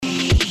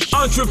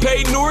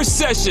Entrepreneur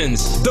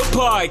Sessions, the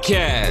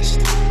podcast.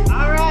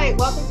 All right,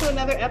 welcome to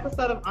another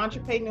episode of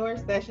Entrepreneur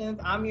Sessions.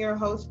 I'm your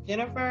host,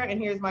 Jennifer,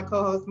 and here's my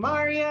co-host,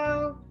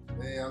 Mario.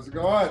 Hey, how's it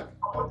going?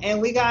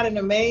 And we got an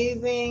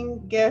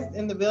amazing guest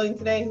in the building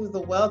today who's a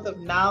wealth of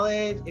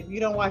knowledge. If you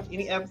don't watch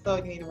any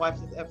episode, you need to watch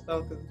this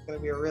episode because it's going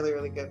to be a really,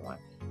 really good one.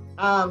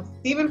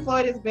 Stephen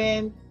Floyd has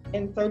been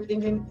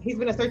he's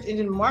been a search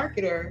engine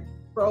marketer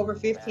for over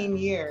 15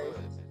 years.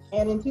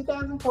 And in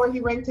 2004,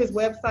 he ranked his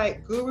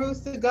website,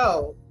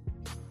 gurus2go.com,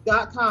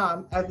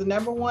 as the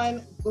number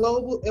one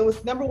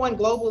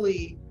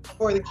globally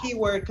for the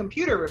keyword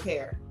computer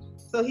repair.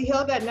 So he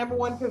held that number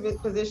one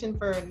position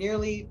for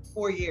nearly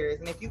 4 years.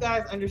 And if you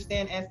guys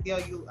understand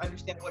SEO, you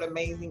understand what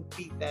amazing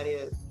feat that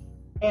is.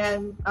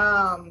 And,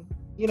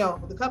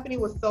 the company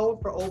was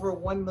sold for over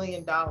 $1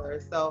 million.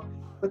 So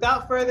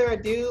without further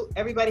ado,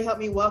 everybody help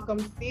me welcome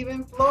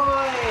Stephen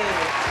Floyd.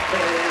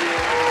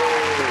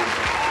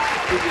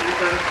 Hey,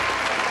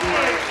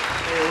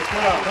 what's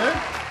up, man?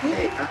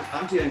 Hey,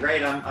 I'm doing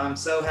great. I'm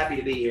so happy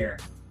to be here.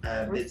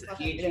 It's a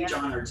huge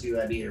honor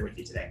to be here with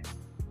you today.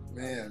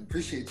 Man,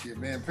 appreciate you,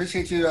 man.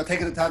 Appreciate you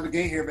taking the time to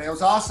get here, man. It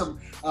was awesome.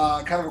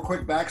 Kind of a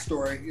quick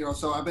backstory,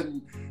 so I've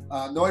been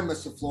knowing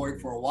Mr. Floyd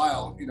for a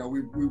while.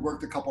 We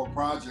worked a couple of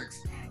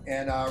projects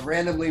and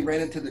randomly ran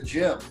into the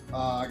gym,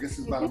 I guess it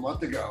was about a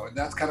month ago. And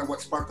that's kind of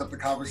what sparked up the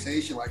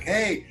conversation. Like,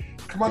 hey,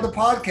 come on the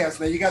podcast,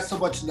 man. You got so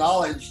much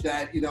knowledge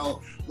that, a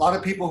lot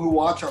of people who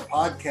watch our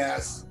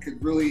podcast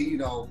could really,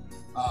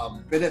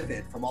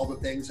 benefit from all the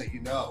things that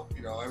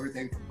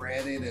everything from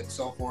branding and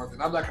so forth.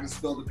 And I'm not going to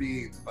spill the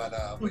beans, but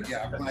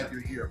yeah, I'm glad you're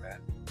here, man.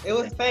 It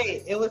was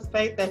fate. It was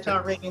fate that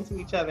y'all ran into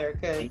each other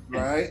because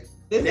right?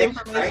 This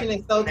information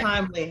is so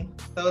timely.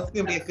 So it's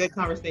going to be a good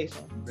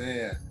conversation.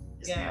 Man.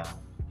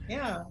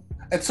 Yeah.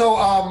 And so,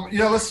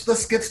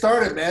 let's get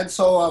started, man.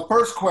 So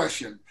first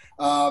question,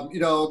 tell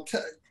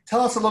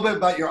us a little bit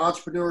about your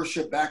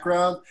entrepreneurship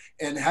background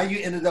and how you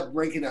ended up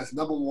ranking as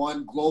number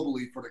one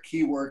globally for the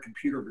keyword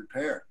computer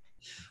repair.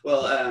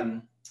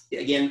 Well,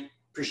 again,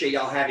 appreciate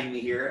y'all having me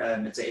here.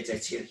 It's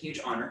a huge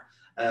honor.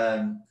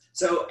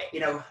 So,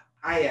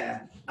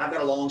 I've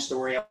got a long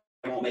story. I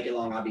won't make it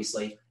long,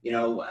 obviously.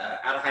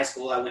 Out of high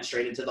school, I went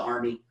straight into the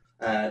Army.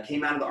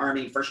 Came out of the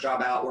Army, first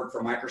job out, worked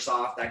for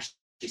Microsoft, actually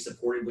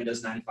supported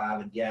Windows 95.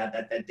 And yeah,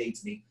 that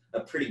dates me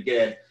pretty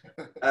good.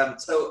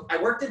 So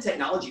I worked in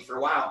technology for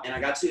a while, and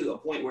I got to a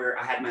point where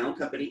I had my own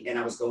company and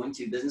I was going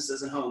to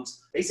businesses and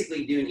homes,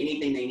 basically doing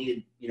anything they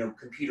needed,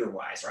 computer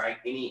wise, right?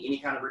 Any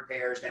kind of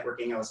repairs,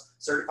 networking. I was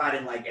certified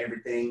in like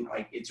everything.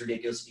 Like, it's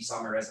ridiculous if you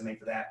saw my resume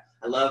for that.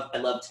 I love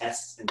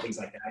tests and things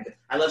like that.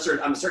 I'm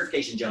a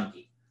certification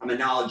junkie. I'm a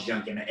knowledge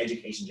junkie. I'm an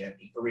education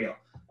junkie, for real.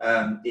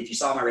 If you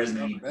saw my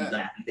resume, you'd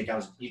laugh. You think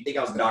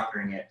I was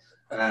doctoring it,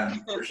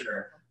 for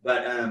sure.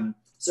 But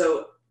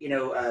so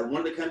one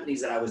of the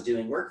companies that I was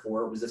doing work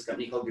for was this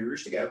company called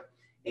Gurus2go,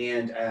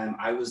 and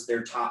I was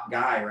their top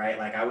guy, right?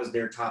 Like, I was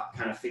their top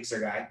kind of fixer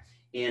guy.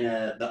 And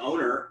the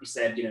owner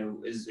said,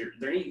 is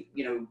there any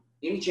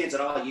chance at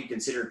all you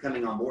consider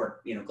coming on board,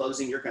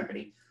 closing your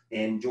company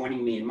and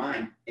joining me in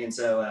mine? And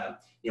so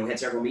we had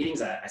several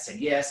meetings. I said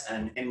yes,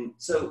 and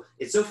so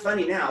it's so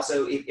funny now.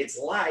 So it's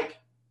like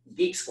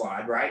Geek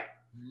Squad, right?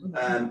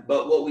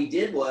 But what we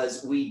did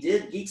was we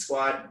did Geek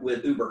Squad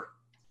with Uber.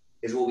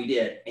 Is what we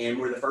did. And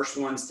we're the first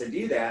ones to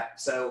do that.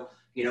 So,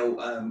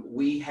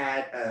 we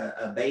had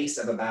a base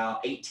of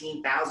about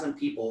 18,000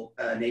 people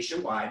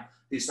nationwide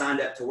who signed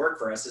up to work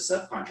for us as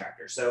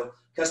subcontractors. So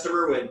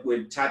customer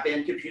would type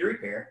in computer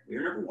repair. We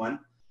were number one.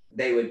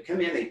 They would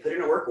come in, they'd put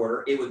in a work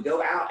order. It would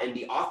go out and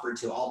be offered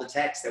to all the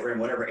techs that were in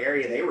whatever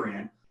area they were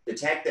in. The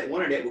tech that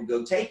wanted it would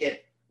go take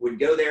it, would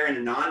go there in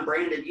a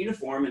non-branded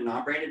uniform and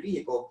non-branded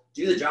vehicle,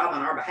 do the job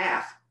on our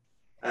behalf,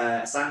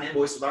 sign an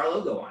invoice with our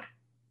logo on it.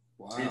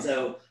 Wow. And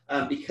so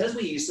because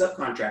we use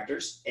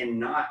subcontractors and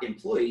not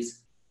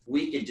employees,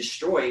 we could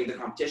destroy the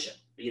competition.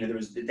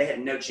 They had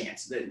no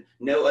chance.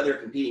 No other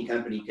competing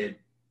company could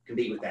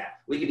compete with that.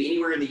 We could be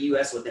anywhere in the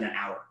U.S. within an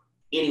hour,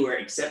 anywhere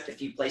except a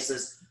few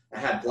places. I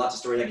have lots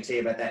of stories I can tell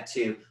you about that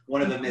too.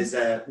 One of them is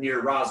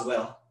near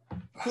Roswell.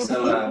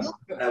 So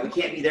we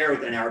can't be there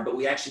within an hour, but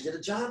we actually did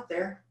a job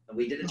there.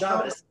 We did a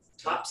job at a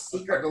top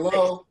secret.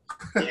 Hello.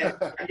 Yeah.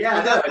 Was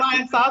that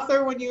flying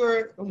saucer when you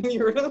were?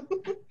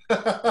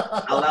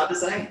 Allowed to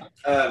say.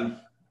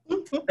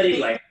 But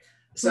anyway,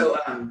 so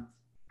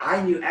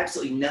I knew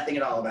absolutely nothing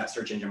at all about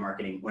search engine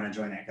marketing when I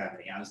joined that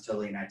company. I was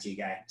totally an IT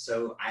guy.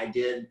 So I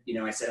did,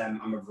 I said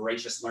I'm a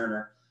voracious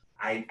learner.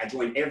 I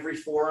joined every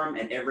forum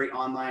and every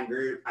online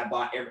group. I'm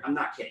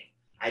not kidding.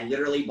 I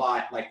literally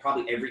bought like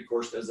probably every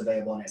course that was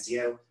available on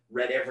SEO,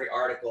 read every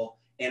article,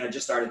 and I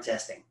just started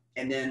testing.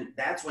 And then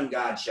that's when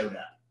God showed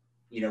up.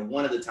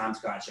 One of the times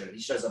God showed up. He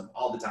shows up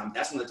all the time.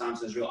 That's one of the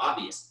times it was real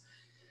obvious.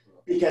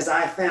 Because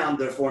I found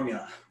the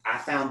formula. I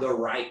found the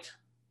right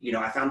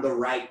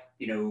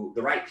the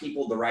right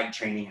people, the right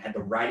training, had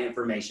the right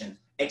information,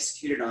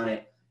 executed on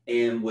it,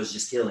 and was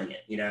just killing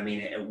it.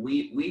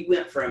 We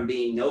went from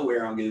being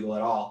nowhere on Google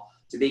at all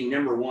to being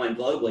number one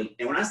globally.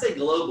 And when I say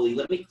globally,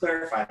 let me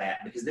clarify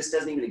that, because this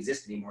doesn't even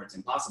exist anymore. It's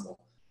impossible.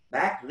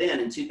 back then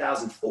in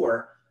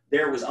 2004,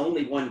 there was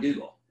only one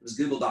Google. It was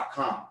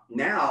google.com.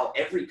 Now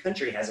every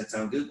country has its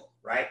own Google,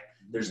 right?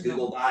 There's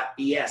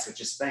google.es,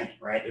 which is Spain,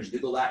 right? There's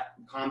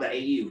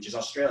google.com.au, which is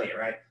Australia,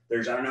 right?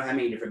 There's, I don't know how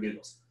many different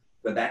Googles.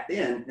 But back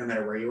then, no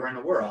matter where you were in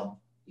the world,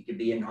 you could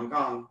be in Hong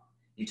Kong,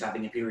 you type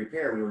in computer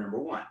repair, we were number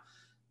one,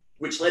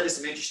 which led to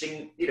some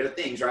interesting,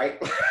 things,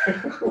 right?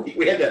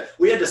 we had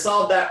to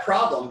solve that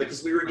problem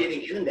because we were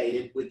getting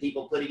inundated with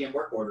people putting in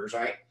work orders,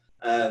 right?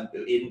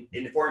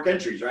 In foreign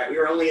countries, right? We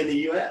were only in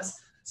the US.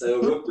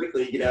 So real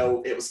quickly,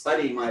 it was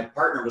funny. My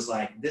partner was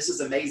like, this is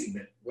amazing,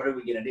 but what are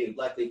we going to do?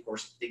 Luckily, of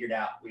course, figured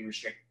out we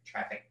restrict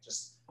traffic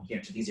just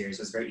to these areas.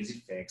 It was very easy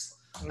to fix.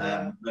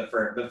 But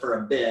for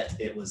a bit,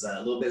 it was a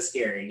little bit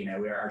scary.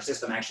 Our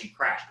system actually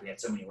crashed. We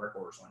had so many work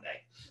orders one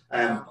day.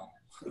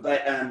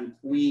 But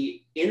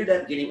we ended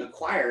up getting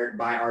acquired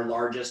by our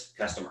largest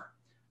customer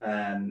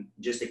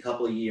just a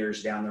couple of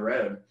years down the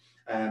road.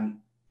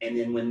 And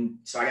then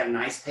so I got a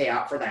nice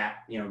payout for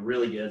that,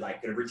 really good,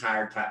 like could have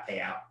retired type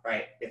payout,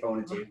 right? If I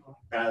wanted to,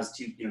 but I was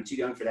too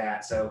young for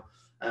that. So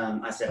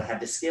I said I had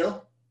the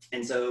skill.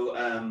 And so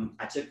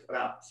I took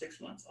about 6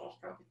 months off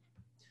probably.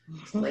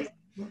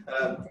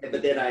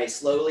 But then I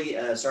slowly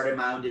started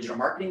my own digital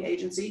marketing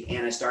agency,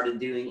 and I started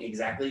doing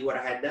exactly what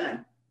I had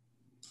done,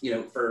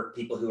 for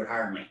people who would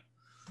hire me.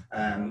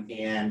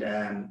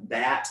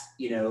 That,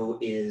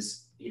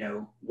 is,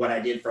 what I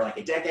did for like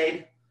a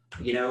decade.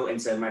 And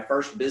so my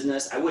first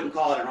business, I wouldn't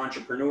call it an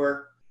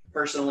entrepreneur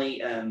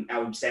personally. I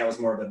would say I was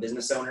more of a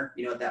business owner,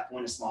 at that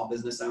point, a small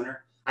business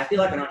owner. I feel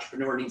like an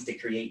entrepreneur needs to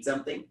create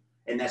something.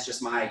 And that's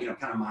just my,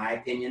 kind of my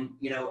opinion,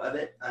 of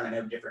it. I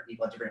know different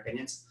people have different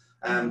opinions.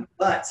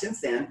 But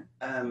since then,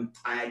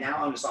 I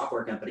now own a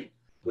software company,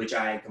 which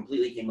I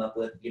completely came up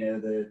with,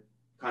 the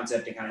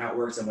concept and kind of how it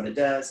works and what it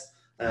does.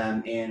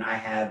 And I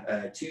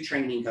have 2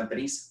 training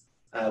companies.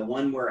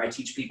 One where I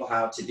teach people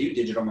how to do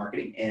digital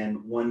marketing,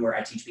 and one where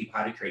I teach people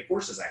how to create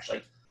courses,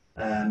 actually,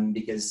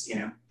 because,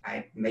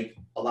 I make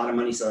a lot of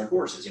money selling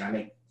courses.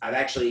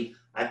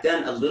 I've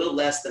done a little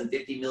less than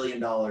 $50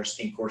 million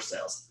in course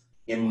sales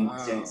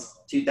since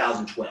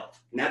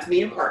 2012. And that's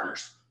me and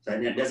partners. So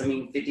that doesn't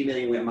mean 50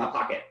 million went in my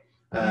pocket.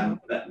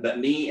 But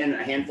me and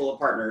a handful of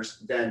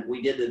partners, then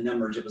we did the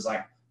numbers. It was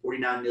like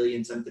 49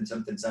 million, something.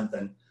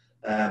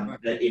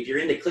 But if you're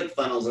into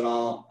ClickFunnels at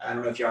all, I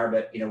don't know if you are,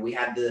 but we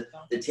had the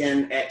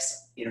 10X,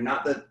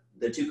 not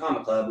the 2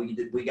 Comma Club.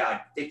 We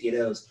got 50 of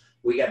those.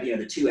 We got the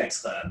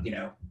 2X Club,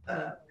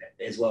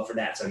 as well for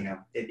that. So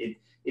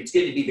it's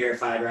good to be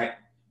verified, right?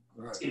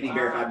 It's good to be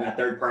verified by a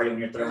third party when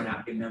you're throwing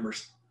out big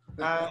numbers.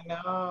 I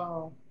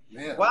know.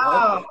 Man,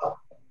 wow.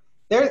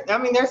 There's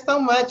so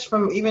much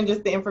from even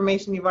just the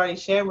information you've already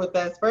shared with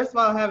us. First of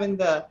all, having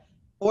the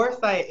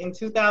foresight in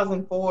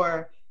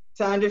 2004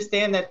 to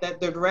understand that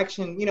the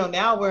direction,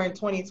 now we're in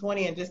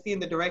 2020 and just seeing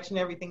the direction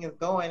everything is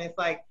going. It's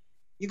like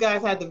you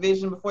guys had the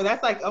vision before.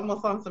 That's like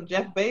almost on some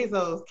Jeff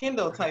Bezos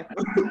Kindle type.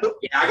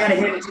 Yeah, I gotta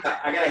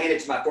hand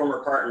it to my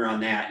former partner on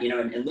that.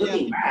 And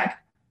looking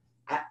back,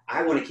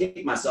 I want to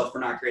kick myself for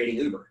not creating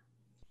Uber,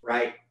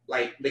 right?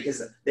 Like,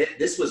 because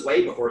this was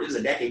way before. It was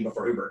a decade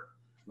before Uber.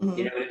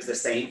 It was the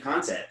same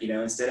concept.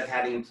 Instead of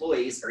having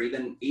employees or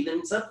even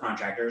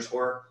subcontractors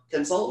or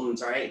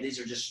consultants, right? These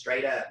are just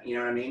straight up. You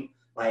know what I mean?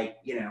 Like,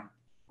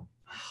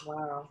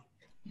 Wow.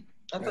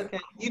 That's okay.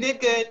 You did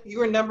good. You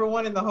were number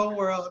one in the whole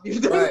world.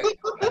 Right.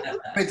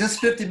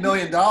 Just $50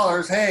 million.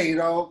 Hey,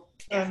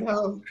 I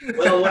know.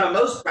 Well, what I'm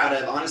most proud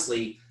of,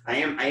 honestly, I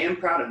am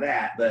proud of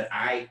that, but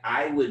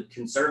I would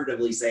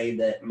conservatively say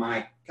that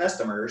my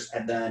customers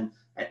have done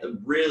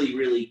really,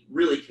 really,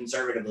 really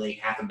conservatively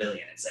 $500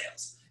 million in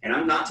sales. And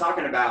I'm not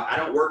talking about, I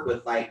don't work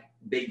with like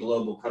big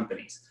global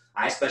companies.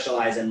 I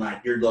specialize in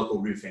like your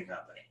local roofing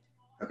company.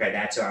 Okay,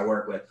 that's who I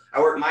work with.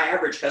 My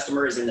average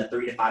customer is in the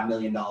 $3 to $5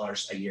 million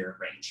a year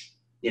range,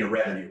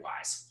 revenue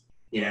wise.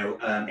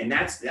 And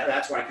that's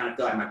what I kind of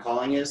feel like my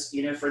calling is,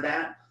 for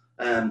that.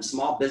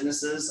 Small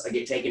businesses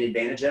get taken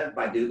advantage of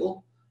by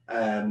Google.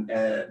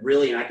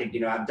 Really, and I could,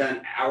 I've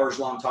done hours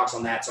long talks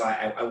on that, so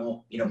I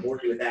won't,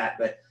 bore you with that.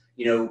 But,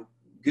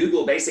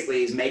 Google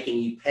basically is making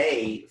you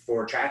pay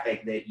for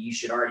traffic that you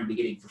should already be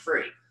getting for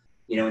free.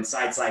 In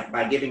sites like,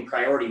 by giving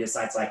priority to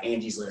sites like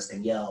Angie's List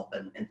and Yelp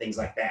and things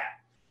like that.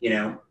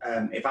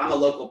 If I'm a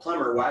local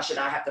plumber, why should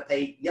I have to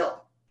pay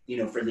Yelp,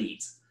 for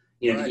leads,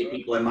 to get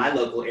people in my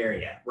local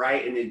area,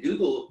 right? And then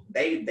Google,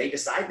 they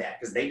decide that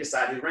because they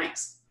decide who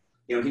ranks,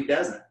 who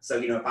doesn't. So,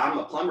 if I'm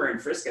a plumber in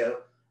Frisco,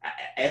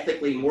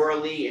 ethically,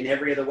 morally, in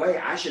every other way,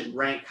 I should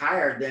rank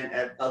higher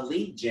than a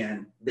lead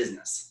gen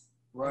business.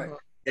 Right.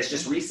 It's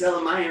just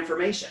reselling my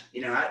information.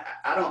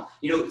 I don't,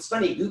 it's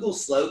funny,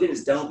 Google's slogan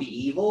is "Don't be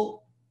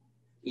evil."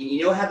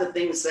 How the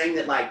thing is saying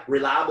that like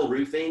reliable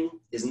roofing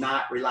is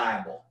not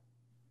reliable,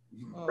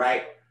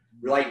 right?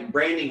 Like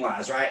branding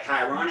wise, right?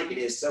 How ironic it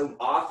is. So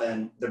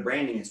often the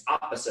branding is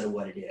opposite of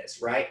what it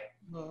is, right?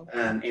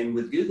 And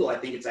with Google, I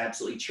think it's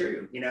absolutely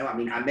true.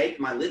 I make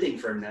my living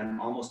from them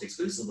almost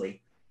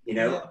exclusively, and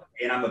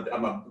I'm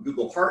a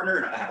Google partner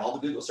and I have all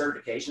the Google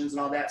certifications and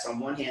all that. So on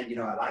one hand,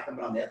 I like them,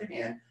 but on the other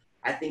hand,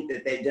 I think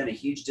that they've done a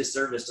huge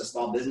disservice to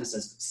small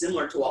businesses,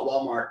 similar to what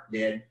Walmart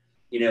did,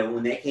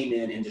 when they came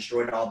in and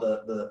destroyed all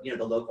the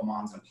local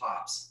moms and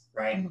pops,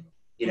 right?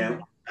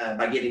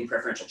 By giving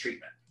preferential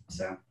treatment.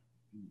 So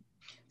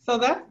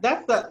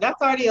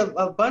that's already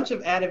a bunch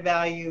of added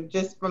value,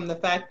 just from the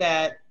fact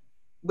that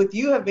with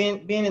you have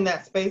been in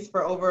that space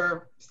for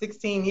over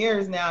 16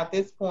 years now at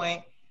this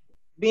point,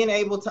 being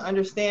able to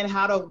understand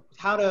how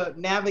to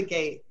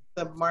navigate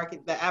the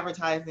market, the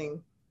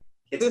advertising.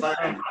 It's system.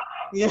 fun.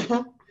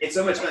 Yeah. It's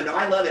so much fun. No,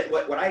 I love it.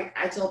 What I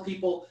tell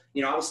people,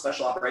 I was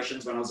special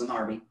operations when I was in the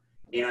Army,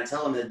 and I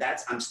tell them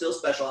that I'm still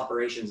special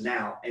operations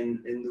now.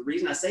 And the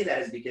reason I say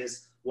that is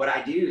because what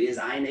I do is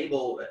I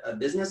enable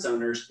business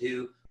owners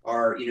who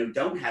are,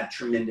 don't have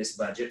tremendous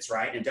budgets,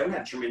 right? And don't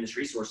have tremendous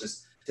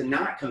resources to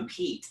not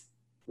compete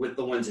with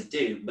the ones that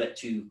do, but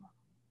to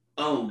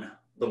own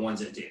the ones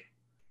that do.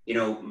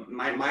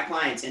 My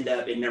clients end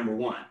up in number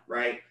one,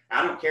 right?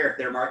 I don't care if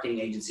their marketing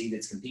agency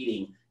that's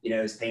competing,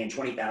 is paying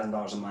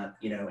 $20,000 a month,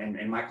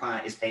 and my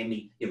client is paying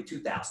me,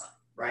 $2,000,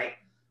 right?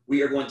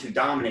 We are going to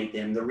dominate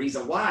them. The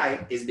reason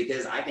why is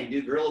because I can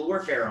do guerrilla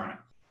warfare on them.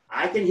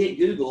 I can hit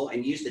Google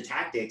and use the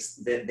tactics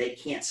that they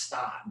can't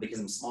stop because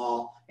I'm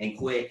small and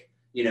quick.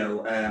 I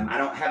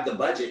don't have the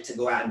budget to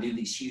go out and do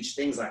these huge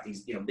things like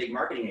these, big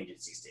marketing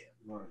agencies do.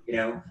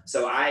 Right.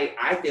 So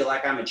I feel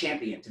like I'm a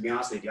champion, to be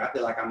honest with you. I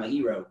feel like I'm a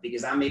hero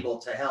because I'm able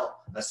to help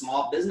a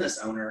small business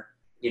owner,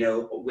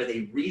 with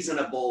a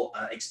reasonable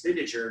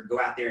expenditure, go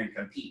out there and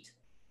compete,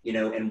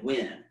 and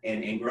win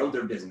and grow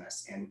their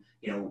business and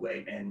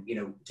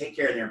take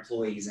care of their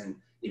employees and,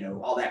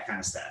 all that kind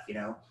of stuff.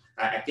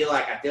 I feel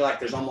like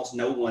there's almost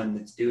no one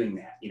that's doing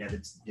that,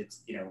 that's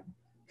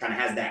kind of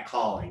has that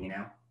calling,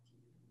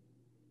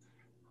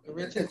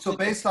 And so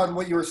based on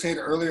what you were saying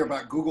earlier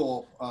about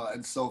Google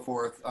and so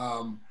forth,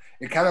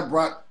 it kind of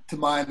brought to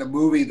mind a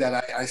movie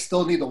that I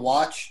still need to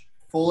watch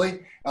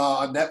fully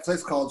on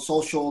Netflix called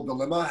Social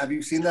Dilemma. Have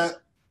you seen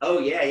that? Oh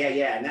yeah.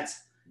 And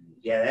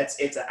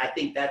I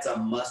think that's a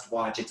must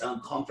watch. It's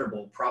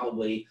uncomfortable.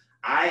 Probably.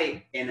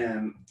 I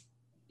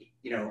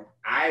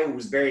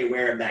was very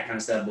aware of that kind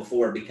of stuff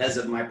before because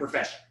of my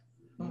profession,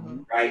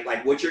 right?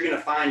 Like what you're going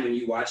to find when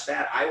you watch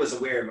that, I was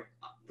aware of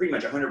pretty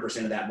much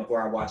 100% of that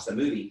before I watched the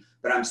movie.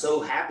 But I'm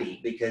so happy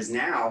because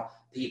now,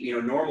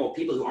 normal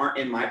people who aren't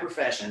in my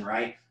profession,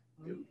 right,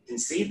 can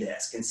see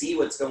this, can see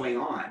what's going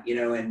on,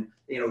 and,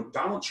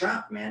 Donald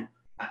Trump, man,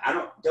 I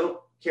don't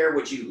care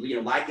what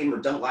you like him or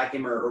don't like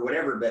him or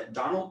whatever, but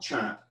Donald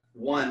Trump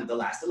won the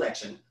last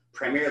election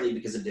primarily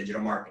because of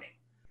digital marketing.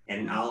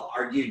 And I'll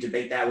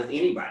debate that with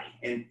anybody.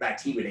 In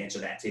fact, he would answer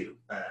that too,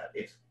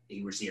 if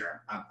he was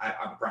here,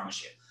 I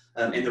promise you.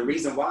 And the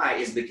reason why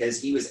is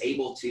because he was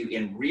able to,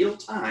 in real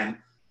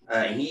time,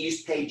 and he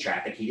used paid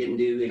traffic. He didn't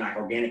do like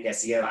organic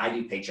SEO. I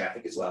do paid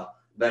traffic as well.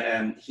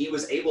 But he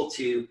was able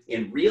to,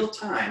 in real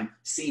time,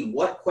 see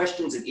what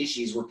questions and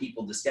issues were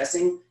people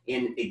discussing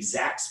in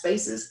exact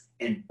spaces.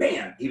 And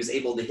bam, he was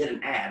able to hit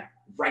an ad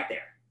right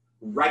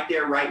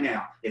there, right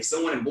now. If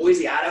someone in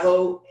Boise,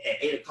 Idaho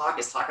at 8 o'clock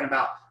is talking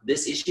about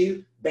this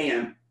issue,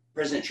 bam,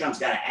 President Trump's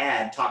got an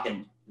ad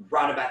talking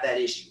right about that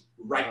issue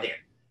right there.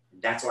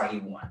 That's why he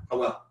won. Oh,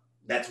 well,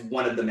 that's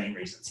one of the main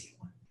reasons he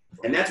won.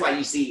 And that's why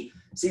you see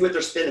what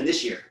they're spending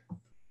this year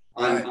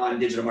on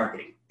digital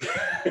marketing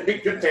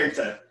compared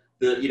to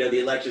the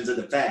elections of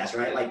the past,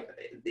 right? Like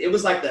it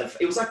was like the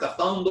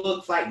phone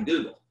book fighting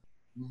Google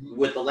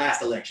with the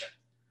last election.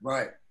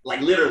 Right.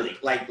 Like literally,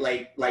 like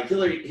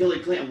Hillary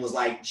Clinton was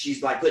like,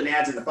 she's like putting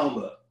ads in the phone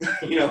book,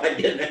 like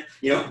getting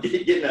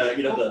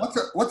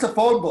what's a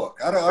phone book?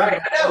 I know.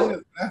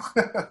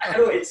 I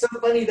know. It's so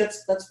funny.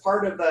 That's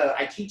part of,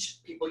 I teach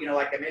people,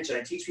 like I mentioned,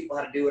 I teach people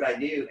how to do what I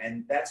do.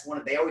 And that's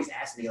they always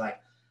ask me like,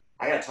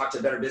 I got to talk to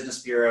the Better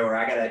Business Bureau, or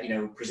I got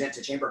to, present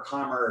to Chamber of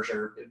Commerce,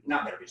 or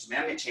not Better Business,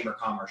 I meant Chamber of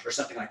Commerce or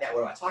something like that.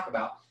 What do I talk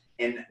about?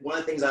 And one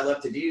of the things I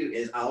love to do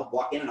is I'll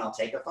walk in and I'll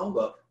take a phone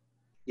book,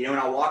 and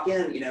I'll walk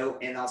in,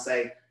 and I'll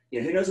say,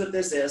 who knows what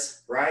this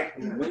is, right?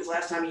 And when's the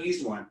last time you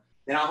used one?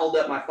 Then I'll hold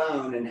up my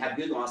phone and have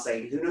Google. I'll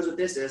say, who knows what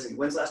this is? And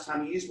when's the last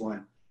time you used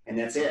one? And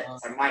that's it.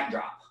 It's like mic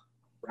drop,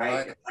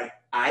 right? Like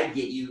I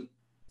get you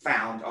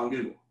found on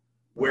Google.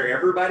 Where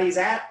everybody's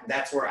at,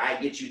 that's where I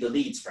get you the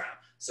leads from.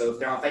 So if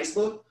they're on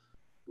Facebook,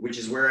 which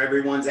is where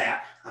everyone's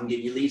at, I'm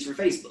getting you leads for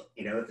Facebook.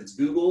 If it's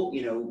Google,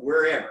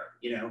 wherever,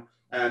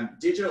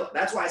 digital.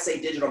 That's why I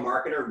say digital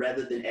marketer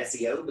rather than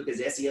SEO, because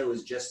SEO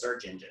is just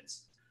search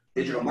engines.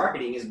 Digital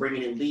marketing is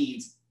bringing in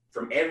leads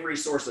from every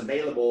source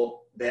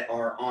available that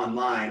are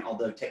online,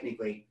 although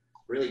technically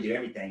really do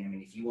everything. I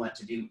mean, if you want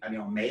to do,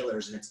 on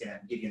mailers and it's going to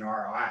give you an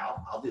ROI,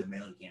 I'll do a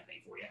mailing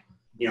campaign for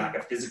you. Like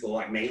a physical,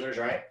 like mailers,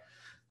 right?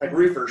 Like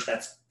roofers,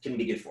 that's can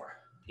be good for,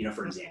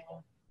 for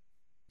example,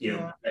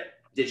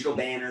 digital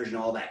banners and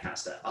all that kind of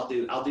stuff. I'll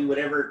do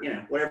whatever,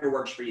 whatever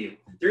works for you.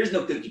 There is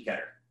no cookie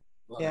cutter.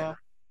 Yeah.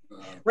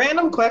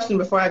 Random question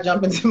before I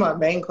jump into my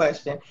main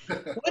question.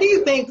 What do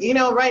you think,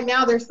 right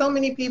now there's so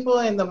many people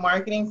in the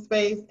marketing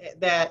space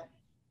that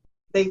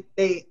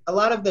they a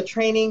lot of the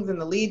trainings and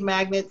the lead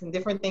magnets and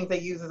different things they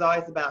use is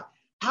always about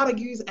how to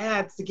use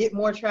ads to get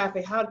more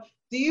traffic.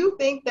 Do you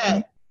think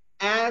that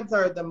ads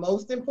are the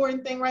most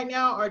important thing right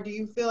now, or do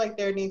you feel like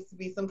there needs to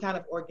be some kind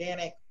of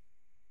organic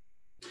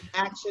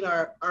action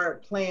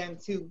or plan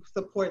to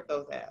support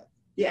those ads?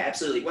 Yeah,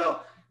 absolutely.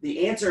 Well,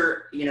 the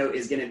answer,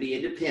 is going to be,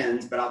 it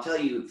depends, but I'll tell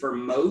you, for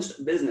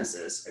most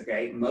businesses,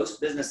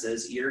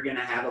 you're going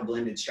to have a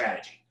blended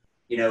strategy.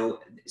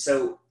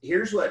 So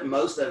here's what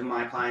most of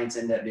my clients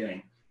end up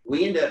doing.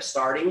 We end up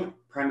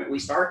we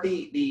start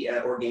the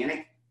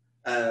organic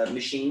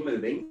machine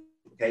moving,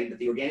 okay? But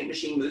the organic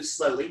machine moves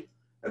slowly,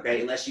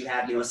 okay? Unless you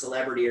have, a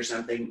celebrity or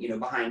something,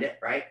 behind it,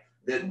 right?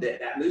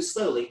 That moves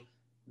slowly.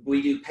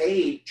 We do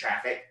paid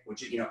traffic,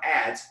 which is,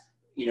 ads.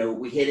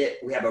 We hit it.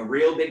 We have a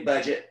real big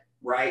budget,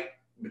 right?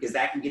 Because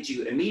that can get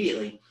you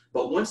immediately.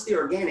 But once the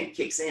organic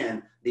kicks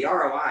in, the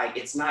ROI,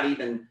 it's not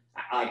even,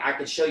 I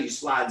could show you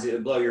slides that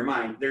would blow your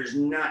mind. There's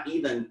not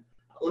even,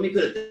 let me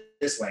put it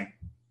this way.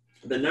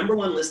 The number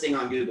one listing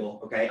on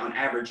Google, okay, on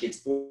average gets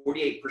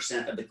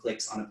 48% of the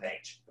clicks on a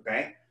page,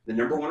 okay? The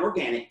number one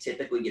organic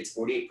typically gets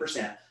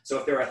 48%. So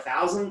if there are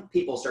 1,000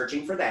 people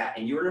searching for that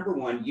and you're number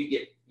one, you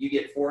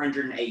get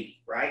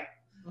 480, right?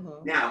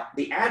 Mm-hmm. Now,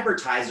 the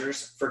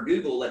advertisers for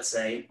Google, let's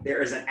say,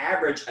 there is an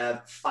average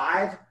of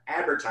 5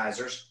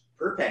 advertisers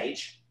per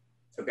page,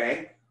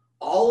 okay?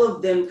 All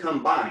of them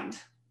combined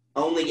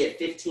only get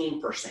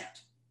 15%.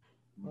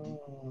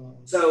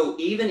 So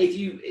even if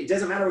it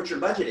doesn't matter what your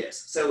budget is.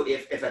 So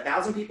if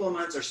 1,000 people a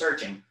month are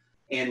searching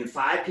and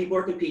 5 people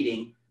are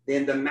competing,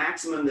 then the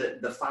maximum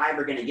that the 5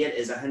 are going to get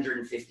is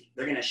 150.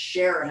 They're going to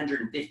share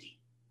 150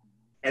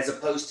 as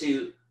opposed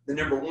to the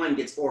number one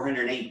gets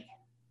 480.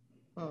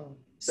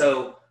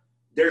 So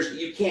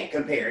you can't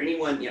compare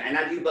anyone, and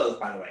I do both,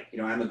 by the way.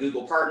 I'm a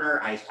Google partner.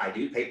 I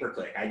do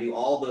pay-per-click. I do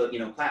all the,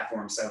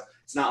 platforms. So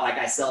it's not like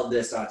I sell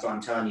this, so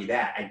I'm telling you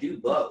that. I do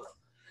both.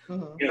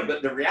 Mm-hmm.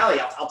 But the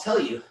reality, I'll tell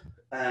you,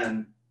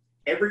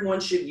 everyone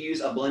should use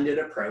a blended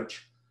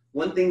approach.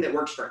 One thing that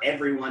works for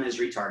everyone is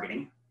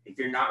retargeting. If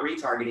you're not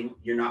retargeting,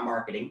 you're not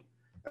marketing.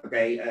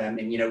 Okay. And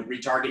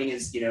retargeting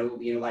is,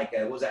 like,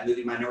 what was that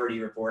movie Minority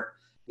Report?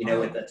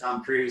 With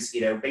Tom Cruise,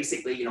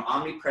 basically,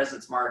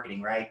 omnipresence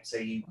marketing, right? So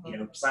you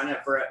sign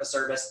up for a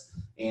service,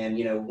 and,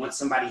 once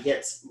somebody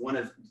hits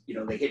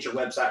they hit your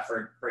website,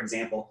 for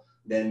example,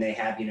 then they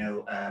have,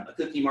 a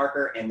cookie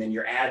marker, and then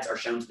your ads are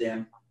shown to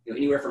them,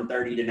 anywhere from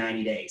 30 to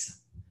 90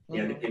 days,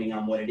 depending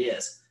on what it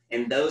is.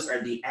 And those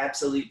are the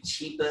absolute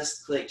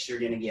cheapest clicks you're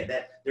going to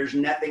get. There's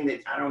nothing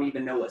that, I don't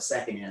even know what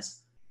second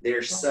is.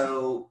 They're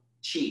so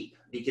cheap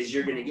because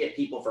you're going to get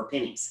people for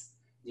pennies.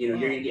 You're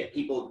going to get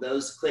people,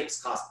 those clicks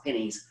cost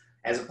pennies,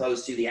 as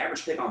opposed to the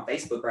average click on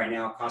Facebook right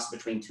now costs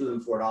between $2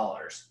 and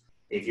 $4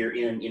 if you're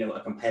in,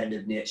 a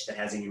competitive niche that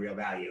has any real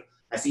value.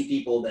 I see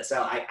people that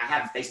sell, I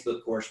have a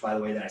Facebook course, by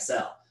the way, that I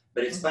sell,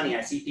 but it's funny.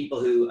 I see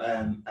people who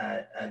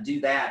do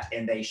that,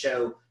 and they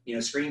show,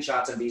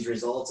 screenshots of these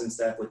results and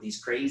stuff with these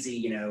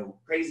crazy,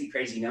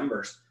 crazy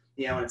numbers.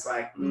 And it's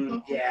like,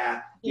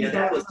 that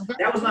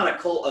was not a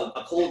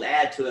cold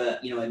ad to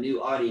a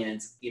new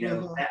audience.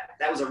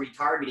 That was a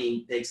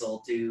retargeting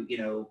pixel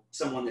to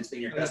someone that's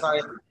been your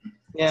customer.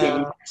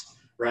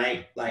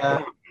 Right? Like,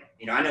 I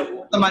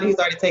know somebody who's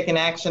already taken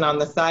action on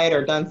the site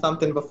or done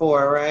something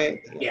before,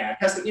 right? Yeah,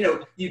 custom.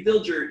 You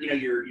build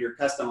your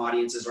custom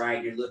audiences,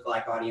 right? Your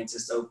lookalike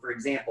audiences. So, for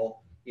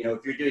example,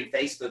 if you're doing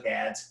Facebook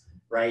ads,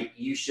 right,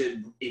 you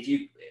should,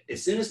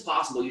 as soon as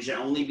possible, you should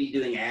only be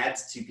doing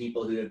ads to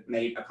people who have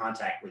made a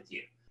contact with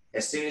you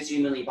as soon as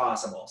humanly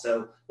possible.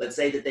 So let's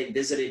say that they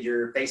visited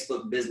your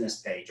Facebook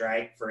business page,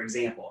 right? For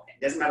example,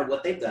 it doesn't matter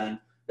what they've done,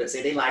 but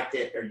say they liked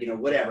it or,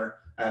 whatever,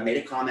 made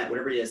a comment,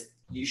 whatever it is,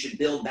 you should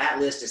build that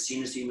list as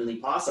soon as humanly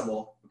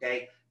possible.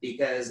 Okay.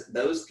 Because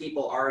those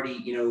people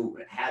already,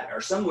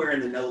 are somewhere in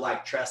the know,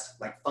 like,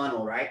 trust, like,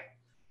 funnel, right?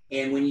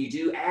 And when you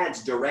do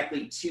ads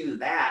directly to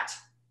that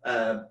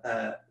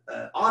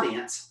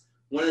audience,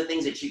 one of the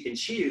things that you can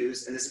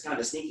choose, and this is kind of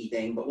a sneaky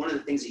thing, but one of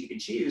the things that you can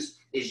choose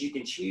is you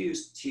can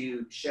choose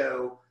to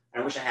show,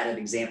 and I wish I had an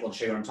example to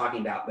show you what I'm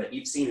talking about, but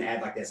you've seen an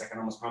ad like this, I can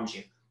almost promise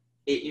you.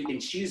 You can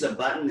choose a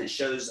button that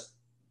shows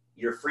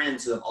your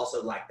friends who have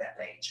also liked that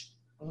page.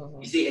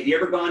 You see, have you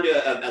ever gone to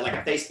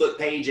a Facebook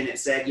page and it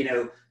said,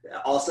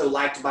 also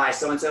liked by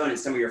so-and-so, and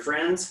it's some of your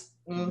friends,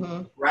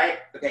 right?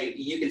 Okay,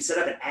 you can set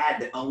up an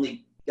ad that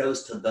only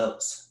goes to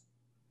those.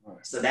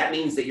 So that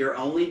means that you're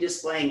only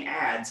displaying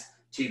ads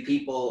to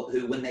people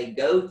who, when they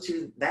go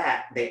to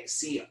that, they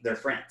see their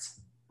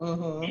friends.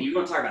 And you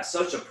want to talk about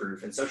social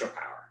proof and social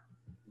power.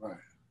 Right.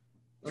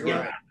 Forget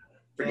about it.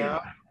 Forget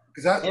about it.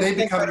 Because they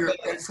become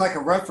it's like a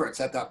reference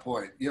at that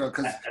point,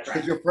 because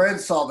right. Your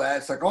friends saw that.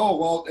 It's like, oh,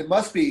 well, it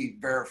must be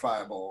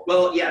verifiable.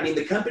 Well, yeah, I mean,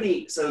 the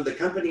company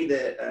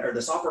that, or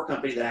the software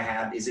company that I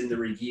have is in the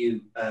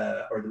review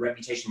or the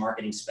reputation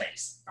marketing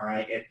space. All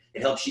right.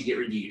 It helps you get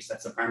reviews.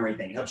 That's the primary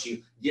thing. It helps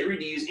you get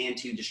reviews and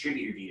to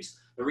distribute reviews.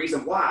 The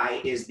reason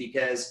why is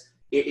because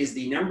it is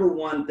the number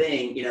one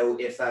thing,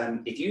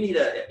 if you need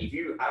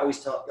I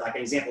always tell, like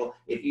an example,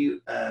 if you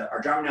are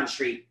driving down the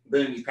street,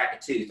 boom, you crack a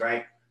tooth,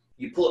 right?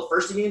 you pull it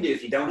first thing you can do.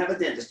 If you don't have a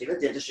dentist, you're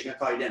going to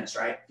call your dentist,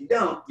 right? If you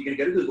don't, you're going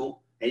to go to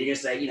Google and you're going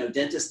to say, you know,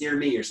 dentist near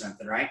me or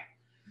something, right?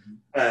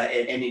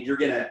 And you're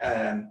going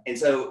to, and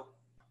so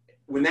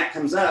when that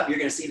comes up, you're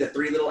going to see the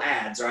 3 little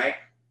ads, right?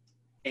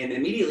 And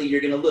immediately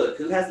you're going to look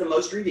who has the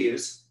most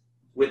reviews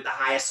with the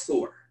highest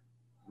score.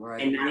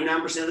 Right. And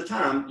 99% of the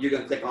time, you're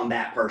going to click on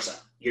that person.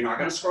 You're not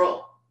going to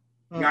scroll.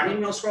 You're not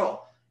even going to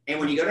scroll. And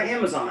when you go to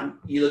Amazon,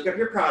 you look up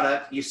your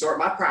product, you sort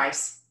by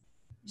price,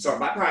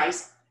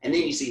 and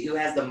then you see who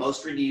has the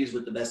most reviews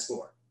with the best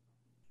score.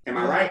 Am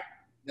I right?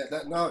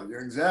 Yeah, no,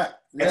 you're exact.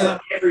 That's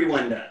what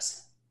everyone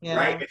does,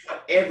 right? It's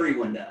what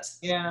everyone does.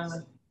 Yeah.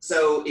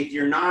 So if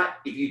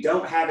you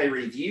don't have a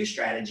review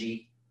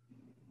strategy,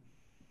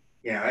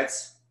 you know,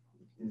 it's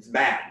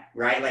bad,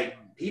 right? Like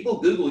people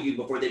Google you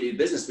before they do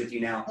business with you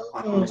now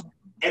on almost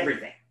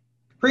everything.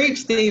 Preach,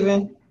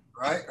 Stephen.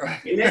 Right.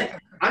 Amen.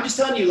 I'm just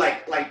telling you,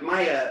 like my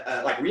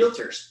like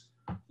realtors,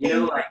 you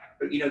know, like,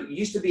 you know,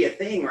 used to be a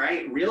thing,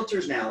 right?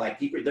 Realtors now, like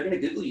people, they're going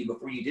to Google you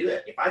before you do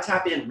it. If I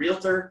type in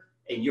realtor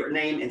and your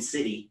name and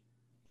city,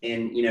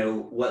 and you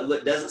know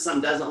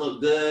something doesn't look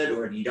good,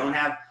 or if you don't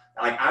have,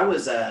 like I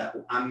was,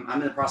 I'm in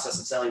the process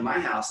of selling my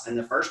house, and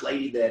the first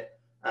lady that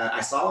I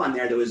saw on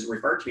there that was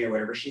referred to me or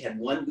whatever, she had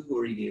 1 Google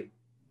review,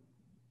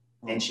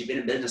 and she'd been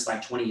in business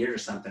like 20 years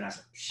or something. I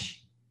said,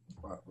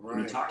 when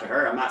you talk to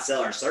her, I'm not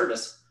selling her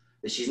service,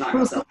 that she's not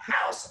going to sell the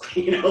house,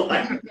 you know,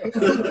 like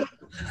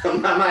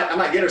I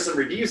might get her some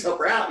reviews, help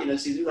her out, you know,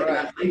 she's like a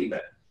nice lady,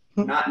 but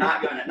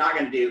not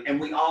going to do. And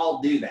we all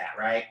do that,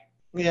 right?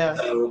 Yeah.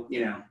 So,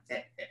 you know,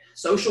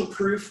 social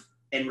proof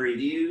and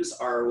reviews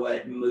are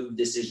what move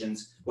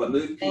decisions, what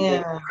move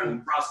people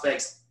from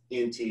prospects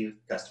into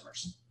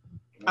customers.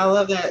 I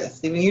love that,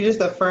 Stephen. You're just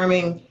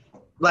affirming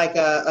like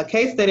a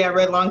case study I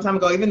read a long time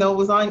ago, even though it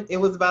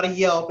was about a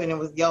Yelp, and it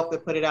was Yelp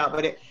that put it out,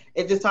 but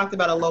it just talked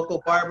about a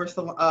local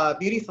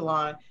beauty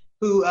salon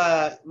who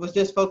was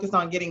just focused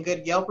on getting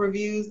good Yelp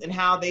reviews, and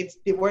how they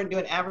weren't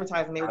doing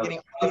advertising. They were getting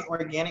all this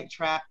organic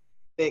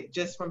traffic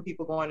just from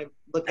people going to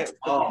look at.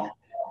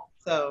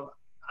 So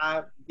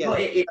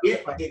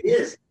it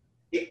is.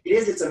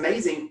 It's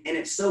amazing, and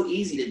it's so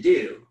easy to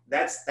do.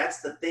 That's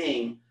the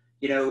thing.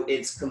 You know,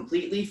 it's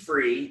completely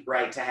free,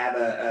 right? To have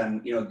a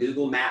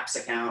Google Maps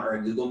account, or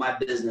a Google My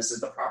Business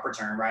is the proper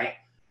term, right?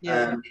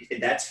 Yeah.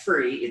 That's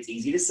free. It's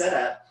easy to set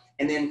up.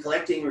 And then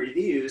collecting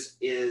reviews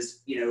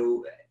is, you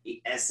know,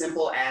 as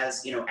simple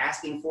as, you know,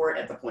 asking for it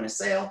at the point of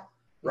sale,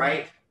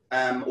 right?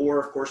 Or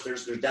of course,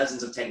 there's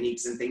dozens of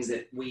techniques and things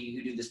that we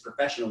who do this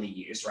professionally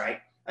use, right?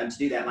 To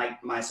do that,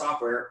 like my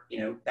software, you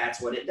know,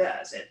 that's what it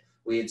does.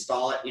 We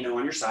install it, you know,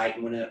 on your site,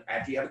 and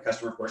after you have a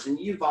customer, of course, and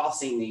you've all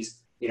seen these.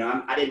 You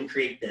know, I didn't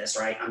create this,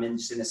 right? I'm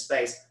just in this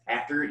space.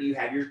 After you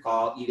have your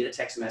call, you get a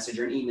text message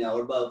or an email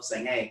or both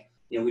saying, hey,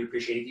 you know, we'd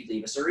appreciate if you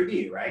leave us a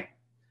review, right?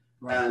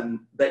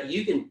 But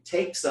you can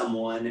take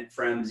someone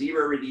from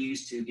 0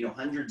 reviews to, you know,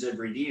 hundreds of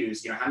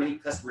reviews. You know, how many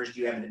customers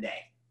do you have in a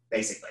day,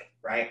 basically,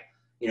 right?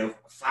 You know,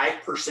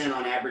 5%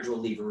 on average will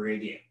leave a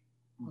review.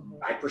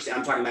 5%.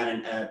 I'm talking about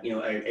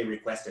a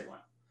requested one,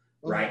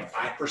 right?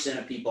 5%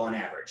 of people on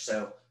average.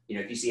 So, you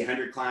know, if you see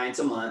 100 clients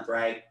a month,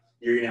 right?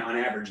 You're going to, on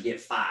average, get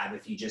 5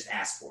 if you just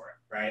ask for it,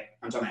 right?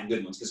 I'm talking about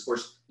good ones. Because, of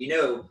course, you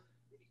know,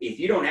 if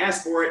you don't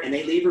ask for it and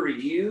they leave a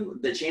review,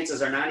 the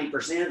chances are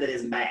 90% that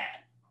isn't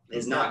bad.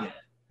 It's not good.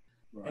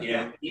 Right. You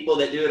know, people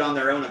that do it on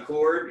their own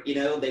accord, you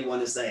know, they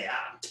want to say,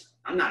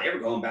 I'm not ever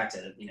going back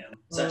to, you know,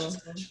 such and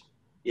such,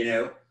 you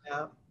know?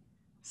 Yeah.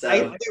 So,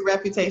 I do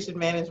reputation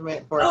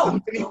management for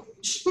somebody.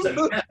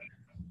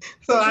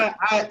 So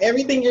I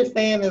everything you're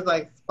saying is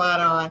like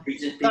spot on.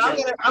 So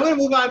I'm gonna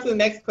move on to the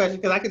next question,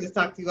 because I could just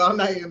talk to you all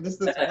night.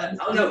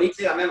 Oh no, me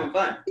too. I'm having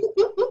fun.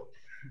 So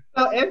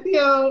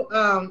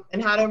SEO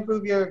and how to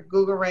improve your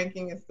Google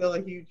ranking is still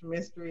a huge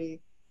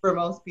mystery for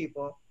most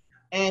people.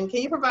 And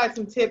can you provide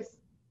some tips?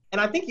 And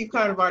I think you've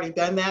kind of already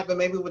done that, but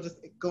maybe we'll just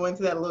go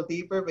into that a little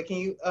deeper. But can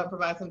you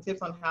provide some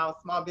tips on how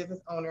small business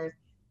owners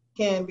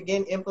can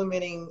begin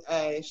implementing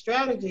a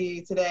strategy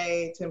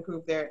today to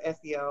improve their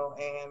SEO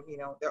and, you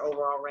know, their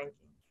overall ranking?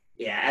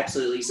 Yeah,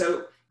 absolutely.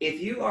 So if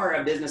you are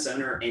a business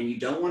owner and you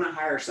don't want to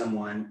hire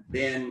someone,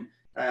 then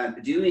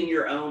doing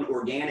your own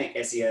organic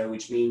SEO,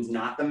 which means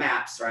not the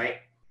maps, right,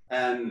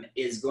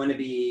 is going to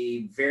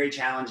be very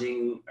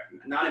challenging,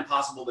 not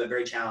impossible, but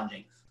very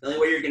challenging. The only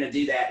way you're going to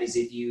do that is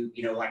if you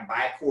like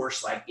buy a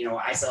course, like, you know,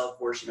 I sell a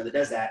course, you know, that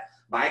does that.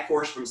 Buy a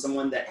course from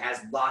someone that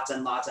has lots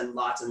and lots and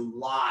lots and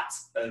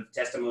lots of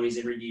testimonies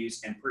and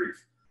reviews and proof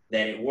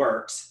that it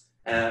works,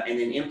 and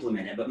then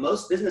implement it. But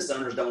most business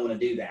owners don't want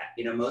to do that.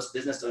 You know, most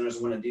business owners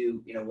want to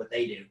do, you know, what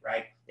they do,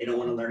 right? They don't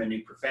want to learn a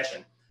new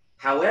profession.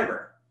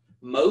 However,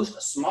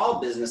 most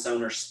small business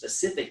owners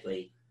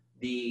specifically,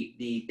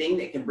 the thing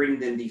that can bring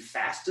them the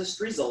fastest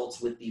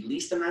results with the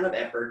least amount of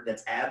effort,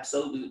 that's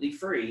absolutely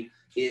free,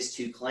 is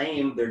to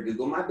claim their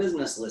Google My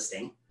Business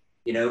listing.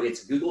 You know,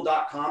 it's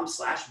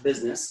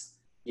google.com/business.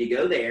 You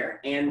go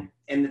there, and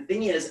the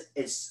thing is,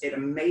 it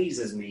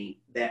amazes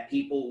me that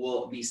people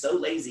will be so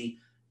lazy.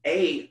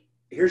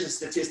 Here's a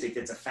statistic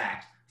that's a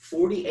fact.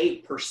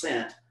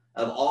 48%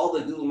 of all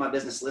the Google My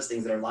Business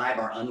listings that are live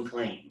are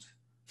unclaimed.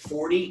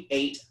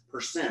 48%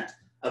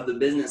 of the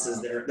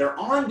businesses that they're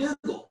on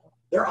Google.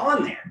 They're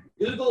on there.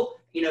 Google,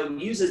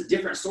 uses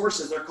different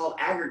sources. They're called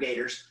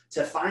aggregators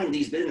to find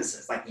these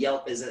businesses. Like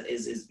Yelp is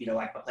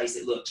like a place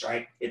it looks,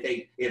 right?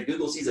 If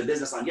Google sees a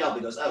business on Yelp,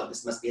 it goes, oh,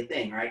 this must be a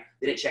thing, right?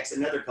 Then it checks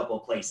another couple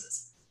of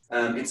places.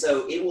 And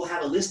so it will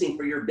have a listing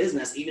for your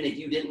business, even if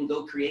you didn't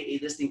go create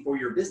a listing for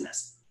your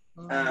business.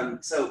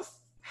 So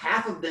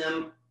half of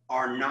them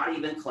are not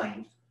even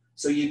claimed.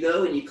 So you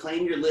go and you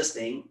claim your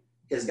listing,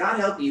 because God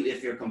help you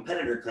if your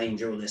competitor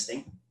claims your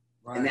listing.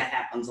 Right. And that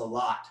happens a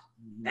lot.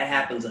 That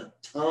happens a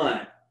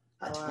ton.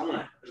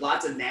 There's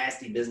lots of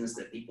nasty business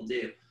that people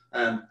do.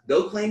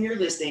 Go claim your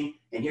listing.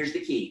 And here's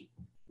the key.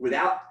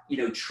 Without,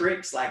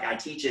 tricks like I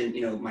teach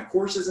in, my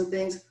courses and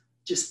things,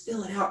 just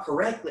fill it out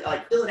correctly.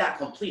 Fill it out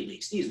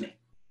completely,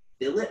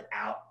 Fill it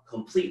out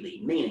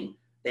completely, meaning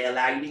they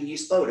allow you to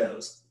use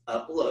photos,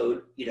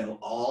 upload,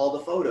 all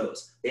the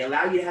photos. They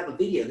allow you to have a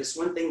video. This is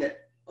one thing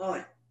that,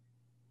 it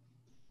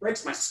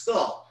breaks my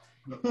skull.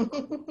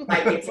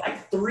 It's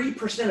like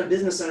 3% of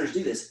business owners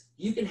do this.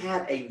 You can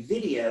have a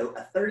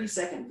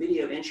 30-second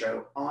video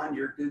intro on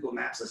your Google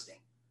Maps listing.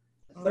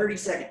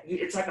 30-second.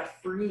 It's like a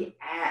free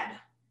ad,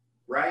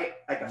 right?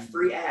 Like a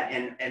free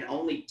ad, and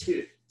only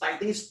I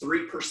think it's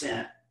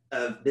 3%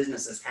 of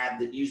businesses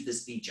use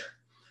this feature.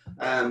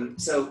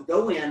 So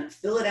go in,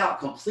 fill it out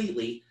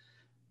completely.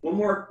 One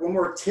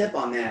more tip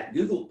on that.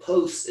 Google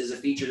Posts is a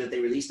feature that they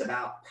released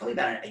probably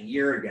about a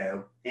year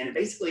ago. And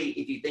basically,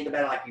 if you think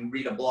about it like you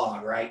read a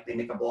blog, right? They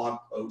make a blog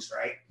post,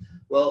 right?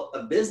 Well,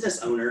 a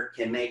business owner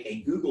can make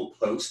a Google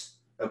post,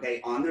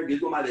 okay, on their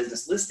Google My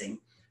Business listing.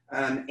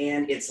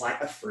 And it's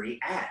like a free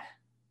ad.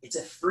 It's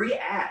a free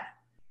ad.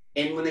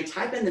 And when they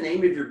type in the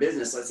name of your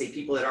business, let's say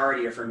people that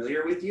already are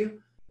familiar with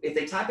you, if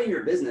they type in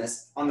your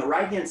business, on the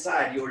right-hand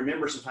side, you'll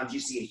remember sometimes you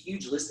see a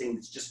huge listing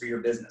that's just for your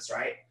business,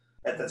 right?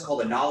 That's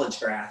called a knowledge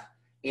graph.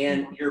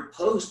 And your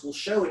post will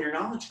show in your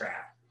knowledge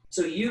graph.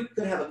 So you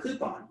could have a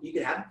coupon. You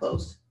could have a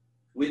post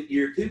with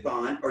your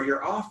coupon or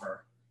your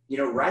offer,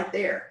 right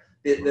there.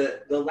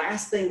 The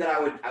last thing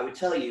that I would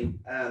tell you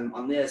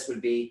on this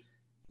would be,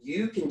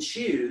 you can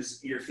choose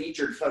your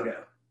featured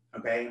photo,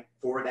 okay,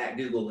 for that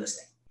Google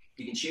listing.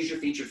 You can choose your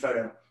featured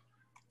photo.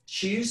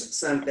 Choose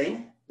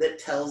something that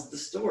tells the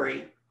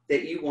story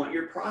that you want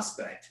your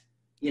prospect,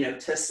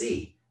 to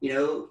see.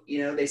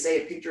 They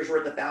say a picture's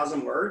worth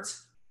 1,000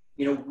 words.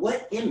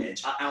 What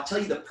image? I'll tell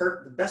you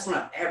the best one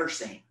I've ever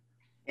seen.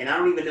 And I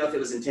don't even know if it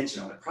was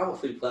intentional. It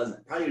probably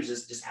wasn't. Probably was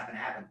just happened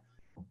to happen.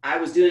 I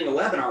was doing a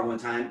webinar one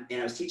time, and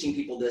I was teaching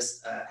people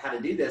this, how to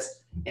do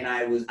this. And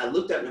I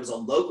looked up, and it was a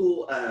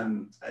local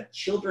a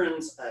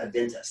children's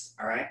dentist.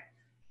 All right.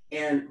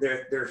 And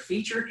their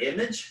featured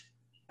image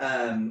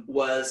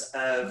was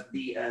of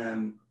the,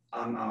 I'm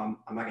not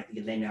going to think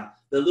of the name now,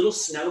 the little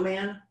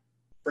snowman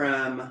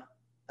from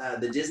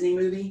the Disney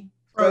movie,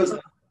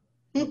 Frozen.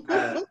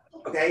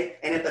 Okay.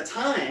 And at the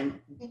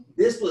time,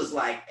 this is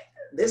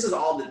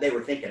all that they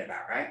were thinking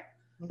about, right?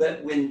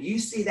 But when you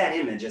see that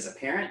image as a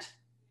parent,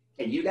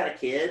 and you got a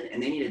kid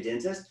and they need a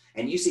dentist,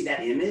 and you see that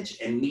image,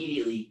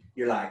 immediately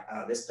you're like,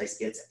 oh, this place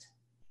gets it.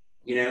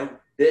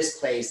 This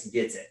place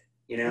gets it,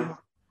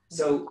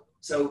 So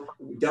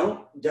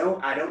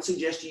I don't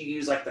suggest you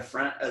use like the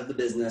front of the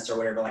business or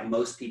whatever, like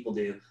most people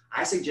do.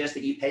 I suggest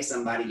that you pay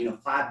somebody,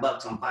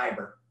 $5 on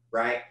Fiverr,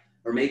 right?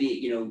 Or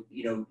maybe,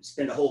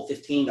 spend a whole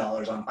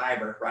 $15 on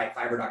Fiverr, right?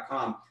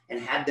 Fiverr.com, and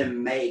have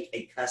them make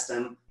a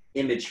custom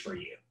image for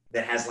you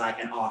that has like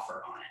an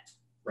offer on it,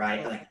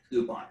 right? Like a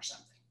coupon or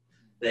something.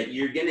 That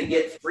you're going to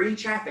get free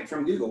traffic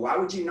from Google. Why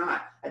would you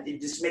not? It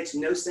just makes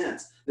no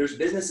sense. There's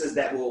businesses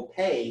that will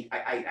pay.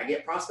 I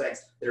get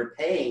prospects that are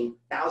paying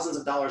thousands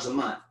of dollars a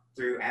month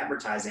through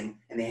advertising,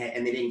 and they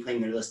didn't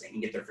claim their listing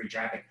and get their free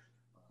traffic.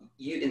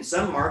 In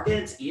some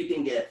markets, you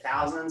can get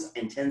thousands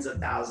and tens of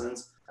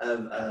thousands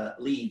of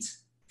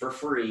leads for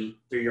free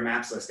through your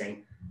Maps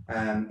listing.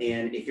 And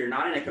if you're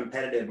not in a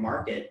competitive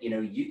market,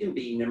 you can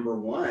be number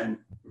one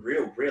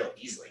real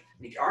easily.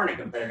 And if you are in a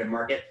competitive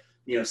market,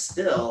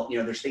 still,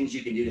 there's things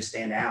you can do to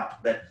stand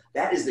out. But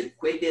that is the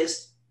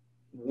quickest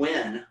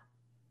win.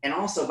 And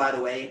also, by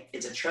the way,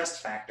 it's a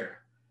trust factor.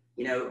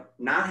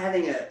 Not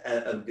having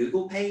a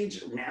Google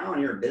page now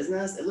in your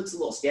business, it looks a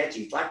little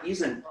sketchy. It's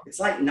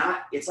like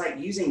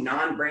using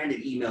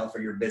non-branded email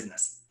for your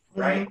business,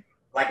 right?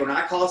 Mm-hmm. Like when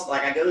I go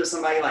to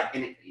somebody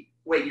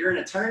wait, you're an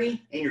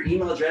attorney and your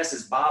email address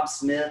is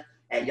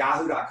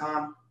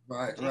bobsmith@yahoo.com.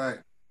 Right.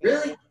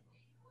 Really?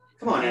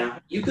 Come on now.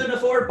 You couldn't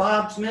afford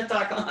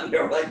bobsmith.com.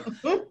 They're like,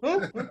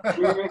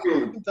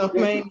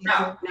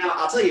 now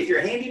I'll tell you, if you're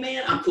a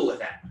handyman, I'm cool with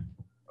that.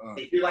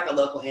 If you're like a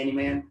local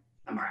handyman,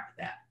 I'm all right with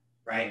that,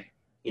 right?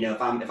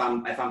 If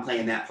I'm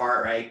playing that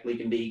part, right, we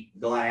can be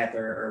Goliath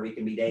or we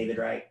can be David,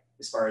 right?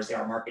 As far as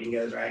our marketing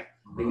goes, right?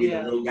 We can be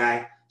the little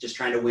guy just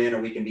trying to win,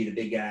 or we can be the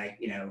big guy,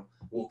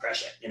 we'll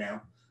crush it,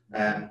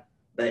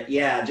 but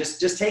yeah,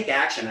 just take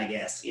action, I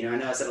guess. You know, I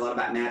know I said a lot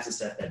about maps and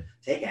stuff, but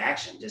take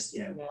action. Just, you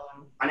know,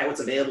 find out what's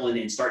available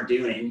and start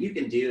doing it. And you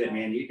can do it,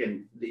 man. You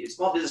can, the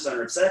small business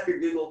owner, set up your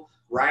Google,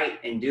 write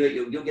and do it.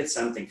 You'll get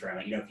something from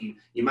it. You know, if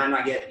you might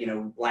not get, you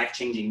know,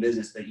 life-changing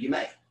business, but you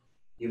may.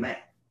 I'm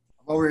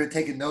over here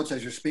taking notes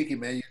as you're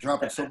speaking, man. You're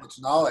dropping so much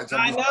knowledge.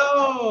 I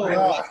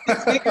know.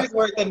 Speaker's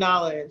worth of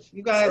knowledge.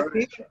 You guys.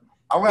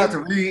 I'm gonna have to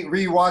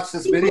re-watch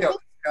this video.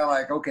 Kind of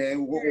like, okay,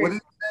 what did you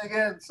say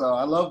again? So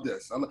I love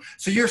this.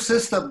 So your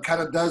system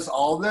kind of does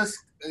all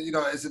this. You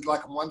know, is it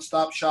like a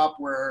one-stop shop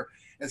where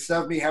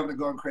instead of me having to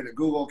go and create a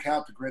Google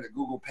account to create a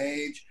Google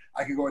page,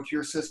 I can go into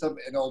your system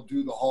and it'll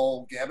do the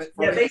whole gamut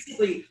for me?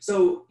 Basically.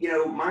 So, you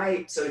know,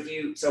 my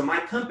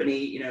company,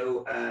 you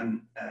know,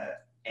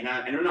 and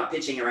I'm not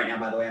pitching it right now,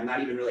 by the way. I'm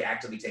not even really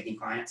actively taking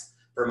clients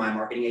for my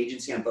marketing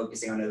agency. I'm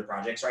focusing on other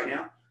projects right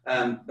now.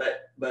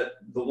 But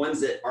the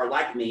ones that are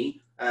like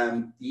me,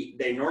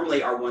 they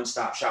normally are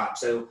one-stop shop.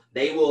 So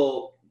they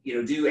will, you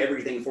know, do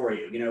everything for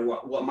you. You know,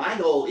 what my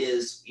goal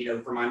is, you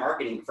know, for my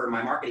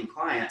marketing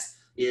clients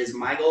is,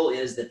 my goal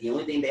is that the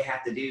only thing they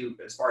have to do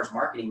as far as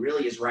marketing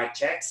really is write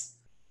checks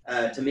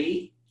to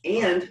me.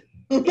 And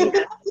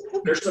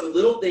there's some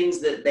little things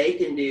that they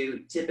can do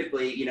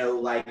typically, you know,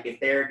 like if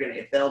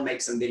they'll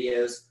make some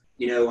videos,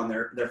 you know, on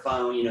their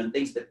phone, you know,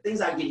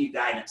 things I give you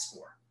guidance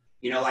for.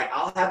 You know, like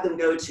I'll have them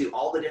go to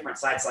all the different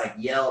sites like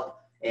Yelp,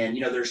 and,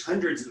 you know, there's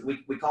hundreds,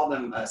 we call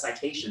them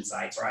citation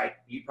sites, right?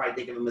 You probably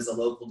think of them as a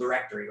local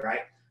directory, right?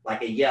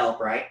 Like a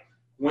Yelp, right?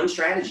 One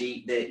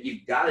strategy that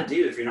you've got to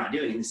do if you're not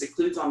doing it, and this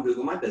includes on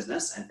Google My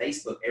Business and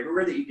Facebook,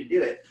 everywhere that you can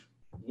do it,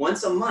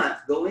 once a month,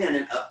 go in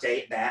and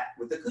update that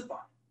with a coupon.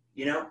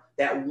 You know,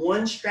 that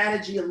one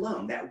strategy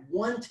alone, that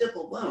one tip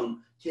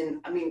alone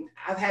can, I mean,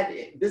 I've had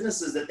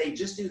businesses that they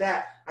just do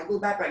that. I go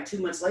back like 2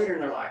 months later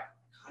and they're like,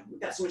 God, we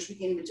got so much, we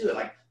can't even do it.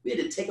 Like, we had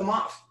to take them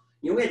off.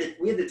 You know,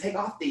 we had to take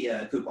off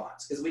the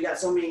coupons because we got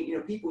so many, you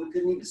know, people we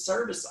couldn't even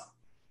service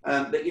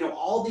them. But, you know,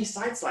 all these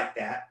sites like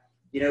that,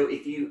 you know,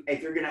 if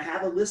you're going to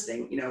have a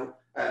listing, you know,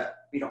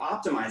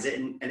 optimize it.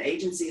 And an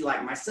agency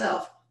like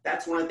myself,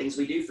 that's one of the things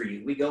we do for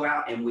you. We go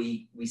out and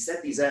we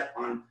set these up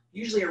on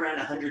usually around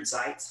 100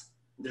 sites.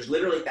 There's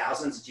literally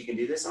thousands that you can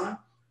do this on.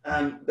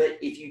 But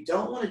if you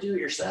don't want to do it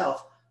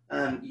yourself,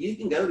 you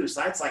can go to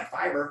sites like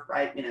Fiverr,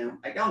 right? You know,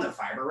 like y'all know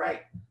Fiverr,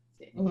 right?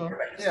 Mm-hmm.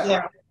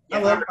 Yeah,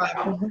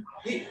 Fiverr.com.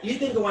 You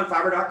can go on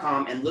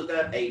Fiverr.com and look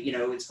up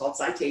it's called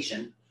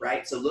citation,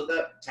 right? So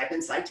type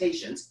in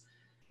citations.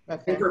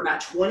 Okay. And for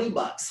about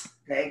 $20,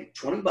 okay,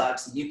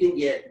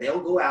 $20, they'll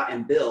go out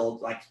and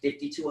build like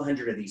 50 to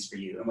 100 of these for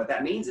you. And what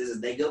that means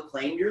is they go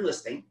claim your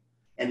listing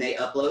and they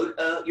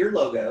upload your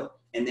logo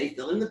and they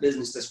fill in the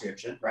business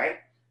description, right?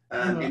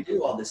 And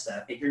do all this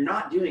stuff. If you're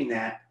not doing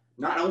that,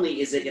 not only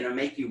is it going to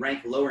make you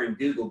rank lower in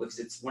Google, because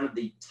it's one of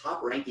the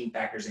top ranking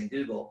factors in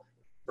Google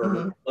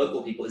for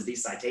local people is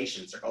these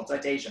citations. They're called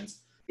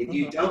citations. If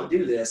you don't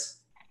do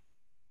this,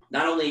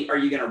 not only are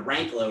you going to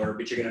rank lower,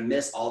 but you're going to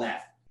miss all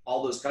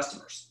those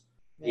customers,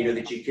 you know,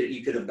 that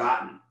you could have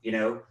gotten, you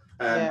know.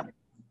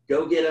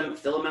 Go get them,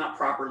 fill them out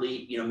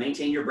properly, you know,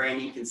 maintain your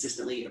branding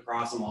consistently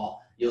across them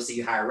all. You'll see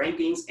higher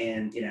rankings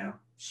and, you know,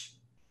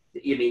 I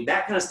mean,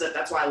 that kind of stuff.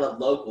 That's why I love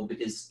local,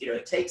 because, you know,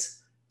 it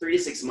takes 3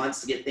 to 6 months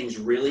to get things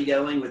really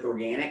going with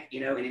organic, you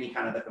know, in any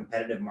kind of a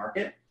competitive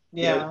market.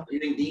 Yeah. You know,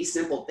 doing these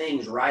simple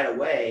things right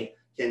away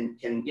can,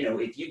 you know,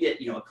 if you get,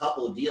 you know, a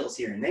couple of deals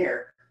here and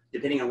there,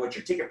 depending on what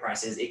your ticket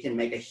price is, it can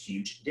make a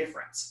huge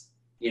difference.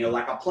 You know,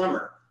 like a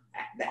plumber,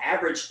 the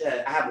average,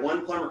 I have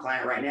one plumber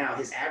client right now,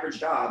 his average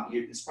job,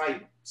 it's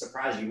probably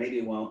surprise you, maybe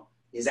it won't.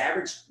 His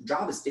average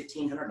job is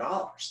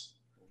 $1,500,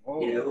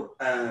 you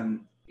know,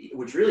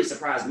 which really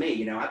surprised me.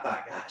 You know, I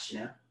thought, gosh,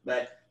 you know,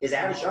 but his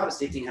average job is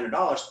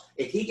 $1,500.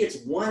 If he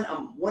gets one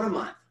a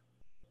month,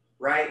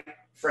 right,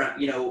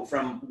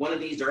 from one of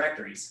these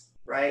directories,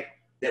 right,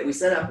 that we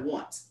set up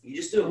once, you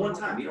just do it one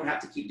time. You don't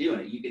have to keep doing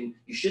it.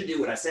 You should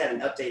do what I said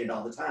and update it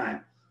all the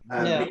time.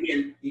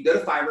 Again, you go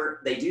to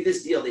Fiverr, they do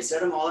this deal, they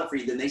set them all up for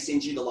you, then they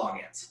send you the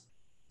logins.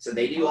 So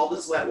they do all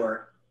the sweat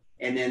work,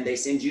 and then they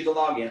send you the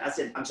login.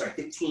 I'm sorry,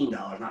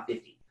 $15, not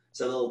 50.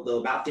 So they'll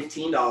about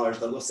 $15,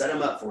 they'll go set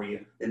them up for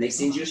you. Then they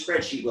send you a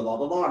spreadsheet with all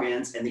the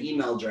logins and the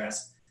email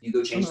address. You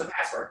go change the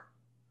password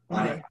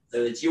on it.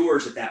 So it's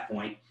yours at that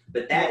point.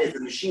 But that is a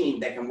machine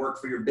that can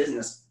work for your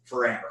business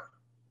forever.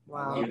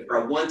 Wow. You know, for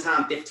a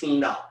one-time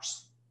 $15. Man,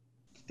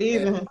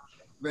 Steven.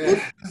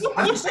 that's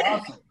awesome.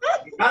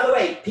 By the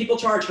way, people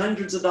charge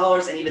hundreds of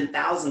dollars and even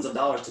thousands of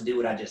dollars to do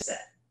what I just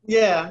said.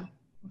 Yeah.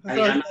 I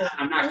mean,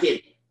 I'm not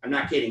kidding. I'm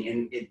not kidding.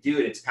 And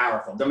it's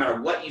powerful. No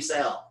matter what you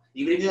sell,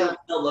 even if you don't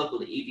sell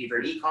locally, if you're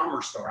an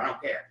e-commerce store, I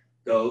don't care.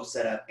 Go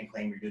set up and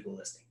claim your Google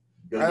listing.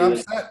 I'm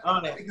set.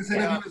 I think this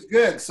interview is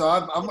good, so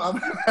I'm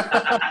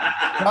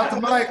drop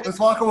the mic. Let's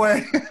walk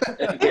away.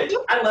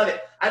 I love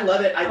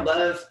it. I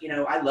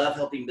love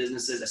helping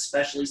businesses,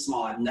 especially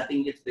small. I have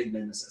nothing against big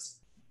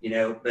businesses, you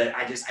know, but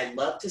I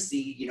love to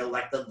see, you know,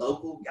 like the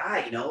local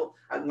guy, you know,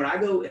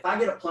 if I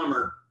get a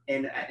plumber,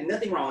 and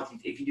nothing wrong with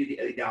if you do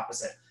the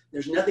opposite.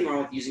 There's nothing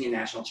wrong with using a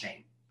national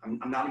chain. I'm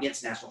not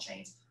against national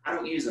chains. I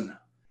don't use them though.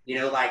 You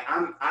know, like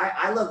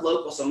I love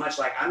local so much.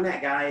 Like I'm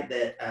that guy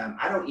that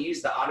I don't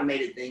use the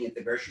automated thing at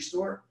the grocery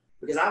store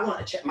because I want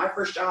to check. My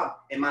first job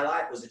in my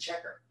life was a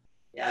checker.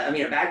 Yeah, I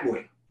mean a bag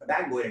boy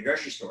at a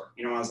grocery store.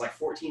 You know, when I was like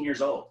 14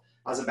 years old,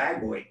 I was a bag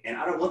boy, and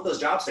I don't want those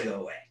jobs to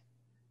go away.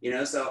 You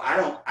know, so I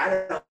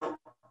don't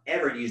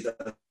ever use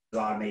those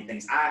automated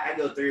things. I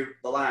go through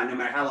the line no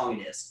matter how long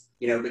it is.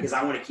 You know, because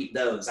I want to keep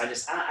those.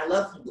 I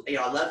love, you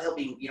know, I love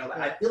helping, you know,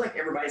 I feel like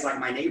everybody's like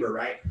my neighbor,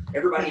 right?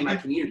 Everybody in my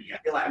community. I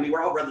feel like, I mean,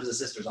 we're all brothers and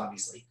sisters,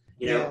 obviously,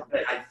 you know,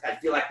 but I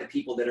feel like the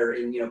people that are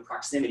in, you know,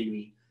 proximity to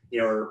me, you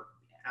know, or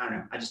I don't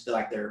know, I just feel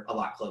like they're a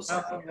lot closer.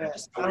 I want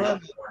to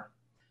help more.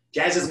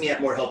 Jazzes me up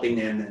more helping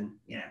them than,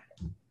 you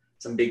know,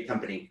 some big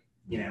company,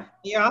 you know.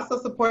 You're also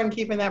supporting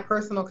keeping that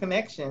personal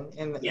connection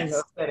in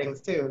those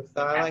settings too.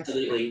 So I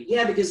absolutely.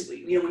 Yeah, because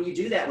you know when you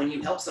do that, when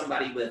you help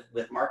somebody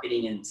with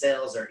marketing and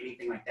sales or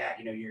anything like that,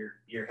 you know,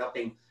 you're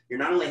helping. You're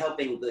not only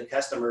helping the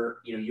customer,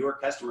 you know, your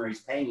customer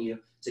who's paying you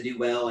to do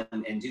well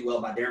and do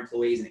well by their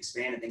employees and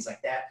expand and things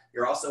like that.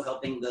 You're also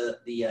helping the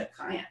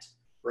client,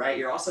 right?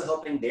 You're also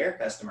helping their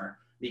customer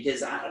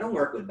because I don't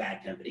work with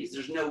bad companies.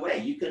 There's no way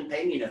you couldn't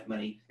pay me enough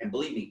money. And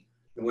believe me,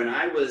 when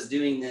I was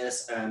doing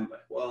this,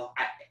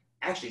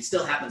 actually it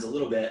still happens a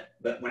little bit,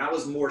 but when I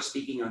was more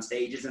speaking on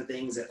stages and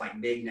things at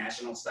like big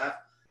national stuff,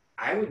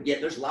 I would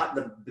get, there's a lot,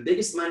 the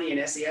biggest money in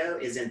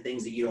SEO is in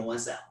things that you don't want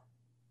to sell.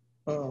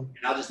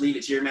 And I'll just leave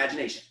it to your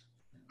imagination.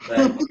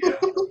 But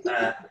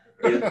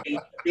you know,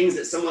 things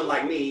that someone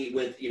like me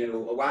with, you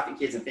know, a wife and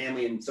kids and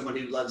family and someone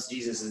who loves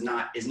Jesus is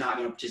not going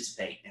to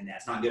participate in that.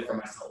 It's not good for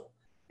my soul.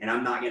 And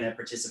I'm not going to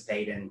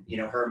participate in, you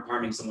know,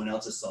 harming someone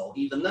else's soul,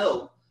 even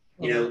though,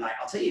 you know, like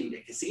I'll tell you,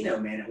 the casino,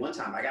 man, at one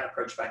time I got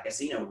approached by a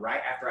casino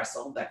right after I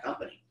sold that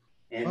company.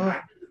 And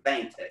I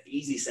banked an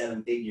easy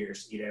 7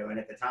 figures, you know, and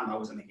at the time I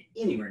wasn't making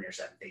anywhere near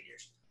 7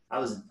 figures. I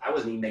wasn't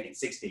even making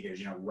 6 figures,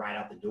 you know, right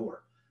out the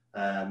door.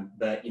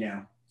 But, you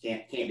know,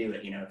 can't do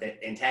it, you know, if it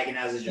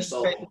antagonizes your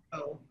soul.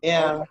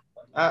 Yeah,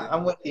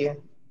 I'm with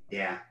you.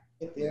 Yeah.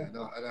 Yeah,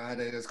 no, I know how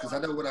that is because I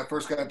know when I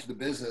first got into the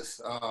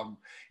business,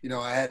 you know,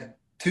 I had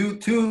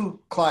two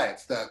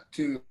clients,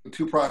 two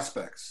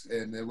prospects,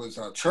 and it was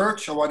a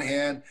church on one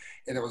hand,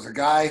 and it was a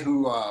guy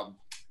who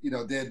you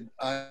know did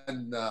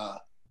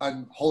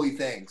unholy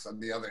things on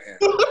the other hand.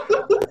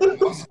 I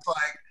was just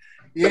like,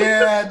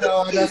 yeah,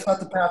 no, that's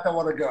not the path I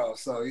want to go.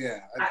 So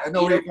yeah, I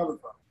know where you're coming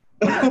from.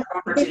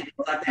 Opportunities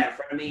like that in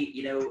front of me,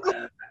 you know,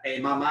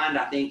 in my mind,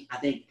 I think,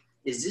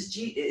 is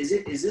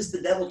this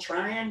the devil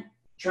trying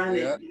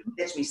to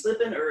catch me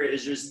slipping, or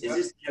is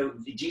this, you know,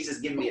 Jesus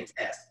giving me a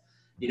test?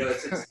 You know,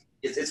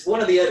 it's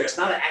one or the other. It's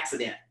not an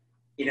accident.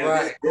 You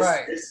know,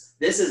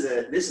 this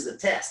is a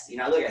test. You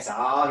know, look, I say,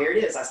 oh, here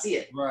it is. I see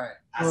it. Right.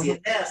 I see a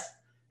test.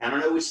 I don't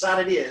know which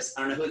side it is.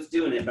 I don't know who's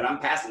doing it, but I'm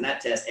passing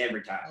that test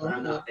every time.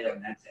 I'm not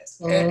failing that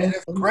test. And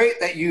it's great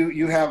that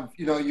you have,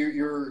 you know,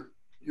 you're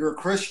a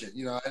Christian,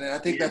 you know, and I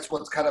think that's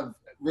what's kind of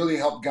really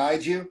helped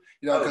guide you,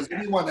 you know, because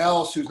anyone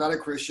else who's not a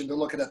Christian, they're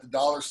looking at the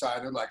dollar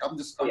sign. They're like, I'm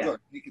going to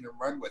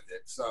run with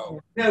it.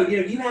 So no,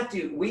 you know, you have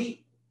to.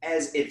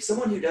 If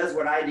someone who does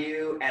what I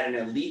do at an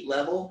elite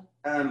level,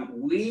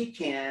 we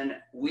can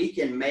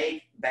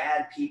make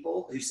bad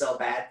people who sell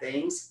bad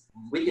things.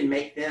 We can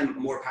make them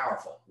more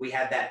powerful. We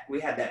have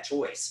that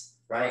choice,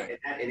 right?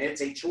 And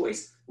it's a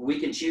choice. We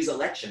can choose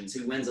elections.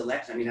 Who wins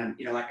election? I mean,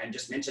 you know, like I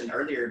just mentioned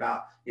earlier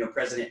about, you know,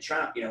 President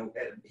Trump. You know,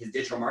 his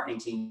digital marketing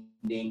team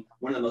being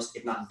one of the most,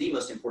 if not the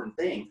most important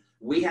thing.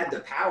 We have the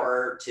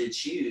power to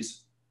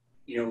choose.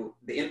 You know,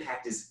 the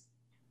impact is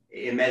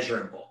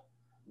immeasurable.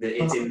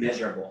 It's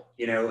immeasurable,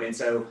 you know, and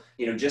so,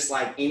 you know, just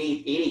like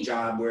any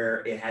job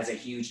where it has a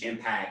huge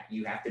impact,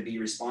 you have to be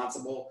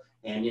responsible,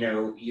 and, you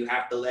know, you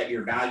have to let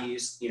your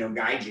values, you know,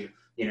 guide you.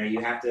 You know,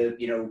 you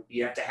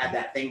have to have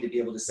that thing to be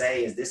able to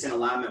say, is this in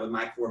alignment with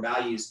my core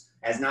values,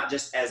 as not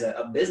just as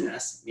a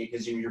business,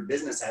 because your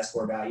business has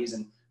core values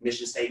and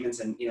mission statements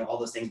and, you know, all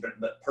those things,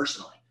 but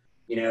personally,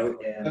 you know,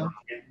 and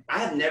I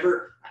have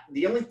never,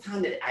 the only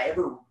time that I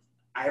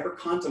ever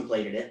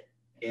contemplated it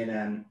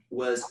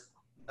was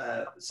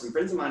some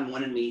friends of mine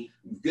wanted me,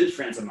 good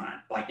friends of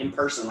mine, like in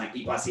person, like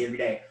people I see every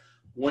day,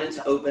 wanted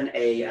to open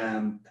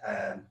a,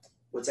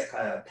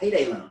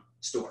 payday loan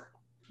store.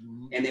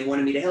 And they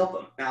wanted me to help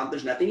them. Now,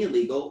 there's nothing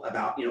illegal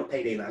about, you know,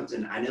 payday loans.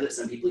 And I know that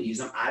some people use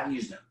them. I've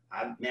used them.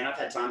 I've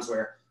had times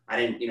where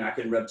I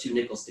couldn't rub 2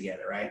 nickels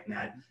together, right? And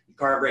the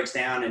car breaks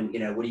down and, you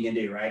know, what are you going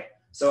to do, right?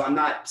 So I'm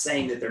not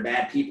saying that they're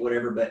bad people,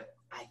 whatever, but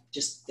I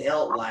just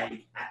felt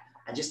like,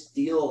 I just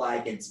feel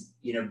like it's,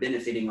 you know,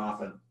 benefiting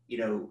off of, you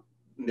know,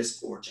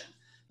 misfortune.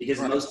 Because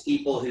most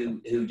people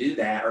who do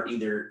that are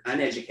either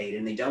uneducated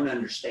and they don't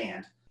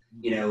understand,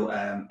 you know,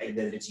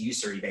 that it's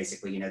usury,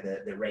 basically, you know,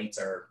 the rates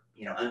are,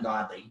 you know,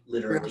 ungodly,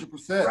 literally.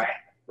 100%.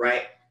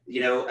 Right.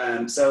 You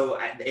know, so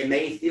it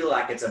may feel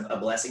like it's a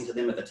blessing to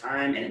them at the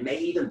time, and it may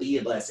even be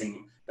a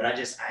blessing, but I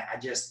just,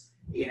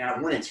 you know, I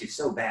wanted to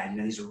so bad. You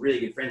know, these are really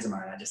good friends of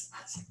mine. I was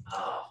like,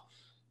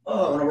 I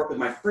want to work with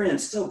my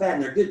friends so bad,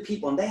 and they're good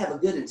people, and they have a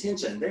good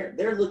intention.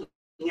 They're looking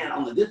at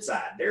on the good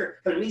side. They're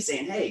coming to me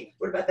saying, hey,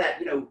 what about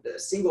that,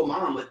 single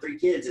mom with 3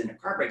 kids and her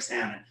car breaks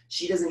down and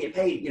she doesn't get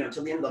paid,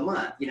 till the end of the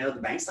month. The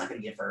bank's not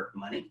going to give her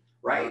money,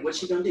 right? What's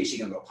she going to do? She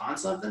going to go pawn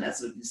something? That's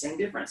the same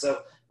difference.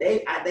 So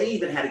they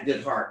even had a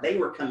good heart. They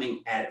were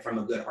coming at it from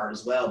a good heart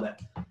as well,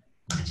 but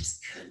I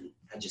just couldn't,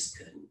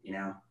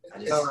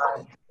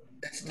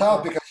 It's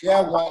tough because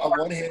on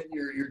one hand,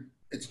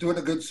 it's doing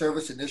a good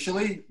service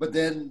initially, but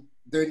then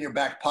they're in your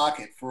back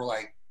pocket for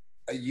like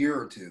a year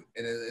or two.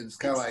 And it's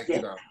kind of like,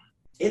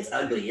 it's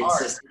ugly. It's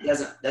just,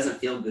 it doesn't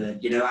feel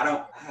good.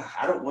 I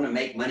don't want to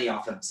make money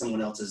off of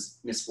someone else's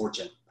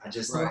misfortune. I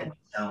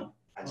don't.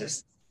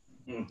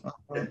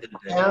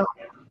 Yeah.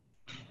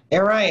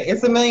 You're right.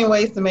 It's a million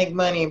ways to make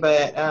money,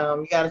 but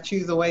you got to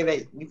choose a way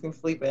that you can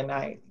sleep at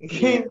night. You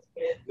can't.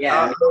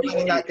 Not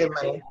good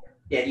money.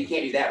 Yeah, if you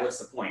can't do that, what's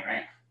the point,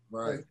 right?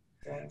 Right.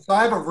 So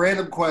I have a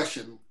random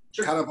question,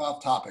 kind of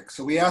off topic.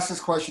 So we ask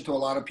this question to a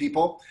lot of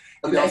people.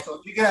 Okay. So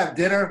if you could have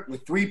dinner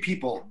with 3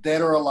 people,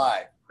 dead or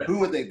alive, who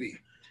would they be?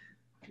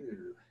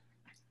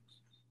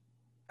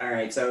 All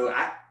right, so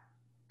I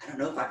don't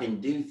know if I can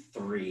do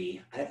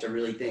 3. I have to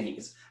really think.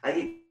 I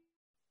think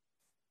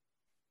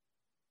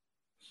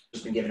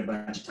just been given a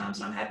bunch of times,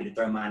 and I'm happy to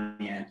throw mine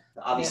in.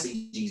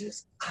 Obviously,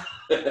 Jesus.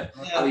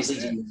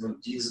 Obviously,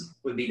 Jesus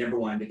would be number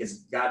 1 because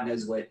God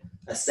knows what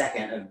a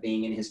second of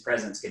being in His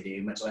presence could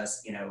do, much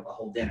less a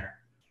whole dinner,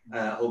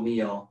 a whole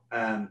meal.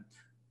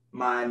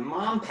 My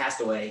mom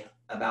passed away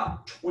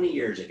about 20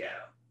 years ago,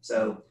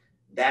 so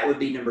that would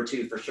be number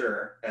 2 for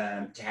sure.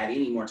 To have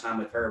any more time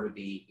with her would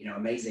be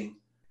amazing.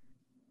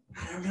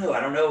 I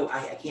don't know.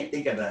 I can't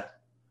think of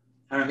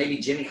maybe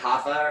Jimmy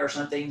Hoffa or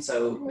something.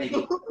 So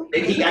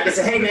maybe I could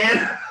say, hey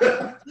man,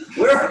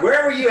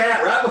 where were you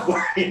at right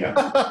before,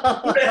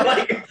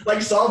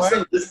 like solve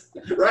some of this,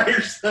 right?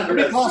 Or something.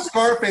 Let me call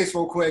Scarface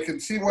real quick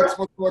and see what's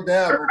going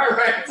down.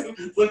 Right.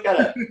 Look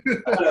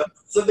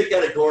something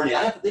kind of corny.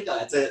 I have to think on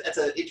it. That's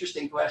an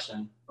interesting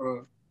question.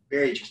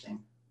 Very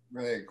interesting.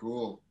 Right.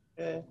 Cool.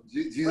 Yeah.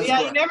 Jesus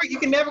you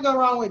can never go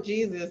wrong with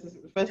Jesus,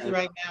 especially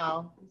right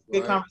now.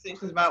 Good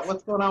conversations about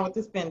what's going on with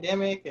this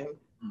pandemic and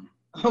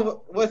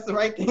what's the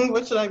right thing?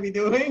 What should I be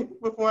doing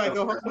before I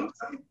go home?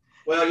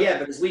 Well, yeah,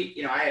 because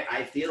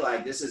I feel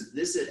like this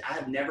is, I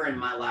have never in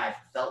my life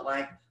felt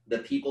like the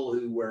people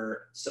who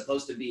were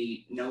supposed to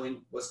be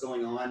knowing what's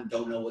going on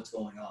don't know what's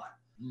going on.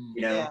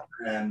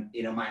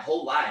 My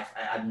whole life,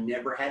 I've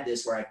never had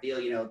this where I feel,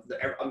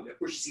 of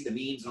course you see the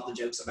memes and all the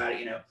jokes about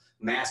it,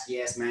 mask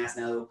yes, mask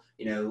no,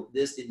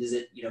 this is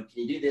it, can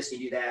you do this,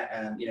 can you do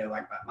that?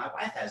 Like my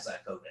wife has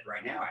COVID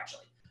right now,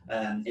 actually.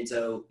 And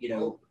so,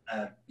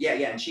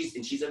 and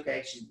she's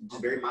okay. She's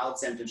just very mild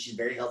symptoms. She's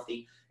very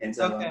healthy. And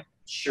so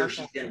she's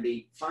going to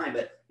be fine.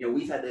 But,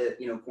 we've had to,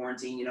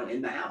 quarantine,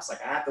 in the house.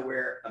 Like I have to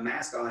wear a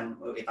mask on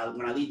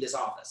when I leave this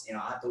office, I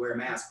have to wear a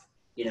mask,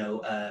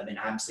 and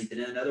I'm sleeping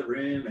in another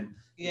room and,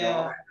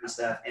 all that kind of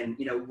stuff. And,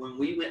 when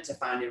we went to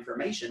find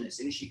information, as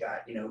soon as she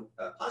got,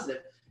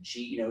 positive,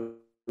 she,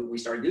 we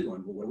started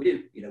Googling, well, what do we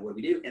do? What do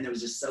we do? And there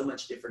was just so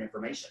much different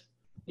information.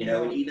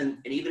 And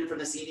even from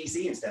the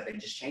CDC and stuff, it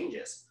just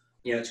changes.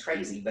 It's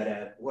crazy,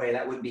 but boy,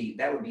 that would be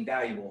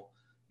valuable.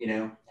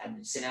 I'd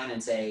sit down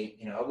and say,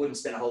 I wouldn't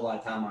spend a whole lot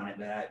of time on it,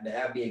 but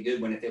that would be a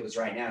good one if it was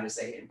right now to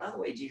say, and by the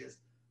way, Jesus,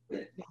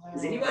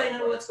 does anybody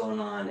know what's going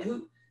on?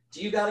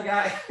 Do you got a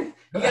guy? You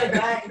got a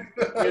guy?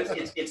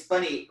 It's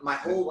funny. My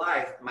whole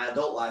life, my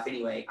adult life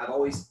anyway, I've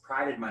always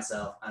prided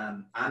myself.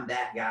 I'm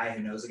that guy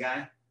who knows a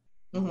guy.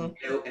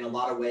 Mm-hmm. In a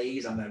lot of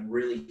ways, I'm a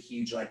really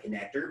huge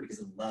connector because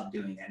I love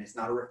doing that. And it's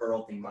not a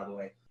referral thing, by the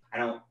way. I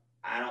don't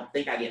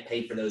think I get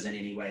paid for those in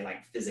any way,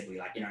 physically,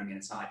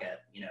 it's not like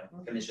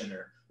a commission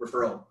or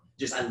referral.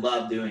 Just I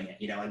love doing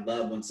it. I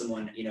love when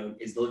someone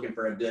is looking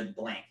for a good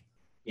blank.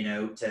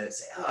 To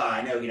say, oh,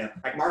 I know,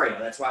 like Mario.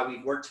 That's why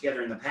we've worked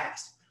together in the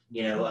past.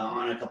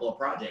 On a couple of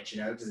projects.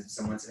 Because if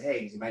someone said,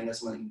 hey, you might know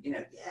someone.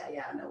 Yeah,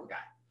 I know a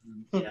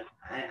guy.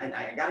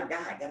 I got a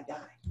guy.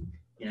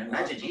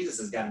 Imagine Jesus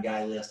has got a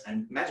guy list,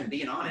 and imagine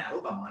being on it. I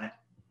hope I'm on it.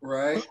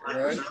 Right.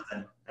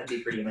 That'd be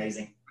pretty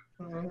amazing.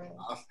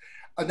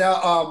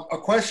 Now, a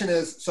question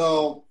is,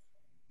 so,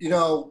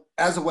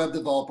 as a web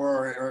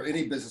developer or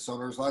any business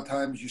owners, a lot of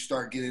times you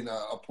start getting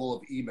a pull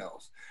of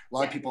emails. A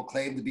lot of people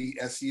claim to be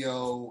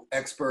SEO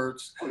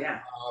experts,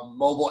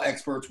 mobile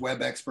experts,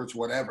 web experts,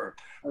 whatever.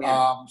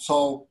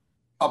 So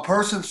a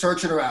person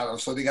searching around,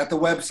 so they got the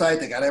website,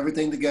 they got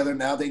everything together.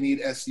 Now they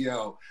need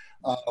SEO.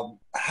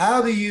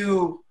 How do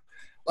you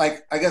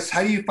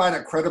find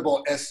a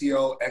credible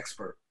SEO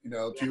expert,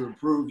 to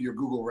improve your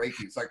Google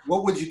rankings? Like,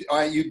 what would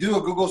you do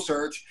a Google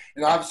search,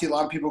 and obviously a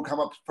lot of people come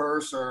up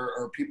first,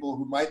 or people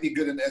who might be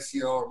good in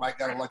SEO or might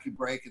got a lucky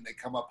break and they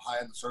come up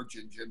high in the search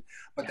engine,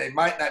 but they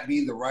might not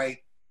be the right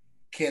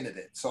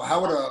candidate. So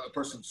how would a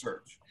person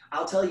search?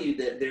 I'll tell you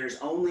that there's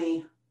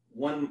only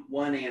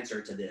one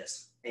answer to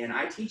this. And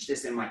I teach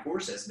this in my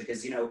courses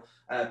because,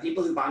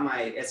 people who buy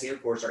my SEO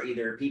course are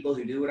either people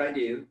who do what I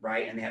do,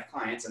 right? And they have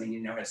clients and they need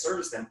to know how to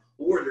service them,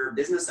 or they're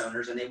business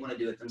owners and they want to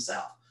do it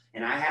themselves.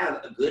 And I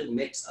have a good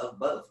mix of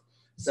both.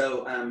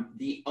 So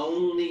the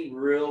only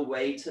real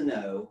way to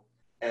know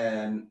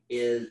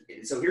is,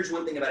 so here's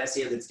one thing about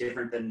SEO that's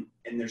different than,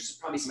 and there's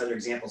probably some other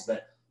examples,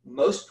 but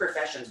most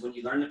professions, when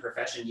you learn the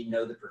profession, you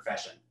know the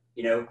profession.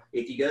 You know,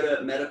 if you go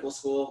to medical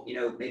school, you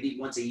know, maybe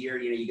once a year,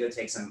 you know, you go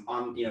take some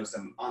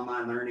some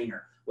online learning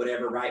or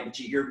whatever, right? But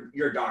you're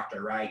a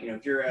doctor, right? You know,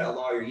 if you're a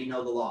lawyer, you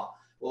know the law.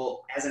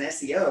 Well, as an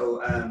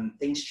SEO,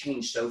 things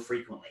change so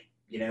frequently,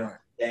 you know,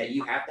 that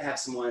you have to have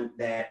someone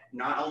that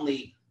not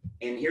only,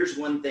 and here's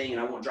one thing, and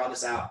I won't draw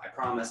this out, I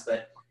promise,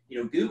 but you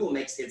know, Google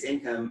makes its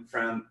income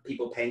from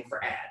people paying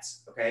for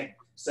ads, okay?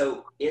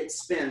 So it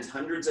spends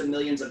hundreds of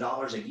millions of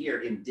dollars a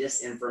year in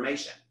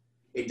disinformation.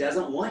 It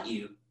doesn't want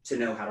you to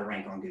know how to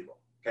rank on Google,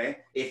 okay?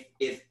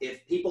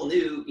 If people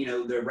knew, you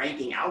know, the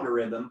ranking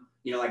algorithm,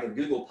 you know, like if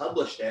Google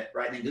published it,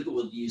 right, then Google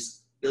would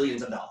use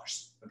billions of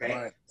dollars, okay?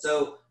 Right.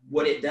 So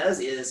what it does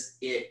is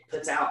it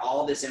puts out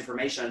all this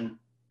information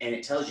and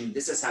it tells you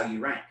this is how you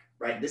rank,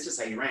 right? This is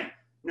how you rank.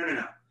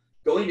 No.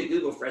 Going to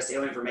Google for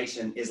SEO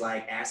information is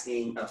like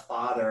asking a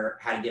father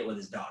how to get with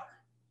his daughter,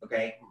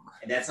 okay?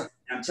 And that's,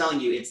 I'm telling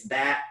you, it's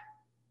that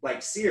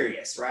like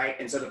serious, right?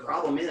 And so the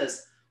problem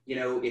is, you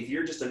know, if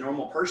you're just a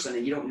normal person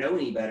and you don't know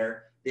any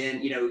better,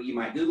 then, you know, you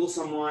might Google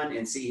someone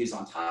and see who's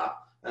on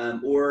top,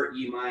 or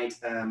you might,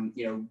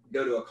 you know,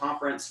 go to a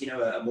conference, you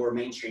know, a more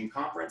mainstream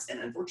conference, and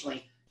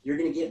unfortunately, you're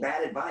going to get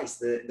bad advice.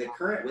 The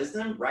current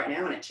wisdom right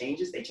now, and it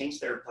changes, they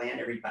change their plan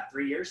every about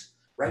 3 years.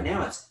 Right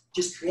now, it's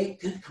just create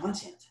good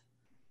content.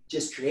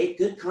 Just create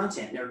good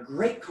content. They're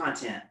great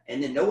content,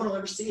 and then no one will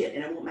ever see it,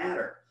 and it won't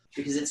matter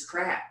because it's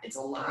crap. It's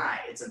a lie.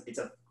 It's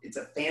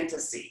a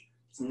fantasy.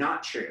 It's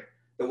not true.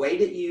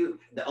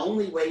 The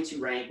only way to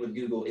rank with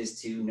Google is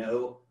to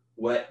know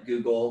what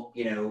Google,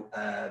 you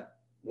know,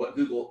 what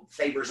Google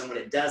favors and what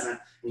it doesn't.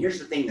 And here's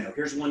the thing, though.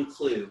 Here's one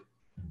clue,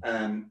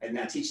 and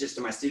I teach this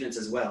to my students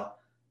as well.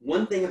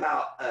 One thing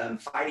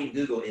about fighting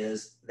Google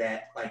is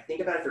that, like,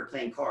 think about if you're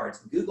playing cards.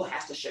 Google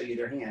has to show you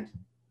their hand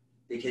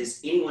because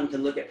anyone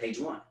can look at page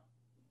 1.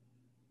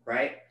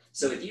 Right?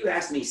 So if you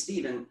ask me,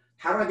 Stephen,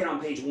 how do I get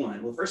on page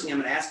 1? Well, first thing I'm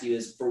going to ask you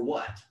is for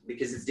what?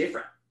 Because it's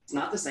different. It's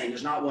not the same.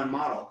 There's not one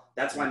model.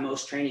 That's why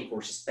most training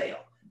courses fail,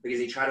 because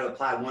they try to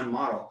apply one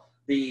model.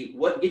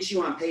 What gets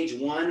you on page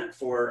 1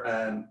 for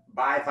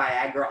buy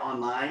Viagra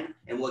online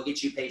and what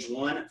gets you page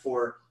 1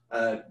 for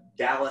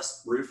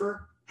Dallas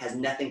roofer has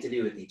nothing to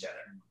do with each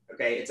other.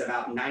 Okay? It's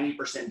about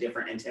 90%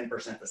 different and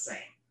 10% the same.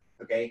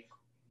 Okay?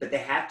 But they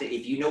have to,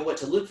 if you know what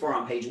to look for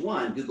on page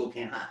 1, Google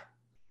can't hide.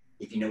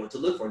 If you know what to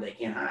look for, they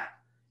can't hide.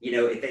 You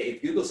know,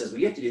 if Google says, well,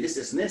 you have to do this,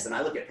 this, and this, and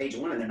I look at page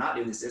 1 and they're not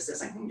doing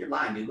this, I'm like, you're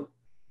lying, Google.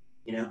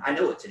 You know, I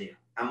know what to do.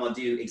 I'm going to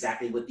do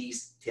exactly what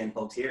these 10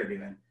 folks here are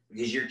doing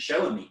because you're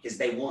showing me, because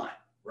they want,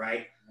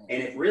 right?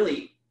 And if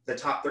really the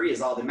top 3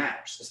 is all that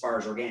matters as far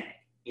as organic.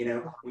 You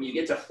know, when you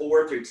get to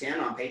 4 through 10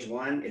 on page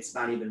 1, it's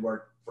not even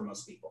work for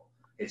most people.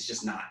 It's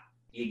just not.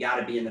 You got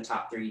to be in the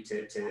top 3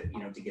 to you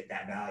know, to get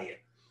that value.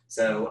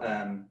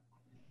 So,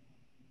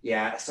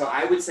 yeah, so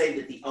I would say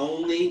that the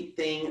only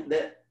thing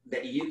that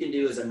you can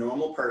do as a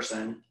normal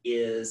person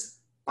is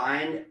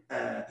find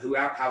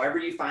however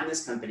you find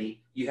this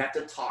company, you have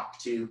to talk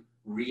to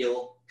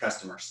real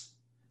customers.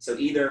 So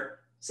either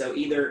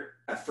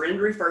a friend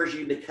refers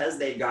you because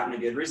they've gotten a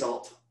good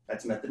result.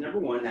 That's method number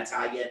 1. That's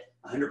how I get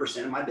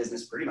 100% of my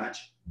business pretty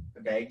much.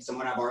 Okay,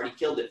 someone I've already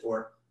killed it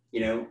for.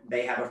 You know,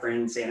 they have a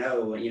friend saying,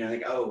 oh, you know,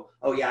 like,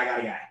 oh yeah, I got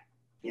a guy.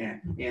 Yeah,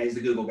 he's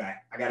the Google guy.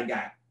 I got a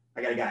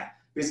guy.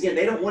 Because again,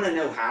 they don't want to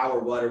know how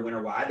or what or when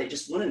or why. They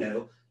just want to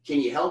know, can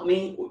you help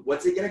me?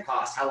 What's it going to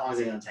cost? How long is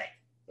it going to take?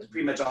 That's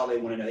pretty much all they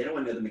want to know. They don't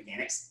want to know the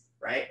mechanics,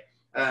 right?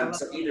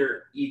 So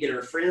either you get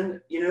a friend,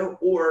 you know,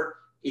 or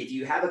if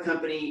you have a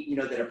company, you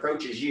know, that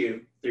approaches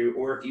you through,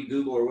 or if you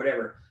Google or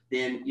whatever,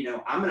 then, you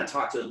know, I'm going to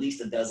talk to at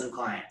least a dozen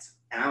clients.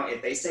 Now,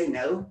 if they say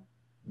no,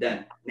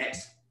 done.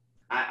 Next.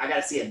 I got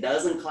to see a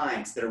dozen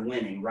clients that are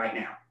winning right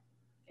now,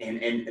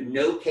 and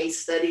no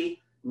case study.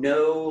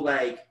 No,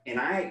 like, and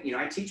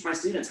I teach my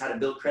students how to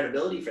build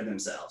credibility for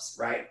themselves,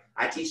 right?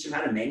 I teach them how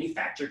to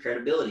manufacture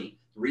credibility.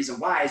 The reason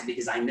why is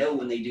because I know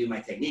when they do my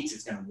techniques,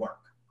 it's going to work.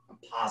 I'm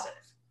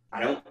positive.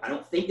 I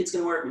don't think it's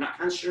going to work. I'm not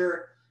kind of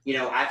sure. You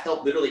know, I've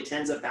helped literally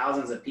tens of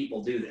thousands of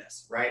people do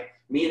this, right?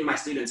 Me and my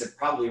students have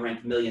probably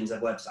ranked millions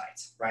of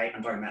websites, right?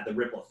 I'm talking about the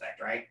ripple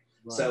effect, right?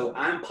 So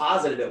I'm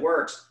positive it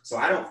works. So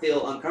I don't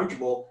feel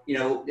uncomfortable, you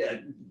know,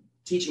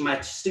 teaching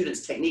my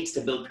students techniques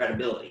to build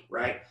credibility,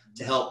 right?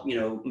 To help, you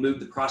know, move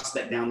the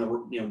prospect down the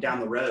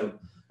road.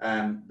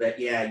 But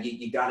yeah,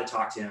 you got to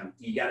talk to them.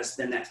 You got to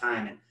spend that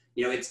time. And,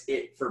 you know,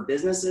 for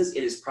businesses,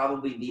 it is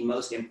probably the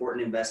most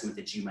important investment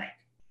that you make,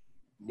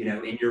 you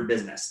know, in your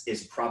business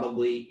is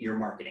probably your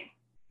marketing,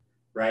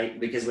 right?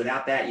 Because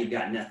without that, you've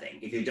got nothing.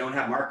 If you don't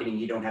have marketing,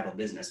 you don't have a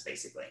business,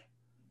 basically.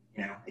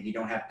 You know, if you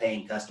don't have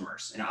paying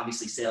customers, and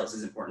obviously sales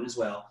is important as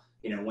well.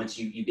 You know, once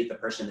you get the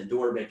person in the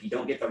door, but if you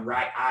don't get the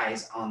right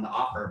eyes on the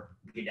offer,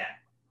 you're done.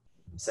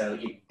 So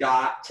you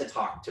got to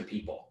talk to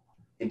people,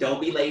 and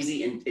don't be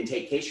lazy and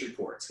take case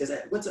reports, because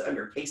what's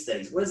under case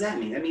studies? What does that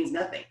mean? That means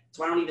nothing. That's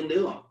why I don't even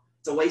do them.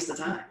 It's a waste of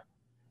time,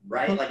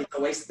 right? Like, it's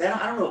a waste.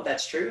 I don't know if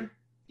that's true.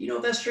 Do you know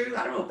if that's true?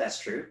 I don't know if that's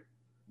true.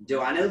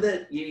 Do I know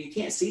that you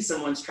can't see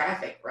someone's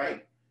traffic,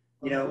 right?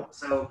 You know,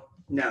 so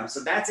no,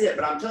 so that's it.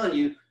 But I'm telling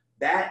you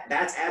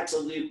that's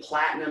absolute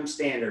platinum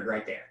standard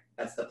right there.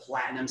 That's the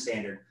platinum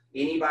standard.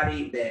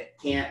 Anybody that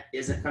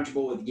isn't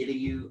comfortable with giving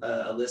you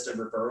a list of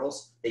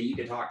referrals that you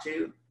can talk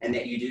to and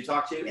that you do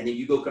talk to, and then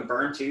you go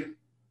confirm to,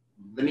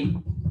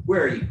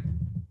 where are you?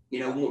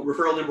 You know,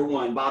 referral number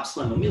 1, Bob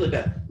Slim. Let me look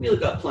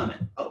up Plummet.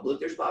 Oh, look,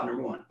 there's Bob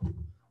number 1.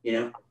 You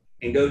know,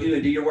 and go do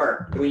your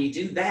work. And when you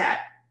do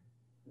that,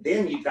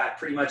 then you've got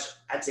pretty much,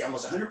 I'd say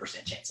almost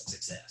 100% chance of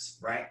success,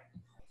 right?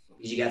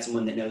 Because you got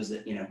someone that knows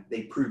that, you know,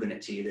 they've proven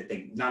it to you, that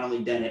they've not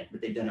only done it, but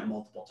they've done it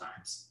multiple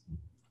times.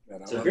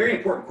 So very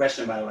important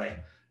question, by the way.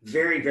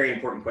 Very, very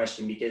important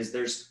question, because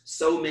there's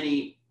so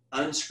many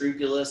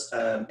unscrupulous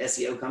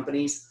SEO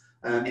companies,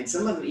 and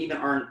some of them even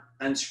aren't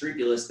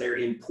unscrupulous. They're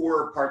in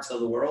poor parts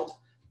of the world.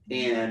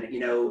 And, you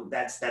know,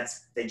 that's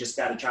they just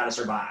got to try to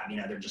survive. You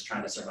know, they're just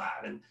trying to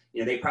survive. And,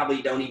 you know, they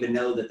probably don't even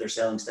know that they're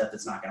selling stuff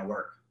that's not going to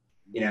work.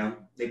 You know,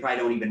 they probably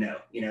don't even know.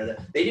 You know,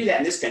 they do that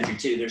in this country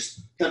too.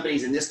 There's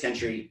companies in this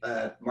country,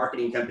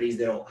 marketing companies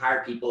that'll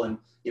hire people and,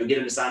 you know, get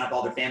them to sign up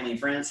all their family and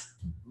friends,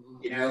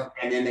 you know,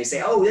 and then they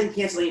say, oh, they can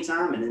cancel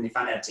anytime. And then they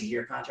find out it's a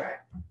year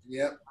contract.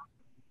 Yep.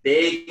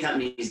 Big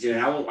companies doing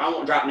it. I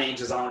won't drop names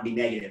because I don't want to be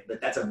negative,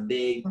 but that's a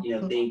big, you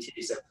know, thing to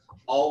do. So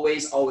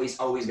always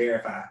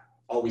verify.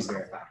 Always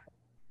verify.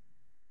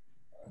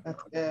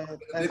 That's good.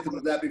 I've victim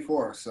of that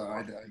before, so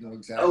I know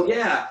exactly. Oh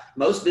yeah,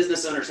 most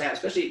business owners have,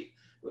 especially,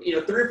 you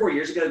know, 3 or 4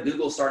 years ago,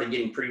 Google started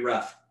getting pretty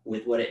rough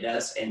with what it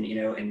does, and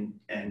you know, and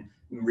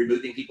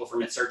removing people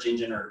from its search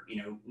engine, or you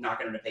know,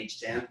 knocking them to page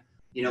 10.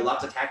 You know,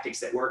 lots of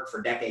tactics that worked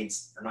for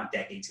decades, or not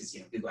decades, because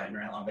you know Google hadn't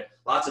been around long, but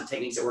lots of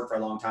techniques that worked for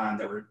a long time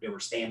that were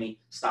spammy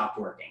stopped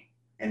working.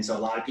 And so a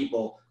lot of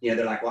people, you know,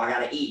 they're like, well, I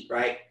got to eat,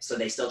 right? So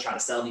they still try to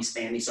sell these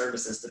spammy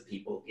services to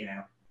people. You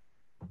know,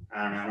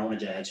 I don't know, I don't want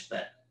to judge,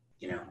 but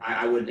you know,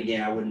 I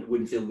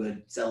wouldn't feel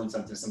good selling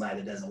something to somebody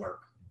that doesn't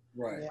work.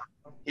 Right.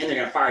 And they're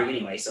gonna fire you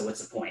anyway, so what's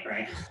the point,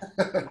 right?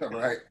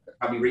 Right.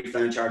 Probably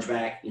refund, charge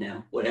back, you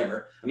know,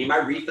 whatever. I mean, my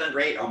refund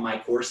rate on my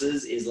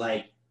courses is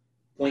like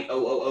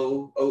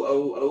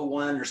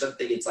 0.0000001 or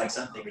something. It's like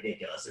something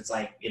ridiculous. It's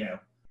like, you know,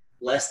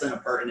 less than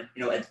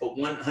you know, it's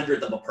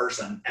 1/100th of a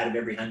person out of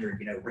every 100,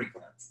 you know,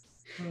 refunds.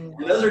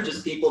 And those are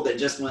just people that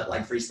just want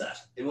like free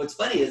stuff. And what's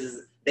funny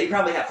is they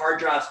probably have hard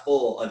drives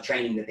full of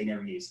training that they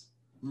never use.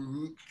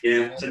 Mm-hmm.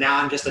 You know, so now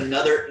I'm just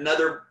another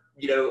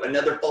you know,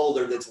 another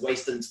folder that's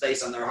wasting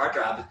space on their hard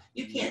drive.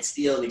 You can't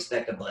steal and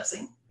expect a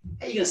blessing.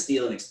 How are you gonna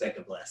steal and expect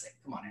a blessing?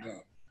 Come on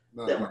now.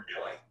 No. It doesn't work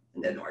that way.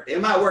 It doesn't work. It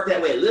might work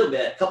that way a little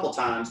bit, a couple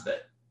times,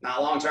 but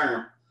not long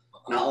term.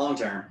 Not long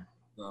term.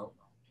 No.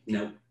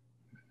 Nope.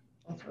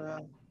 That's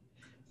right.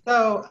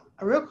 So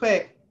real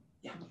quick,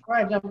 Yeah. before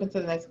I jump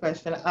into the next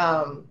question,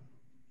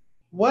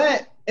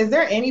 what is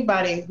there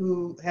anybody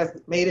who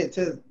has made it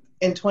to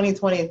in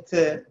 2020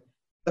 to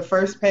the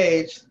first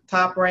page,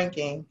 top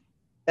ranking,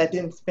 that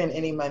didn't spend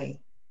any money?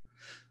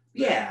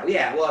 Yeah.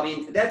 Well, I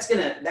mean,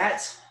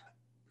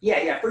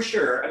 yeah, for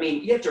sure. I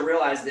mean, you have to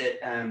realize that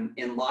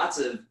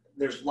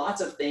there's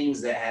lots of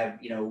things that have,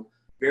 you know,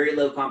 very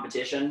low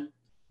competition.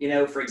 You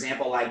know, for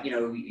example, like, you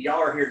know, y'all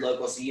are here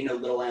local, so you know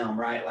Little Elm,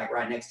 right? Like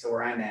right next to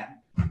where I'm at.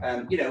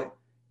 You know,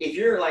 if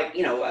you're like,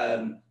 you know,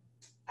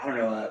 I don't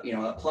know, you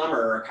know, a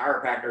plumber or a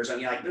chiropractor or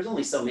something, like there's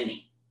only so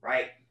many,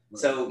 right?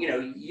 So, you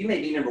know, you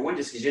may be number 1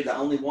 just because you're the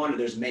only one, or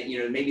there's, you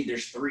know, maybe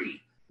there's 3,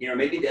 you know,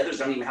 maybe the others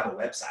don't even have a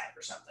website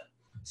or something.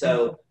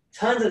 So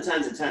tons and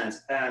tons and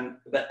tons.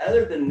 But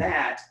other than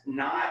that,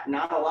 not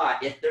a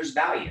lot if there's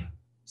value.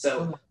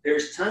 So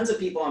there's tons of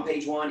people on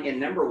page 1 and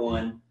number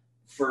 1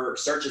 for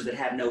searches that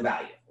have no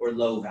value or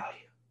low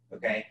value.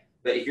 Okay.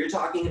 But if you're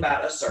talking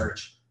about a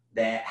search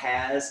that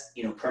has,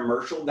 you know,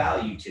 commercial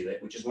value to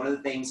it, which is one of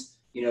the things,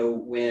 you know,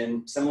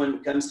 when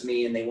someone comes to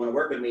me and they want to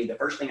work with me, the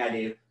first thing I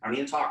do, I don't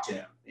even talk to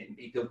them. And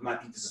people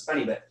might think this is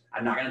funny, but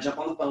I'm not going to jump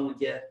on the phone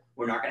with you.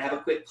 We're not going to have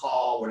a quick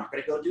call. We're not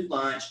going to go do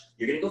lunch.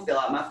 You're going to go fill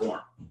out my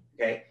form.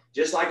 Okay.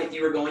 Just like if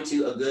you were going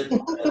to a good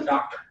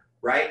doctor,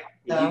 right?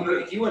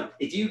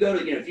 If you go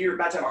to, you know, if you're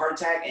about to have a heart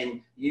attack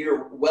and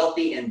you're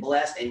wealthy and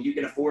blessed and you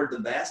can afford the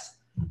best,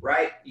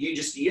 right? You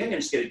ain't gonna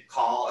just go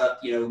call up,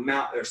 you know,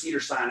 Mount or Cedar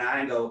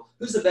Sinai and go,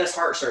 who's the best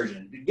heart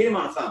surgeon? Get him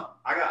on the phone.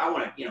 I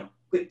want to, you know,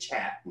 quick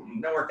chat.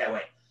 Don't work that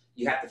way.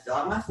 You have to fill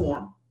out my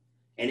form,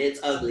 and it's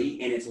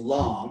ugly and it's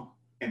long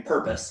and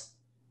purpose.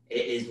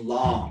 It is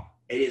long.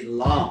 It is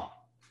long.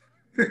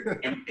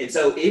 and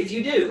so if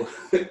you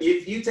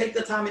take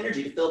the time and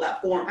energy to fill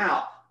that form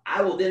out,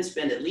 I will then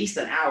spend at least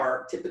an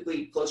hour,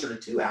 typically closer to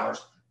 2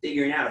 hours,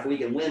 figuring out if we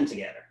can win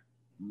together,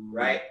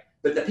 right?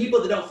 But the people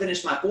that don't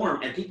finish my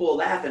form, and people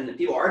laugh and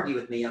people argue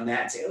with me on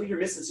that and say, oh, you're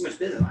missing so much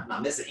business. I'm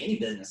not missing any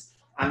business.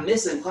 I'm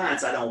missing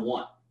clients I don't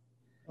want.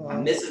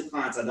 I'm missing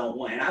clients I don't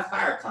want. And I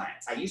fire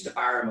clients. I used to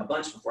fire them a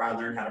bunch before I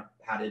learned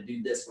how to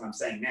do this, what I'm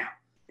saying now.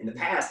 In the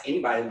past,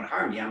 anybody that want to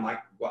hire me, I'm like,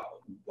 well,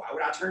 why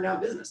would I turn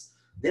down business?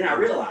 Then I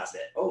realized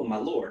that, oh my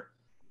Lord,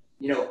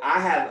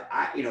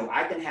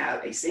 I can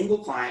have a single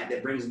client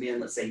that brings me in,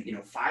 let's say,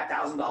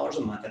 $5,000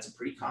 a month. That's a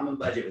pretty common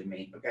budget with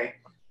me. Okay.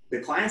 The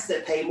clients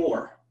that pay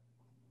more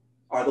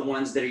are the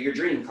ones that are your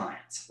dream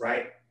clients,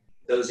 right?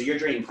 Those are your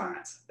dream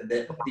clients.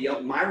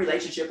 My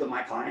relationship with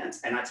my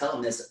clients, and I tell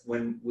them this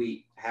when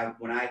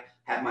I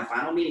have my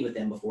final meeting with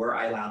them before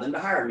I allow them to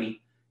hire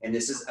me, and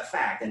this is a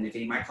fact. And if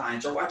any of my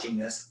clients are watching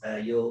this,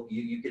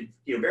 you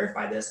could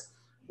verify this.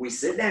 We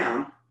sit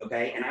down,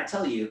 okay, and I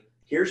tell you,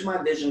 here's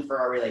my vision for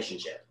our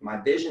relationship. My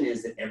vision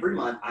is that every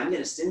month I'm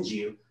going to send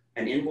you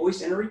an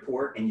invoice and a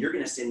report, and you're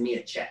going to send me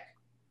a check.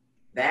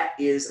 That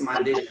is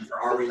my vision for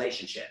our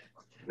relationship.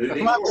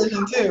 That's my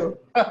vision too.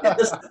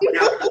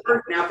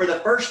 Now, for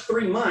the first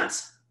 3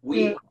 months,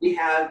 we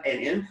have an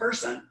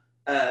in-person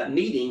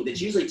meeting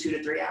that's usually 2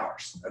 to 3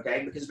 hours,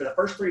 okay? Because for the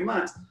first 3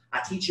 months,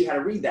 I teach you how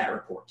to read that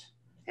report.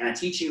 And I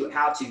teach you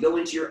how to go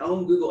into your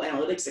own Google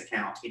Analytics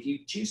account, if you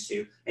choose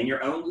to, and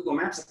your own Google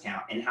Maps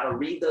account, and how to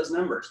read those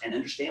numbers and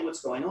understand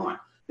what's going on.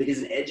 Because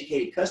an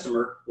educated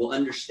customer will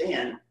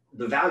understand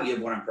the value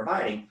of what I'm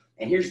providing.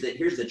 And here's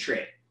the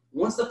trick.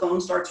 Once the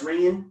phone starts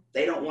ringing,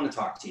 they don't want to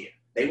talk to you.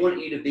 They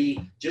want you to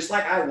be just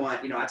like I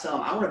want. I tell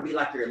them, I want to be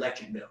like your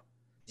electric bill.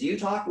 Do you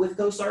talk with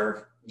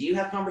CoServe? Do you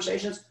have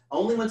conversations?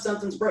 Only when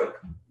something's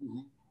broke. Mm-hmm.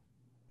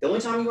 The only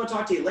time you want to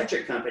talk to the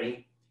electric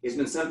company is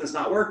when something's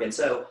not working.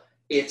 So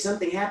if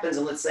something happens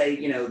and let's say,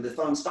 the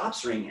phone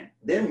stops ringing,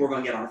 then we're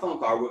going to get on a phone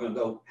call. We're going to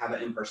go have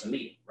an in-person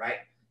meeting, right?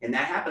 And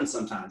that happens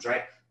sometimes,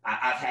 right?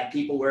 I've had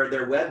people where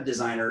their web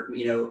designer,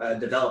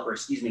 developer,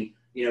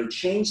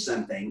 change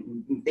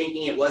something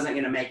thinking it wasn't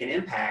going to make an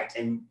impact,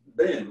 and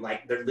boom,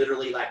 like they're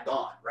literally like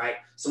gone, right?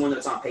 Someone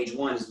that's on page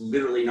 1 is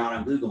literally not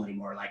on Google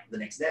anymore, like the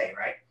next day,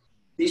 right?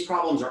 These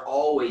problems are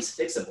always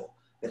fixable,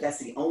 but that's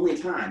the only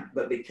time.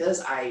 But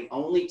because I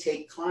only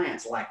take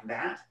clients like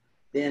that,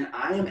 then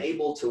I am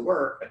able to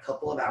work a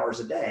couple of hours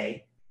a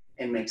day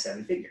and make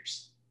 7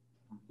 figures,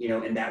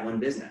 in that one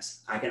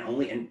business. I can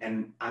only,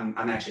 and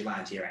I'm actually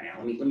lying to you right now.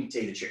 Let me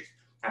tell you the truth.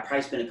 I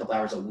probably spend a couple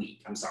hours a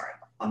week,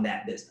 on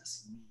that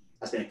business.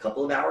 I spend a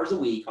couple of hours a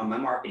week on my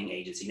marketing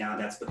agency. Now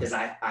that's because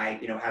I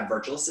have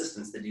virtual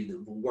assistants that do the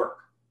work,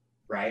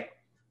 right?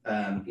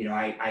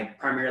 I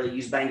primarily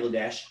use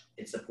Bangladesh.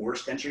 It's the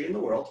poorest country in the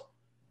world.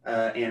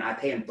 And I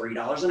pay them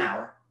 $3 an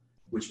hour,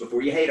 which,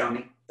 before you hate on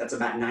me, that's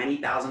about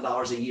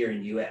 $90,000 a year in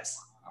the US.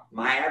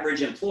 My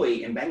average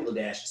employee in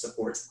Bangladesh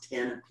supports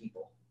 10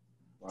 people.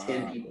 Wow.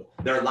 10 people.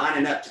 They're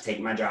lining up to take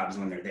my jobs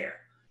when they're there.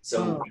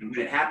 So when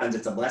it happens,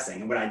 it's a blessing.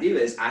 And what I do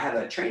is I have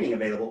a training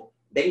available.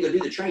 They can go do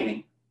the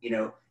training,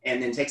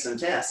 and then take some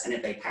tests. And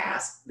if they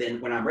pass,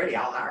 then when I'm ready,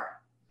 I'll hire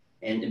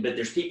them. But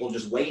there's people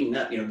just waiting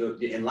up,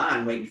 in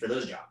line waiting for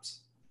those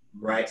jobs.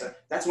 Right. So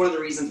that's one of the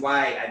reasons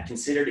why I've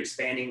considered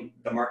expanding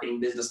the marketing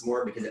business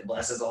more, because it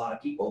blesses a lot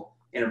of people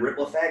in a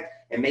ripple effect.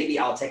 And maybe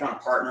I'll take on a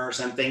partner or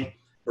something.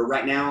 But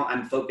right now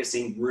I'm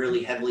focusing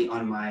really heavily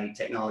on my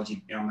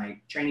technology, on my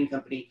training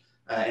company,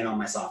 and on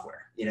my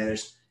software.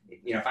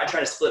 If I try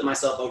to split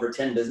myself over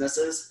 10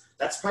 businesses,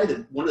 that's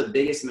probably one of the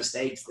biggest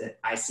mistakes that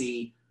I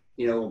see,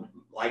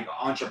 like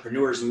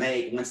entrepreneurs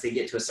make once they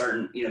get to a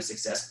certain,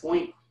 success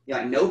point.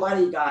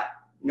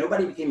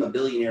 Nobody became a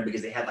billionaire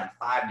because they had like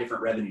 5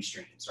 different revenue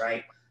streams,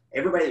 right?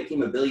 Everybody that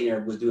became a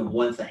billionaire was doing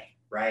one thing,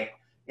 right?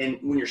 And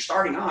when you're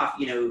starting off,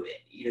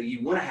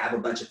 you want to have a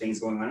bunch of things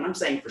going on. And I'm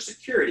saying for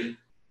security,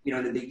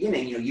 in the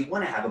beginning, you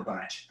want to have a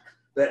bunch.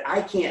 But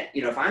I can't,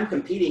 if I'm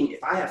competing,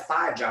 if I have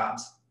 5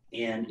 jobs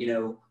and,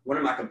 one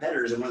of my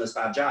competitors in one of those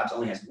 5 jobs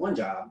only has 1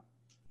 job,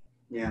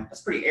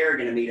 that's pretty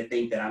arrogant of me to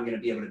think that I'm going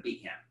to be able to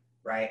beat him,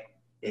 right?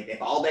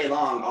 If all day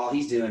long, all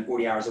he's doing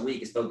 40 hours a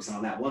week is focusing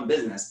on that one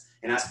business,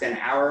 and I spend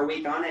an hour a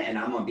week on it and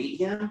I'm going to beat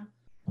him,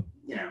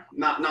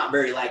 not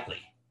very likely,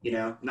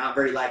 not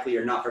very likely,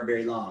 or not for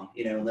very long,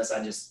 unless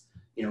I just,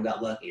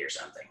 got lucky or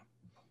something.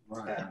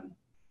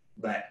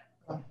 Right.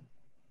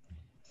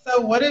 So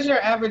what does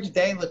your average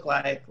day look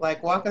like?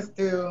 Like, walk us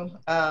through,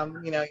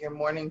 your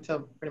morning till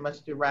pretty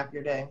much to wrap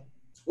your day.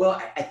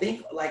 Well, I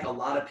think like a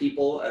lot of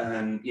people,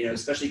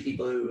 especially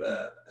people who,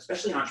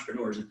 especially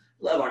entrepreneurs,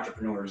 love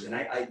entrepreneurs, and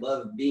I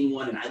love being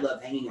one, and I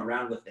love hanging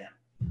around with them.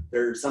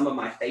 They're some of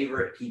my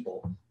favorite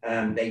people.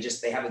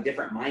 They have a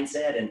different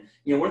mindset. And,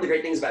 one of the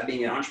great things about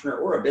being an entrepreneur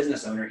or a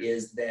business owner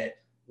is that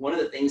one of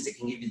the things that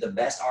can give you the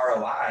best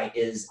ROI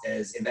is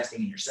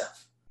investing in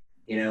yourself,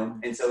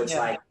 And so it's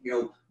like,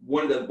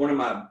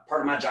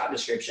 part of my job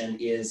description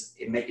is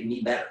making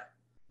me better,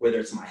 whether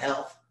it's my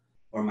health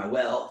or my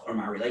wealth or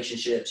my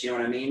relationships, you know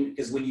what I mean?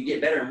 Because when you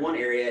get better in one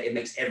area, it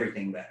makes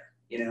everything better,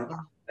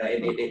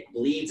 it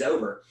bleeds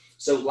over.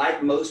 So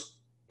like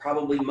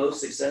probably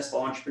most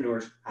successful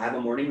entrepreneurs, I have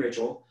a morning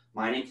ritual.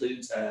 Mine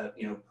includes,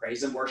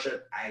 praise and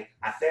worship. I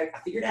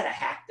figured out a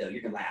hack, though.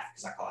 You can laugh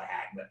because I call it a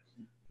hack, but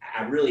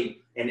I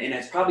really, and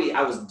it's probably,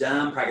 I was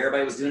dumb. Probably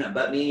everybody was doing it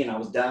but me, and I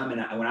was dumb.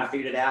 And when I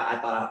figured it out, I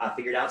thought I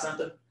figured out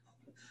something.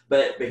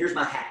 But here's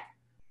my hack.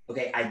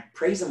 Okay, I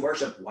praise and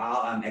worship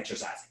while I'm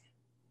exercising.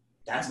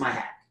 That's my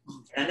hack.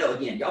 And I know,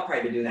 again, y'all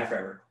probably been doing that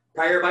forever.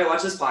 Probably everybody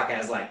watching this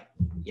podcast like,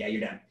 yeah,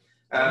 you're done.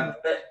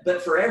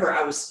 But forever,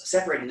 I was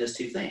separating those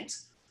two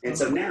things. And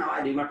so now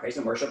I do my praise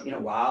and worship,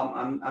 while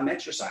I'm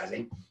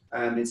exercising.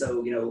 And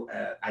so,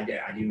 I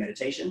do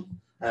meditation.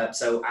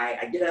 So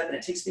I get up, and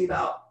it takes me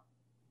about,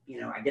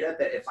 I get up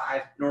at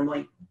 5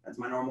 normally. That's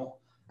my normal.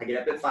 I get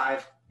up at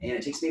 5, and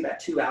it takes me about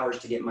 2 hours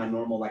to get my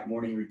normal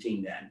morning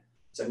routine done.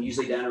 So I'm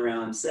usually done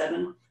around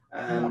 7.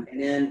 And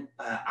then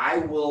I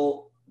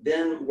will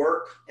then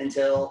work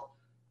until,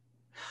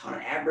 on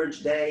an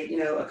average day,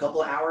 a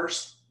couple of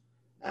hours,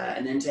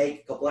 and then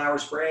take a couple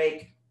hours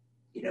break,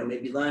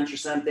 maybe lunch or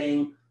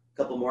something, a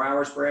couple more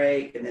hours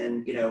break. And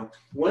then,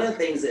 one of the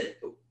things that,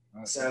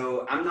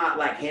 so I'm not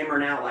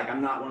hammering out,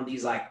 I'm not one of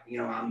these, I'm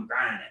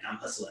grinding, I'm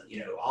hustling,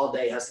 all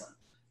day hustling.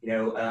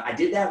 I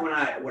did that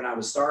when I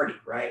was starting,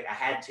 right? I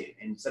had to,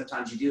 and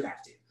sometimes you do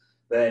have to.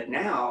 But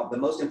now the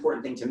most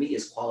important thing to me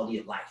is quality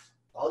of life.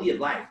 Quality of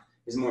life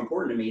is more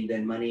important to me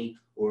than money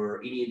or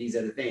any of these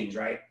other things,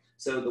 right?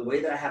 So the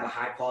way that I have a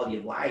high quality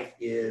of life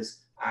is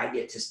I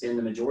get to spend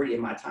the majority of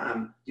my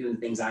time doing the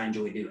things I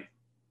enjoy doing,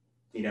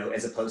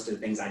 as opposed to the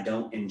things I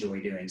don't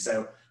enjoy doing.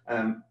 So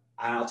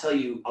I'll tell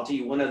you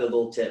one other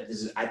little tip.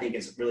 I think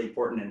is really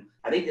important. And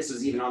I think this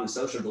was even on the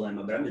Social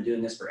Dilemma, but I've been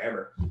doing this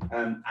forever.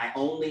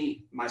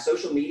 My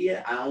social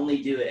media, I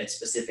only do it at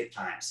specific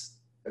times.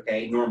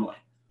 Okay. Normally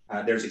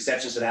there's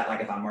exceptions to that.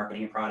 Like if I'm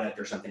marketing a product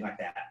or something like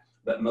that,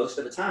 but most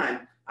of the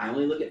time I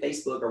only look at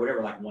Facebook or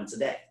whatever, once a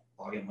day,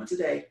 log in once a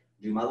day,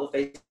 do my little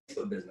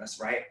Facebook business.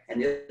 Right.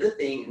 And the other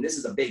thing, and this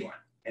is a big one,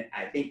 and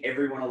I think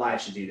everyone alive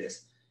should do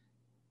this.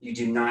 You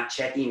do not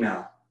check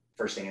email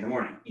first thing in the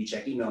morning. You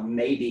check email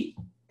maybe.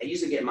 I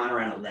usually get mine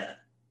around 11,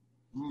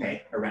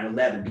 okay, around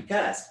 11,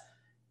 because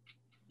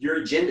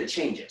your agenda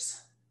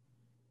changes.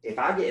 If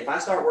I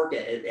start work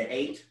at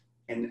 8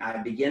 and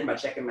I begin by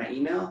checking my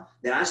email,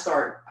 then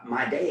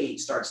my day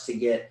starts to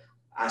get,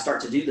 I start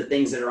to do the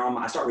things that are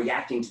I start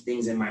reacting to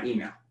things in my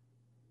email.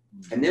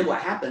 And then what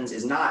happens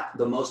is not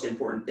the most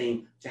important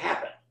thing to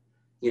happen,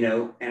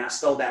 and I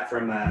stole that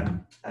from,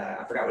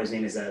 I forgot what his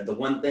name is, The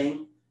One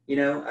Thing,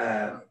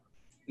 yeah,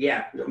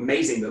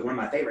 amazing, but one of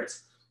my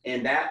favorites.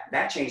 And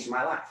that changed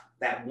my life.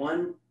 That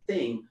one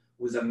thing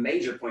was a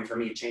major point for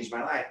me. It changed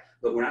my life.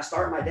 But when I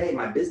start my day,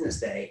 my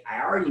business day,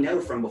 I already know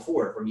from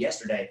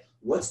yesterday,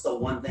 what's the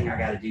one thing I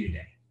got to do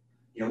today?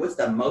 What's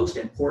the most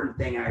important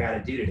thing I got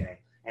to do today?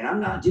 And I'm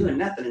not doing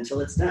nothing until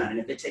it's done. And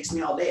if it takes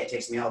me all day, it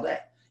takes me all day.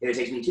 If it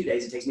takes me 2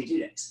 days, it takes me 2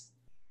 days.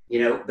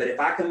 But if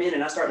I come in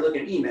and I start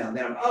looking at email,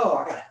 then I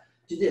got to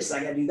do this,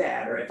 I got to do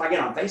that. Or if I get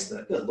on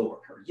Facebook, good Lord,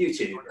 or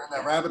YouTube. Or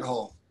that rabbit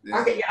hole.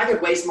 Yeah.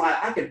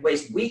 I could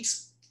waste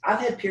weeks. I've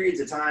had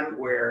periods of time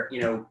where,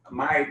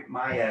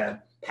 my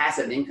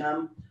passive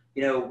income,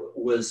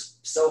 was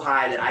so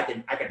high that I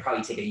could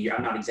probably take a year.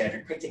 I'm not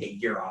exaggerating. I could take a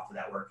year off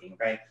without working,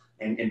 right?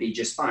 And be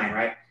just fine,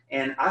 right?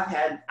 And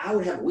I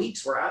would have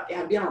weeks where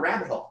I'd be on a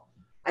rabbit hole.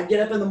 I'd get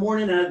up in the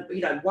morning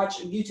and I'd watch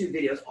YouTube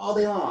videos all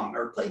day long,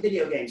 or play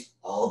video games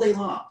all day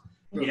long,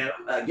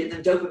 get the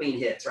dopamine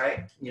hits,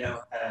 right?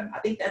 I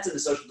think that's in the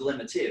Social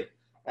Dilemma too.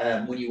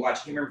 When you watch,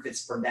 I can't remember if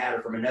it's from that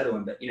or from another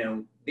one, but,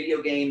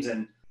 video games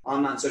and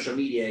online social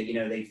media,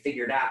 they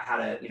figured out how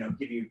to,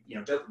 give you,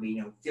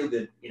 dopamine, feel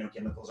good,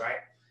 chemicals, right?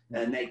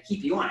 And they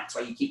keep you on it. That's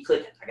why you keep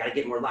clicking. I got to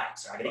get more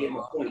likes, or I got to get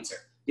more points, or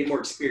get more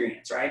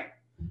experience, right?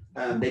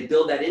 They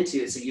build that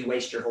into it so you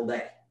waste your whole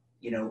day,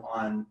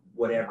 on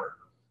whatever.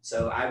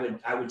 So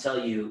I would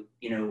tell you,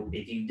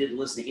 if you didn't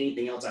listen to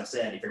anything else I've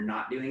said, if you're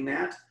not doing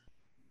that,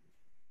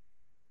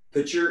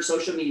 put your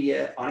social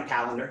media on a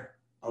calendar,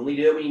 only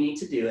do it when you need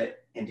to do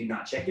it, and do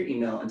not check your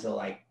email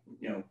until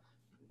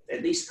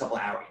at least a couple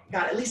hours.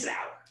 God, at least an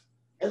hour.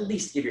 At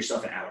least give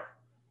yourself an hour,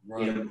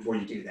 right, before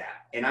you do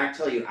that. And I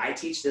tell you, I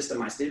teach this to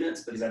my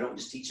students because I don't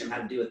just teach them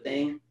how to do a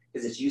thing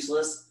because it's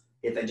useless.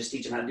 If I just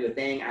teach them how to do a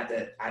thing, I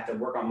have to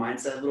work on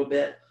mindset a little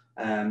bit.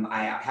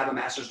 I have a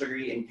master's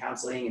degree in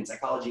counseling and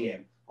psychology,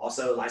 and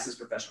also a licensed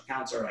professional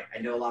counselor. I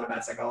know a lot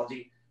about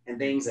psychology and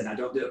things, and I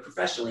don't do it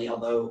professionally,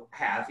 although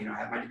I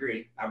have my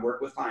degree. I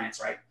work with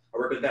clients, right? I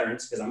work with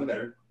veterans because I'm a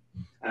veteran.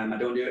 I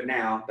don't do it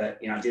now, but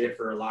I did it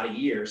for a lot of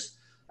years.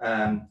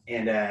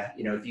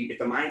 If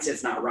the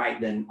mindset's not right,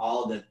 then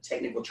all the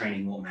technical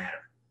training won't matter.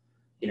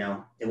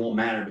 It won't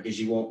matter because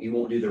you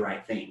won't do the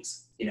right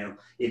things.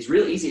 It's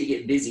real easy to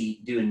get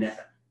busy doing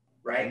nothing,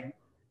 right?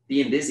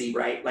 Being busy,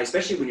 right?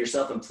 Especially when you're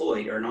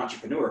self-employed or an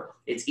entrepreneur,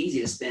 it's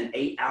easy to spend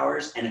 8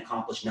 hours and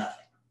accomplish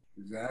nothing.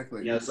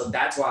 Exactly. So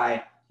that's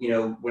why,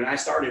 when I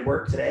started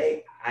work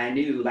today, I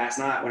knew last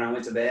night when I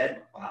went to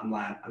bed,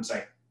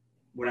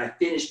 when I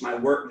finished my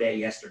work day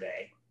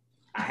yesterday,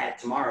 I had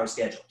tomorrow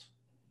scheduled.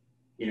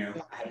 I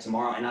had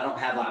tomorrow, and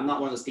I'm not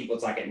one of those people.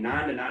 It's at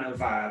 9 to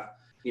 9:05.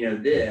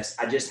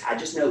 I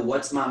just know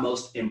what's my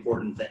most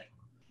important thing,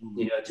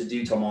 to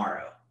do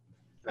tomorrow.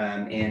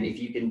 And if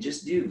you can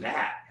just do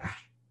that,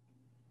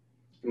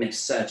 it makes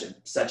such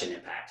an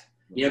impact.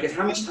 Because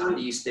how much time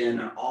do you spend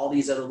on all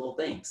these other little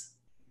things?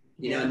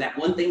 And that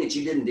one thing that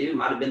you didn't do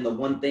might have been the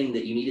one thing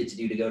that you needed to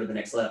do to go to the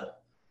next level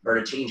or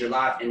to change your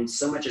life. And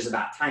so much is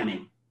about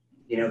timing.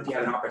 If you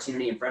have an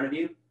opportunity in front of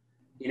you,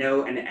 you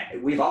know, and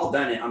we've all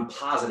done it. I'm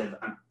positive,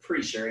 I'm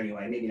pretty sure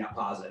anyway, maybe not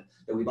positive,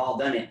 that we've all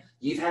done it.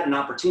 You've had an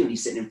opportunity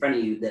sitting in front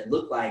of you that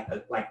looked like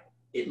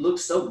it looked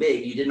so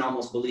big you didn't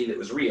almost believe it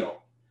was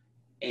real,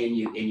 and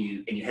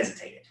you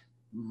hesitated,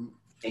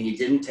 and you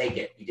didn't take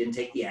it. You didn't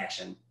take the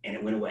action, and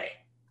it went away,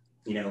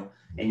 you know,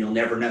 and you'll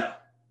never know,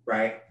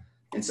 right?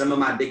 And some of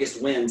my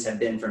biggest wins have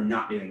been from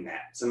not doing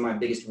that. Some of my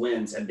biggest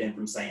wins have been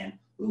from saying,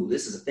 ooh,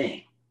 this is a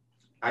thing.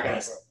 I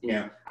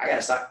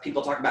gotta stop.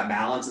 People talk about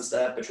balance and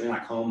stuff between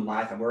like home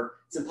life and work.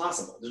 It's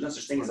impossible. There's no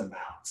such thing as a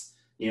balance.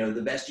 You know,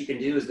 the best you can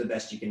do is the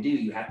best you can do.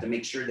 You have to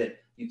make sure that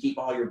you keep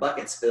all your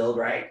buckets filled,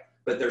 right?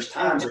 But there's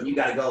times when you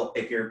got to go.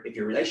 If your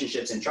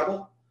relationship's in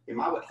trouble, if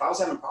I was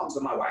having problems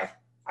with my wife,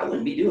 I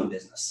wouldn't be doing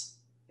business.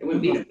 It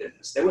wouldn't be no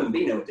business. There wouldn't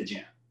be no at the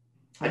gym.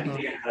 I'd be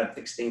figuring out how to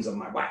fix things with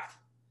my wife.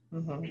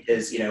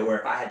 Because, you know, or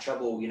if I had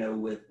trouble, you know,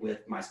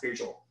 with my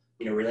spiritual,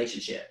 you know,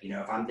 relationship, you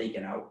know, if I'm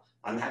thinking,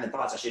 I'm having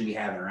thoughts I shouldn't be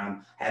having, or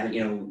I'm having,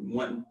 you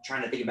know,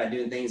 trying to think about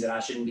doing things that I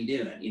shouldn't be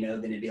doing, you know,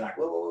 then it'd be like,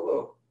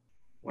 whoa.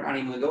 We're not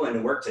even going to go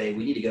into work today.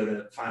 We need to go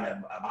to find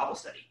a Bible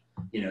study,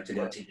 you know, to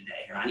go to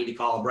today. Or I need to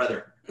call a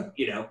brother,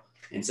 you know,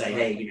 and say,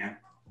 hey,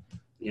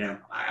 you know,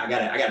 I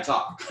gotta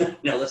talk.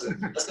 No, let's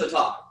go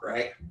talk,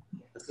 right?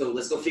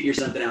 Let's go figure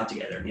something out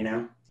together, you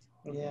know?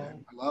 Yeah.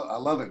 I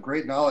love it.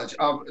 Great knowledge.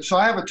 So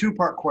I have a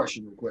two-part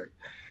question real quick.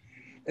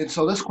 And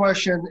so this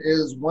question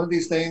is one of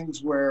these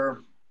things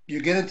where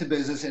you get into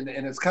business and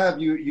it's kind of,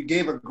 you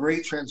gave a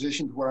great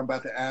transition to what I'm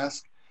about to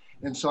ask.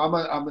 And so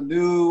I'm a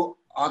new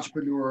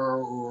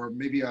entrepreneur or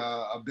maybe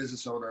a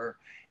business owner,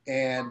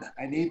 and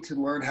I need to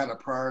learn how to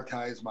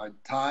prioritize my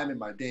time and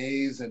my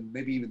days and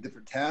maybe even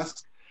different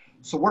tasks.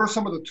 So what are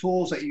some of the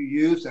tools that you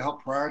use to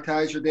help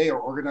prioritize your day or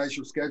organize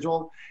your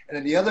schedule? And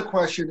then the other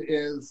question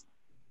is,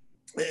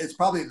 it's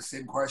probably the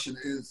same question,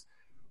 is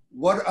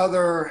what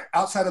other,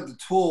 outside of the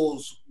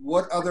tools,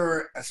 what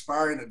other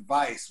aspiring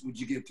advice would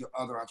you give to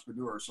other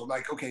entrepreneurs? So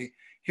like, okay,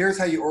 here's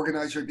how you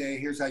organize your day,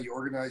 here's how you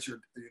organize your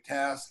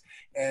tasks,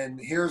 and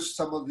here's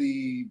some of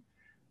the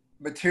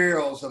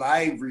materials that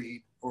I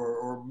read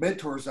or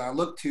mentors that I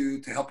look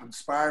to help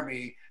inspire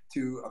me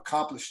to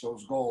accomplish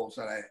those goals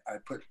that I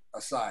put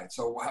aside.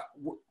 So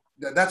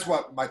that's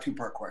what my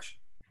two-part question.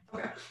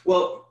 Okay.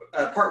 Well,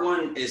 part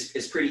one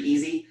is pretty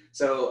easy.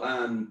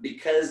 So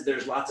because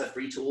there's lots of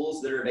free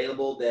tools that are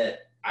available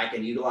that I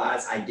can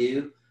utilize, I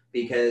do,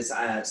 because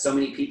so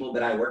many people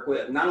that I work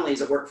with, not only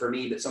does it work for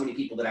me, but so many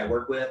people that I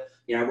work with,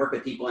 you know, I work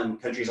with people in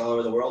countries all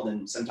over the world,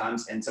 and some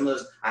of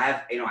those I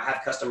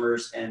have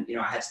customers, and, you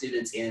know, I have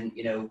students in,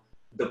 you know,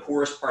 the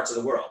poorest parts of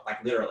the world,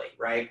 like literally,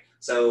 right?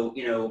 So,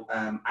 you know,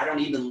 I don't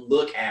even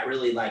look at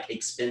really like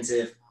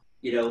expensive,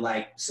 you know,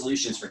 like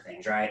solutions for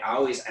things, right?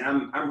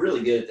 I'm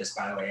really good at this,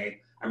 by the way.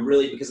 I'm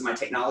really, because of my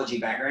technology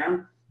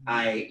background,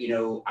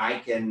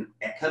 I can,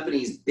 at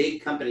companies,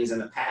 big companies in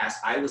the past,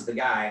 I was the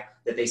guy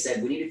that they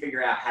said, we need to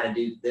figure out how to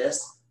do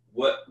this.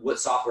 What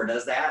software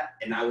does that?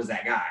 And I was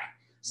that guy.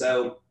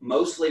 So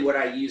mostly what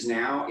I use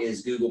now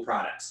is Google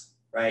products,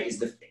 right? Is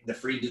the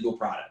free Google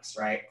products,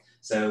 right?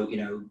 So, you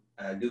know,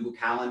 Google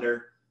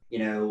Calendar, you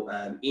know,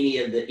 any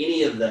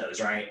of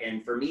those, right?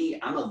 And for me,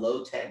 I'm a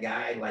low tech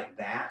guy like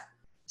that.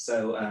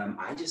 So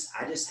I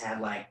just have,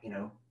 like, you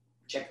know,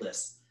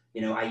 checklists.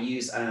 You know, I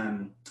use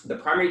the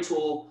primary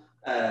tool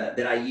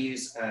that I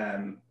use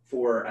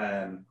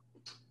for,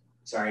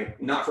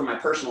 not for my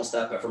personal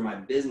stuff, but for my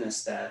business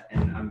stuff.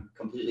 And I'm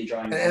completely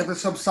drawing. And if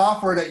there's some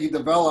software that you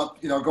develop,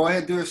 you know, go ahead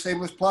and do a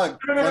shameless plug.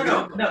 No.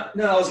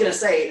 I was going to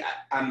say,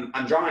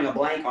 I'm drawing a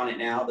blank on it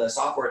now. The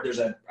software, there's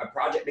a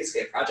project,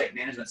 basically a project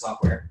management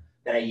software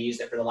that I use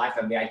that for the life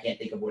of me, I can't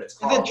think of what it's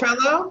called. Is it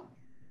Trello?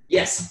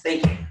 Yes,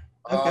 thank you.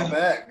 Oh,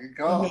 man, good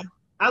call.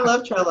 I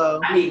love Trello.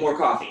 I need more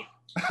coffee.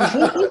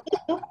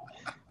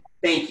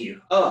 Thank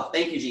you. Oh,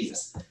 thank you,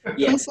 Jesus.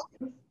 Yes.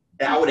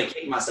 I would have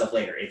kicked myself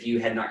later if you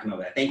had not come up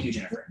with that. Thank you,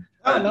 Jennifer.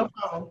 No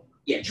problem.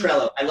 Yeah,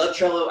 Trello. I love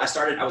Trello.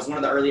 I was one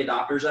of the early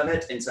adopters of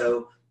it. And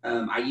so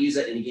I use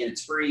it. And again,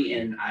 it's free.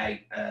 And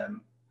I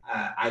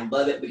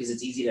love it because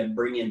it's easy to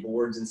bring in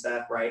boards and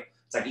stuff, right?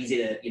 It's like easy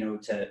to, you know,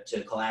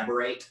 to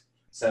collaborate.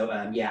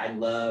 So yeah, I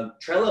love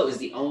Trello. Is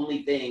the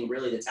only thing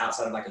really that's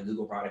outside of like a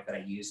Google product that I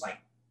use, like,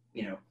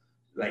 you know,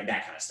 like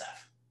that kind of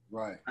stuff.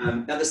 Right.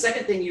 Now the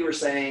second thing you were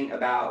saying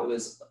about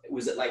was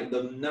it like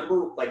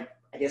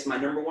I guess my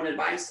number one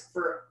advice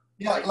for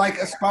like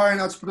aspiring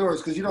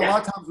entrepreneurs, because, you know, a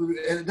lot of times,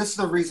 and this is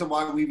the reason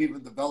why we've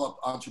even developed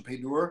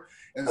Entrepreneur,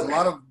 is a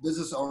lot of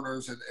business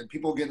owners and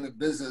people get into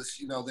business,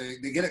 you know, they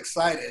get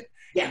excited.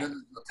 Yeah. And then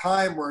there's a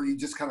time where you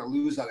just kind of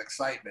lose that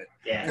excitement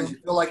because you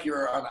feel like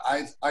you're on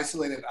an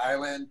isolated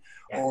island,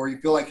 or you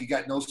feel like you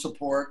got no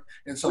support.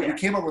 And so we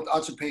came up with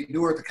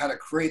Entrepreneur to kind of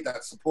create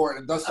that support.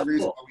 And that's the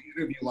reason why we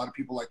interview a lot of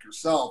people like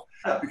yourself,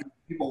 because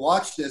people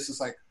watch this, it's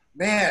like,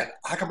 man,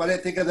 how come I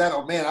didn't think of that?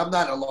 Oh man, I'm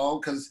not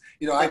alone, because,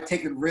 you know, I've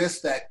taken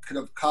risks that could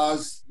have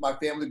caused my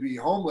family to be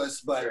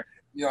homeless, but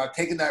you know, I've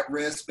taken that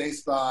risk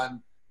based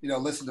on, you know,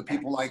 listen to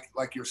people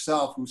like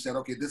yourself who said,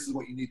 okay, this is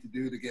what you need to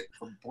do to get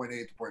from point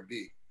A to point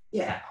B.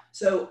 Yeah.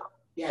 So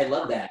Yeah, I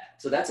love that.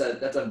 So that's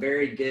a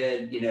very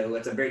good,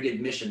 that's a very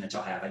good mission that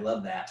y'all have. I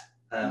love that.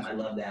 I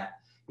love that.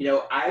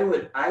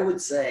 I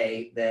would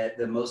say that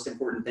the most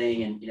important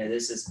thing, and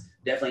this is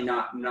definitely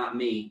not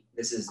me.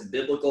 This is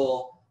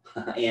biblical,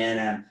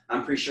 and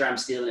I'm pretty sure I'm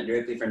stealing it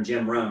directly from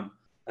Jim Rohn.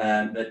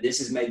 But this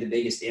has made the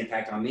biggest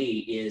impact on me.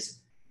 Is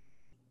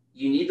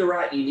you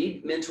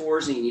need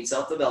mentors and you need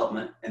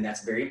self-development, and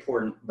that's very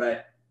important.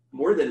 But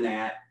more than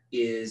that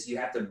is you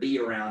have to be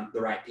around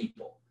the right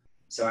people.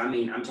 So,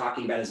 I'm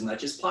talking about as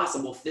much as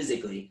possible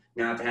physically.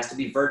 Now, if it has to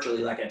be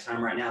virtually like at a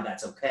time right now,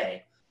 that's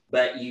okay.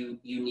 But you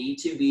need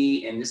to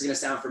be, and this is going to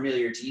sound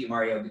familiar to you,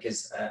 Mario,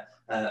 because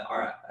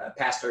our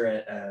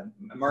pastor,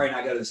 Mario and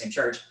I go to the same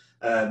church,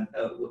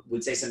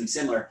 would say something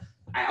similar.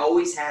 I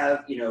always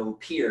have,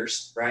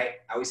 peers, right?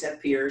 I always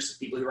have peers,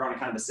 people who are on a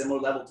kind of a similar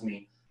level to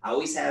me. I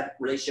always have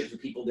relationships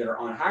with people that are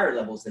on higher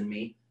levels than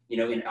me,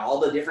 in all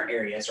the different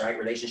areas, right?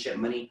 Relationship,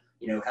 money,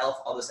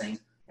 health, all those things.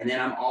 And then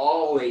I'm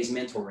always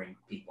mentoring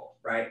people,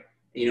 right?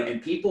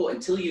 And people,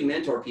 until you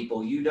mentor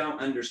people, you don't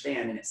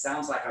understand. And it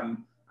sounds like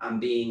I'm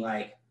being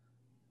like,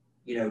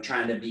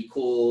 trying to be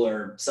cool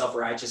or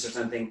self-righteous or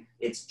something.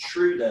 It's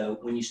true though,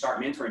 when you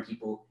start mentoring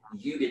people,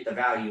 you get the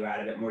value out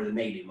of it more than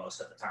they do most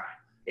of the time.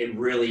 It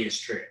really is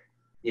true.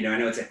 I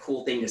know it's a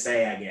cool thing to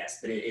say, I guess,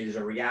 but it is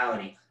a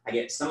reality. I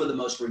get some of the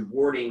most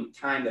rewarding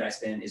time that I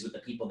spend is with the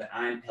people that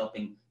I'm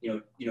helping,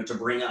 to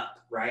bring up,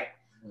 right?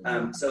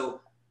 Mm-hmm. So,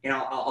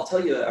 I'll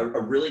tell you a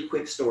really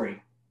quick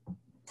story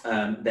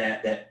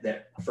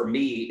that for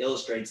me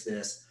illustrates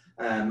this.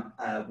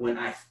 When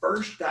I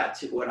first got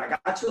to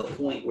a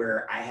point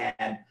where I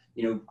had,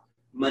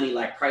 money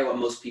like probably what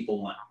most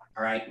people want.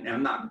 All right. Now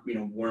I'm not,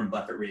 Warren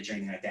Buffett rich or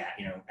anything like that,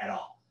 at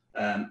all.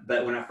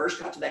 But when I first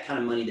got to that kind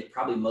of money that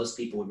probably most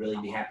people would really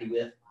be happy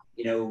with,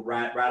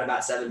 right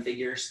about 7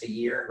 figures a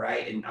year.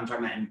 Right. And I'm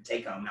talking about in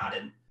take home, not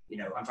in,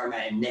 I'm talking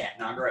about in net,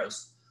 not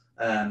gross.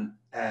 I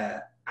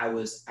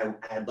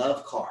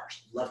love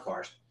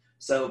cars.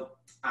 So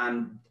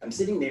I'm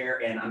sitting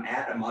there and I'm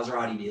at a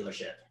Maserati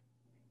dealership.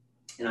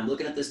 And I'm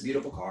looking at this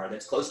beautiful car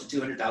that's close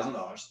to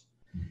 $200,000,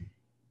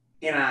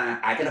 and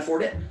I can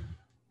afford it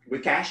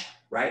with cash,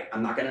 right?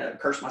 I'm not going to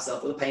curse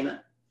myself with a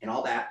payment and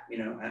all that.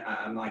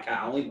 I'm like,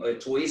 I only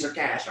toys are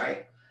cash,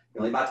 right? You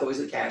only buy toys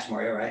with cash,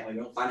 Mario, right? We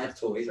don't finance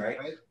toys, right?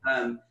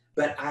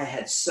 But I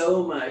had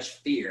so much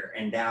fear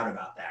and doubt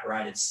about that,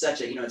 right? It's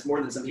such a, it's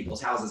more than some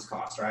people's houses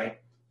cost, right?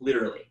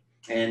 Literally.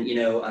 And,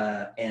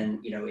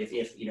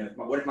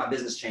 what if my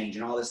business changed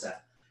and all this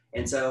stuff?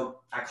 And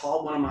so I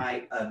called one of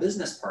my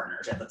business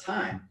partners at the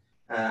time.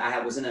 I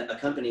was in a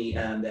company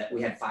that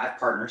we had 5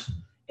 partners,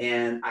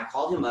 and I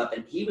called him up,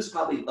 and he was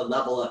probably a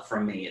level up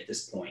from me at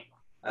this point,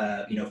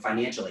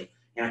 financially.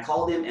 And I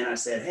called him and I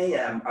said, hey,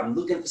 I'm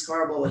looking at this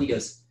car, blah, blah. He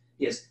goes,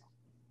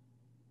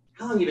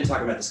 how long have you been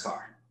talking about this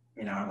car?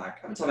 I'm like,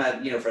 I've been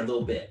talking about, for a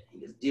little bit. He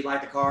goes, do you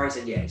like the car? He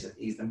said, yeah. He said,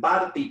 he's been by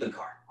the beeping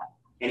car.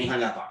 And he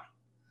hung up on me.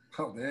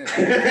 Oh, man.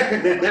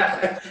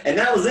 And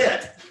that was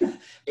it.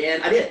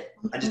 And I did.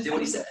 I just did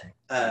what he said.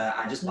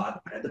 I just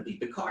bought the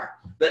beeping car.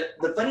 But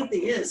the funny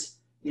thing is,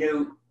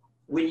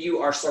 when you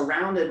are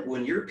surrounded,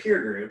 when your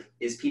peer group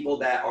is people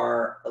that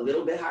are a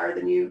little bit higher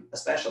than you,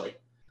 especially,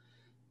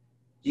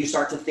 you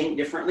start to think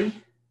differently.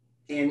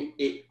 And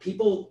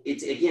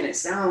it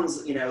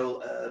sounds,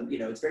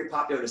 it's very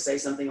popular to say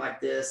something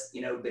like this,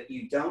 but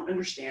you don't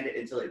understand it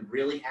until it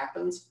really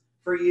happens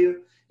for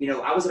you.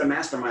 I was at a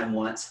mastermind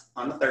once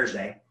on a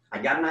Thursday.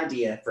 I got an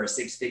idea for a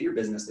 6-figure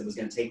business that was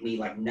going to take me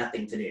like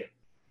nothing to do.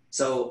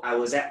 So I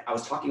was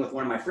talking with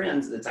one of my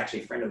friends that's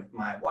actually a friend of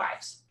my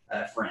wife's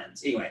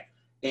friends. Anyway,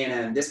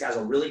 and this guy's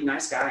a really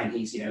nice guy, and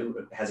he's,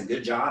 has a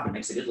good job and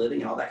makes a good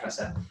living and all that kind of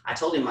stuff. I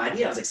told him my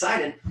idea. I was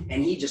excited,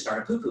 and he just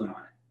started poo-pooing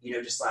on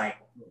it. Just like,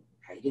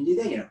 how you gonna do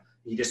that?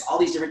 You just all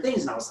these different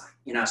things. And I was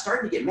like, I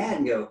started to get mad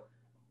and go,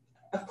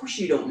 of course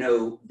you don't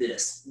know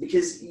this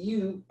because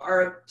you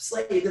are a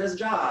slave that has a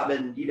job,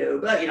 and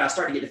but I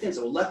started to get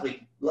defensive. Well,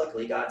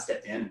 luckily God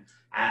stepped in.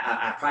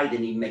 I probably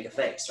didn't even make a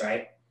face,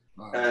 right?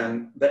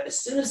 Wow. But as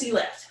soon as he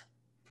left,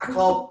 I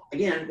called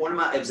again.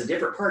 It was a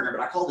different partner,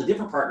 but I called a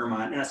different partner of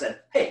mine and I said,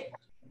 hey,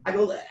 I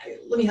go,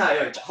 let me holler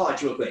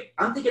at you real quick.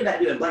 I'm thinking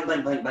about doing blank,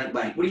 blank, blank, blank,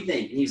 blank. What do you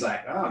think? And he's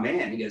like, oh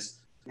man. He goes,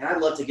 man,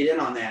 I'd love to get in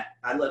on that.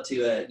 I'd love to,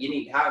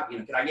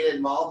 could I get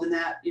involved in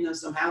that?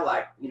 Somehow,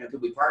 like,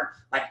 could we partner?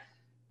 Like,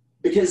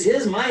 because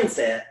his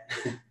mindset,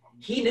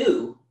 he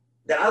knew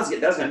that I was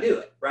going to do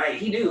it, right?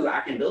 He knew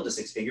I can build a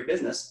 6-figure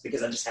business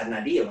because I just had an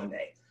idea one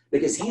day.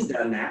 Because he's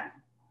done that,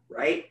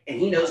 right? And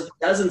he knows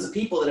dozens of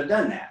people that have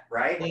done that,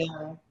 right?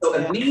 Yeah. So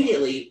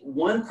immediately,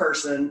 one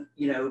person,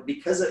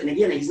 and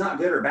again, he's not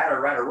good or bad or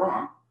right or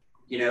wrong.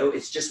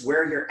 It's just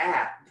where you're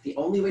at. The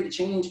only way to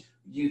change,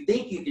 you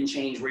think you can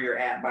change where you're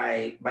at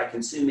by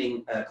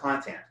consuming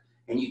content,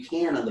 and you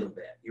can a little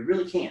bit. You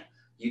really can.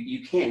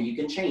 You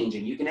can change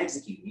and you can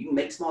execute. You can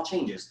make small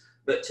changes,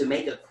 but to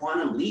make a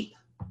quantum leap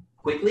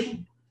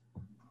quickly,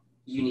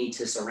 you need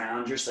to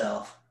surround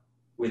yourself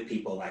with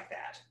people like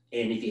that.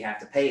 And if you have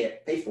to pay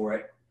for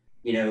it,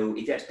 if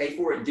you have to pay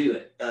for it, do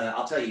it.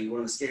 I'll tell you,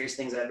 one of the scariest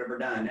things I've ever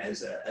done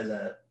as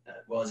a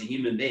well, as a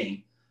human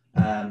being.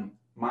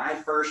 My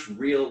first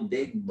real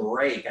big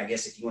break, I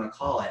guess if you want to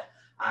call it,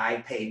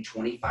 I paid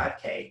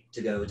 $25K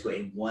to go to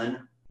a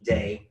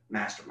 1-day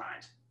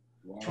mastermind.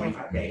 Wow.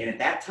 $25K. And at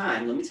that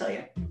time, let me tell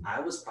you, I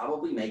was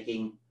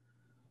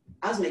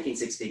making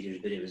 6 figures,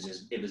 but it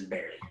was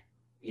barely,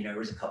 there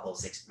was a couple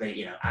of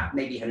maybe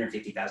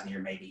 150,000 a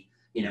year, maybe,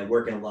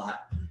 working a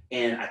lot.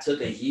 And I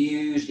took a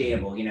huge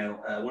gamble,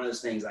 one of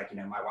those things like,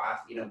 my wife,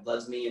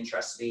 loves me and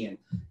trusts me, and,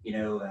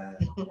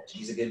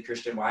 she's a good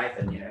Christian wife,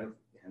 and,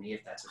 honey,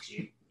 if that's what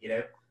you,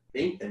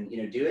 think, then,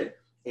 do it.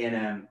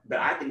 And, but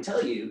I can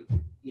tell you,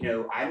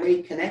 I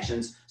made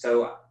connections.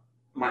 So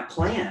my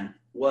plan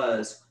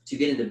was to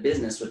get into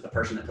business with the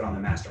person that put on the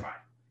mastermind.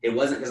 It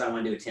wasn't because I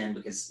wanted to attend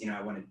because,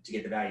 I wanted to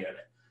get the value of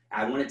it.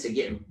 I wanted to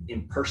get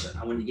in person.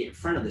 I wanted to get in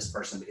front of this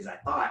person because I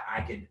thought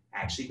I could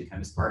actually become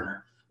his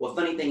partner. Well,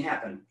 funny thing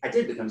happened. I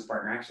did become his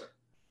partner, actually.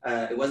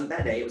 It wasn't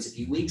that day. It was a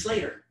few weeks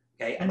later.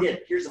 Okay, I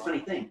did. Here's the funny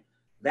thing.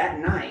 That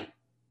night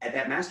at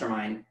that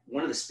mastermind,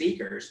 one of the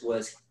speakers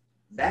was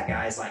that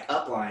guy's like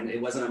upline. It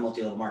wasn't a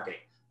multi-level marketing,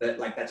 but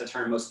like that's a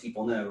term most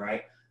people know,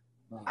 right?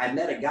 I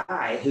met a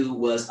guy who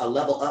was a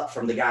level up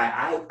from the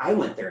guy I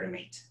went there to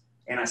meet.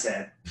 And I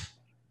said,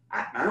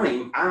 I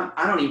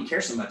don't even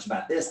care so much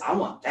about this. I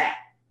want that.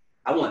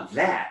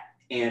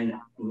 And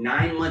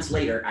 9 months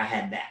later, I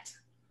had that.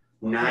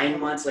 9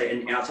 months later,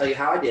 and I'll tell you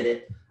how I did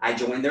it. I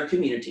joined their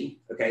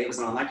community. Okay, it was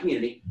an online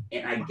community,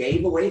 and I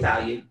gave away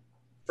value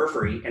for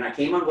free. And I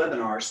came on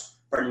webinars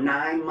for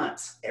 9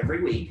 months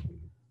every week.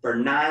 For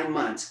 9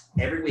 months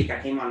every week,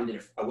 I came on and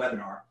did a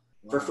webinar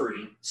for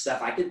free,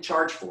 stuff I could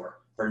charge for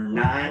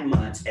 9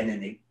 months. And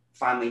then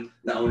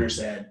the owner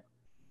said,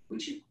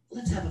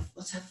 let's have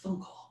a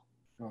phone call.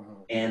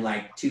 And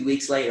like 2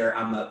 weeks later,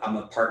 I'm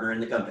a partner in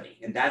the company,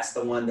 and that's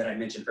the one that I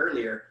mentioned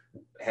earlier.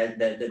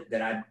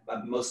 That I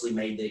mostly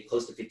made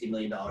close to $50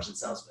 million in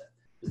sales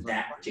with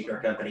that particular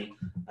company.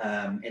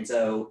 And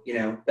so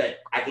but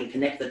I can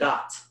connect the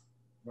dots.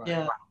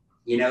 Yeah.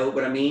 You know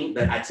what I mean?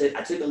 But I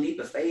took a leap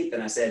of faith,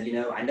 and I said,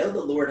 I know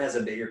the Lord has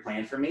a bigger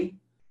plan for me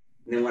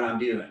than what I'm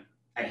doing.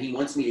 And He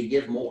wants me to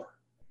give more.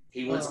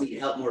 He wants me to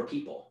help more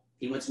people.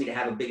 He wants me to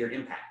have a bigger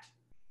impact.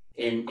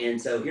 And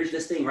so here's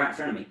this thing right in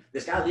front of me.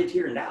 This guy lived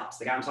here in Dallas.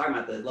 The guy I'm talking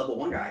about, the level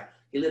 1 guy,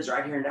 he lives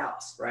right here in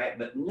Dallas, right?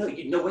 But no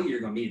way you're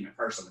going to meet him in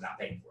person without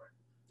paying for it.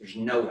 There's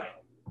no way,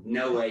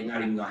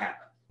 not even going to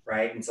happen,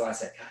 right? And so I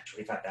said, God,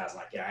 25,000.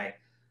 Like,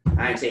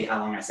 I ain't tell you how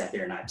long I sat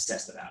there and I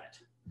obsessed about it.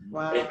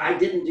 Wow. But if I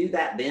didn't do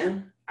that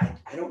then,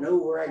 I don't know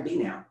where I'd be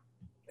now.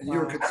 And you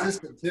were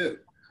consistent too.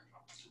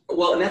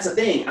 Well, and that's the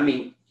thing. I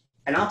mean,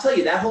 and I'll tell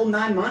you that whole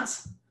 9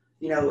 months,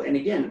 and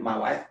again, my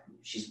wife,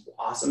 she's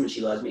awesome and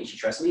she loves me and she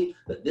trusts me.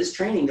 But this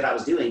training that I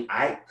was doing,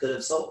 I could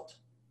have sold.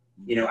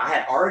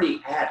 I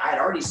had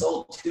already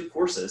sold 2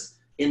 courses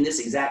in this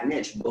exact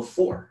niche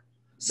before.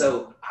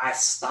 So I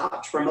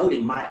stopped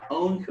promoting my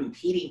own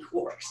competing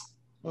course.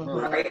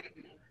 Right?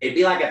 It'd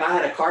be like if I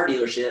had a car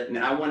dealership and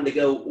I wanted to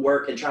go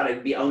work and try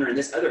to be owner in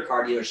this other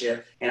car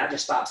dealership, and I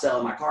just stopped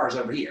selling my cars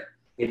over here.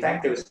 In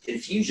fact, there was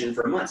confusion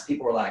for months.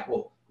 People were like,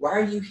 well, why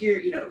are you here?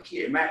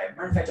 Here. Matter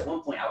of fact, at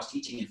one point I was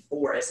teaching in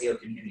 4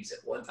 SEO communities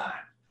at one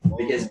time.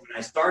 Because when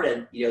I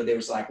started, there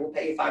was like, we'll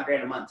pay you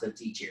 $5,000 a month to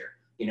teach here,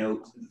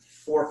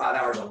 4 or 5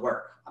 hours of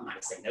work. I'm not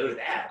gonna say no to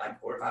that,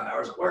 like 4 or 5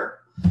 hours of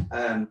work.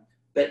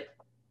 But,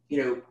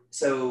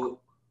 so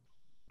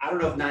I don't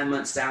know if 9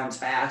 months sounds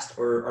fast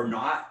or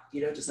not,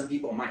 to some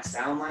people it might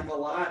sound like a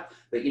lot,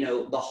 but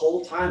the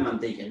whole time I'm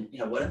thinking,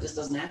 what if this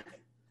doesn't happen?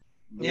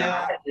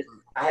 Yeah.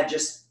 I had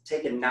just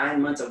taken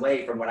 9 months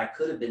away from what I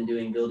could have been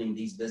doing building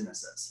these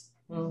businesses,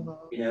 and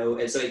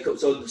so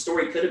the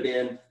story could have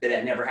been that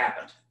it never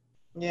happened.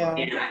 Yeah.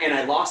 And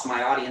I lost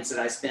my audience that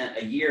I spent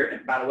a year.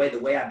 And by the way, the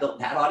way I built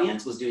that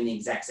audience was doing the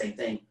exact same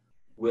thing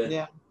with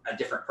a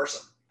different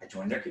person. I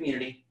joined their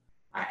community.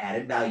 I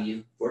added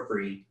value for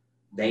free.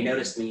 They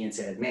noticed me and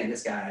said, man,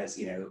 this guy is,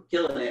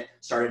 killing it.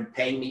 Started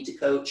paying me to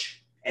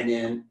coach, and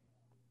then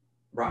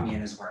brought me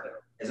in as a partner,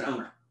 as an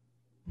owner.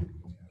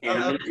 And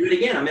I'm going to do it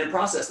again. I'm in a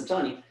process. I'm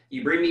telling you,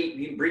 you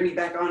bring me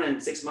back on in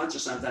 6 months or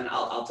something.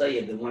 I'll tell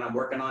you the one I'm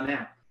working on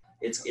now.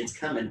 It's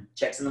coming.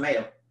 Checks in the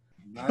mail.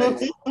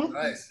 Nice.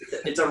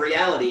 It's a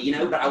reality,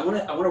 but I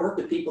want to work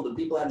with people. The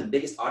people have the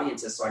biggest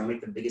audiences, so I can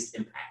make the biggest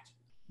impact.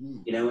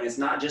 And it's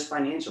not just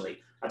financially.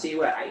 I'll tell you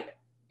what,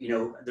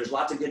 there's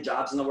lots of good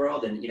jobs in the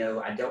world, and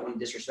I don't want to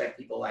disrespect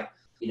people like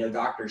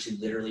doctors who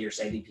literally are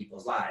saving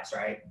people's lives,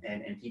 right?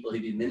 And people who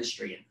do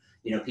ministry,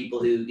 and people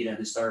who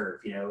who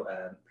serve,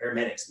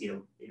 paramedics,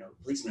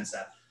 policemen and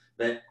stuff.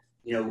 But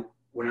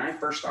when I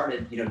first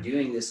started,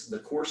 doing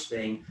the course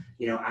thing,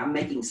 I'm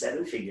making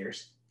 7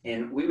 figures.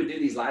 And we would do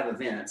these live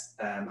events.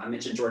 I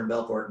mentioned Jordan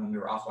Belfort when we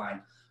were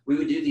offline. We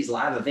would do these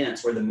live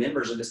events where the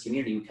members of this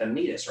community would come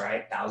meet us,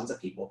 right? Thousands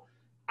of people.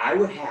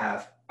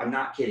 I'm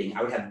not kidding,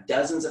 I would have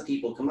dozens of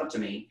people come up to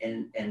me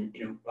and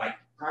like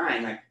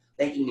crying, like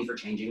thanking me for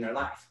changing their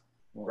life,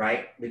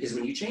 right? Because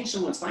when you change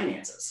someone's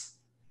finances,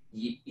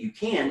 you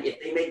can,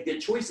 if they make good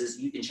choices,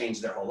 you can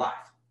change their whole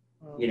life.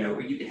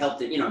 Or you can help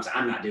them,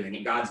 I'm not doing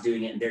it, God's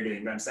doing it and they're doing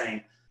it. But I'm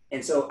saying,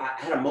 And so I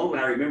had a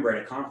moment I remember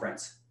at a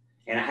conference,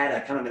 and I had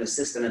a kind of an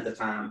assistant at the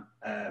time.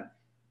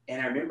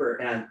 And I remember,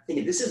 and I'm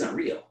thinking, this isn't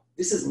real.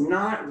 This is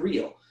not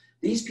real.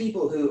 These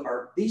people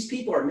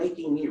are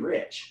making me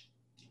rich.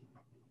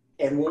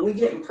 And when we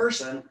get in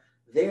person,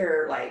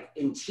 they're like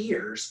in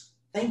tears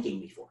thanking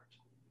me for it.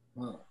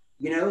 Wow.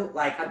 You know,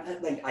 like like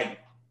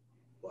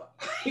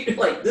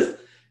this,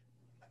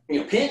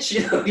 pinch, pinch,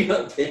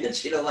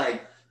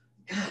 like,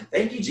 God,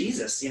 thank you,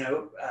 Jesus,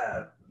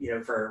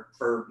 for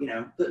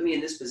putting me in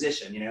this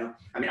position,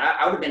 I mean,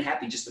 I would have been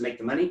happy just to make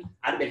the money.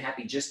 I'd have been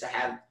happy just to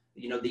have,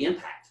 the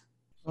impact,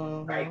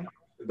 right?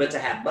 But to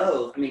have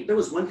both, I mean, there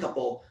was one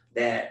couple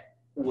that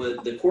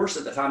the course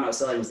at the time I was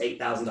selling was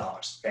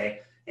 $8,000,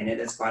 okay? And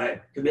that's quite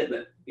a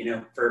commitment,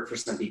 for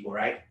some people,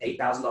 right?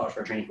 $8,000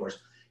 for a training course.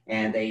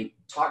 And they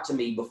talked to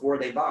me before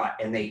they bought,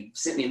 and they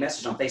sent me a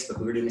message on Facebook.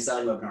 We were doing a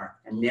selling webinar.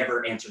 I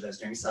never answered those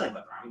during a selling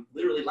webinar. I'm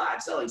literally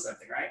live selling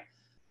something, right?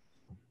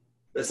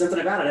 But something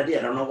about it I did.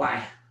 I don't know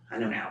why. I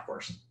know now, of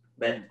course.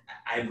 But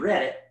I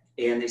read it,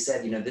 and they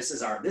said, this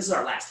is our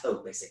last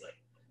hope, basically.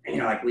 And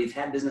like, we've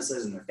had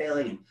businesses and they're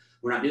failing, and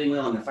we're not doing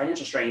well, and the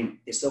financial strain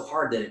is so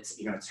hard that it's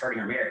it's hurting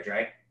our marriage,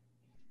 right?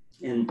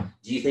 And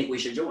do you think we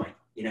should join?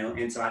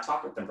 And so I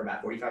talked with them for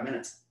about 45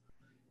 minutes,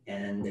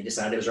 and they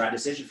decided it was the right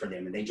decision for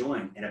them, and they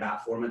joined. And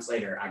about 4 months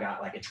later, I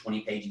got like a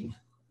 20-page email.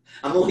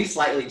 I'm only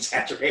slightly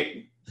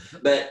exaggerating,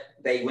 but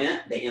they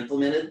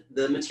implemented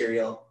the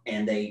material,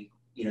 and they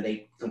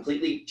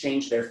completely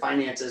changed their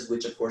finances,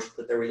 which of course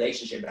put their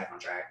relationship back on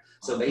track.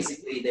 So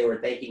basically they were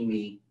thanking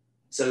me.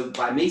 So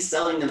by me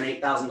selling them an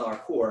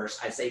 $8,000 course,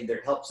 I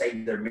helped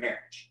save their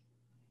marriage,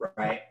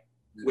 right?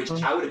 Which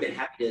I would have been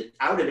happy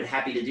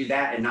to do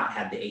that and not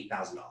have the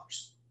 $8,000.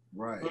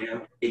 Right.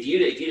 If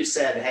you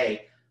said,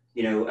 hey,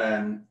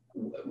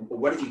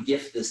 what if you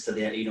gift this to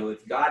them?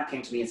 If God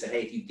came to me and said,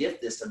 hey, if you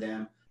gift this to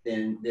them,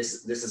 then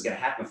this is going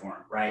to happen for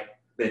them, right?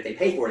 But if they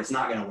pay for it, it's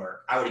not going to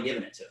work. I would have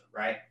given it to them,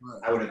 right?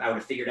 I would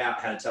have figured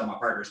out how to tell my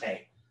partners,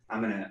 hey,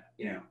 I'm going to,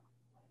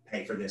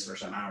 pay for this or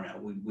something. I don't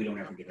know. We don't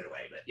ever give it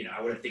away, but I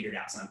would have figured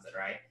out something,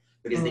 right?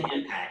 Because the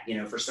impact,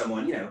 for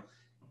someone,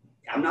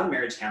 I'm not a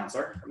marriage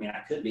counselor. I mean, I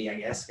could be, I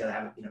guess, because I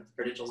have,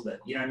 credentials, but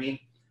you know what I mean?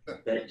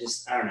 But it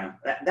just, I don't know.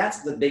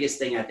 That's the biggest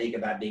thing I think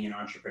about being an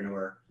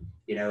entrepreneur,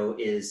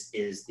 is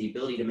the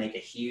ability to make a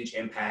huge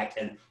impact.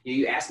 And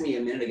you asked me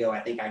a minute ago, I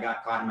think I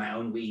got caught in my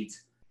own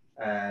weeds,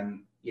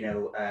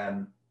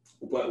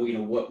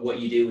 what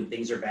you do when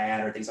things are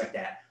bad or things like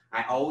that.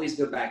 I always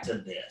go back to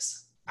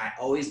this. I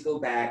always go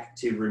back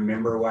to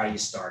remember why you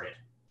started.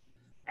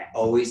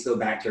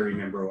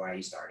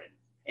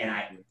 And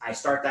I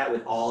start that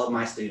with all of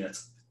my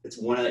students. It's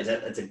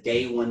a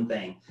day one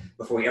thing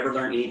before we ever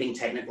learn anything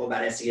technical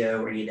about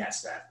SEO or any of that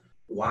stuff.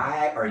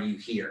 Why are you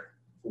here?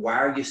 Why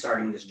are you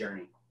starting this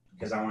journey?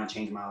 Because I want to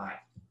change my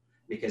life.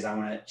 Because I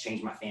want to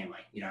change my family.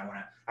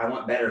 I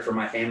want better for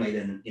my family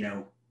than,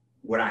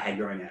 what I had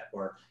growing up,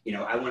 or,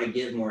 I want to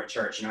give more at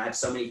church. I have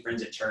so many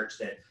friends at church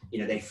that,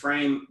 they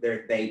frame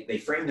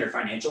their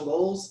financial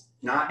goals,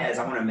 not as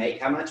I want to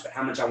make how much, but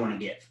how much I want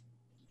to give.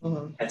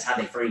 Mm-hmm. That's how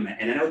they frame it.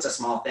 And I know it's a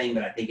small thing,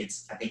 but I think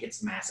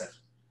it's massive.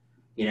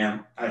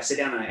 I sit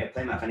down and I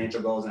play my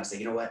financial goals, and I say,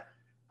 you know what?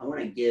 I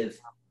want to give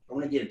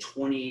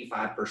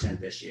 25%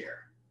 this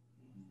year,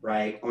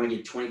 right? I want to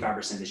give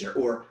 25% this year,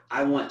 or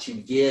I want to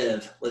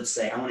give, let's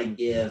say I want to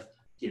give,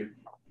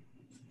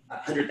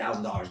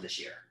 $100,000 this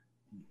year,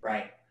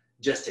 right?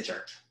 Just to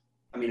church.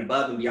 I mean,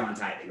 above and beyond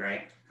tithing,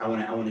 right? I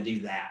want to do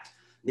that.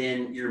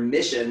 Then your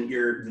mission,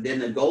 then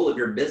the goal of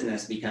your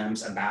business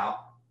becomes not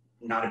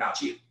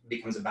about you. It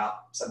becomes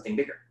about something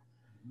bigger.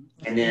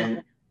 And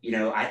then,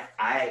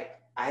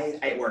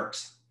 it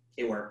works.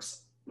 It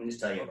works. Let me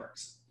just tell you, it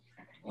works.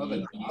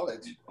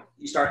 Knowledge.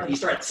 You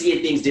start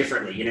seeing things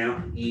differently.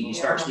 You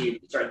start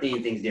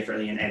seeing things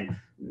differently, and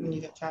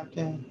you get trapped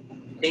in.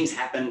 Things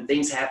happen.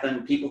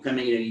 People come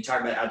in. I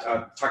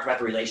talked about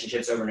the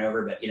relationships over and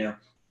over, but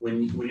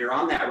when you're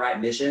on that right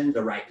mission,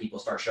 the right people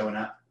start showing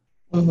up,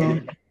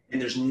 and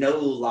there's no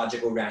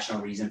logical,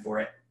 rational reason for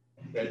it.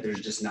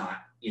 There's just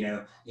not.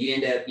 You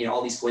end up,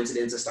 all these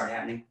coincidences start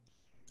happening.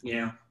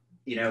 Where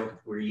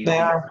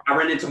I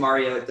run into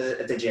Mario at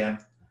the gym,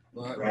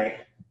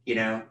 right?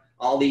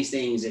 All these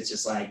things. It's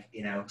just like,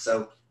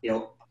 so,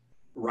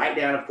 write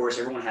down, of course,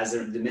 everyone has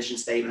the mission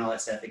statement, all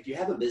that stuff. If you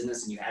have a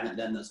business and you haven't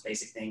done those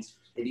basic things,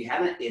 if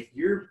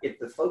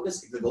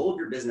the goal of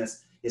your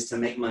business is to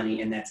make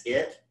money and that's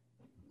it,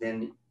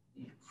 then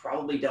you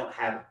probably don't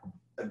have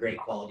a great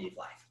quality of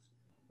life.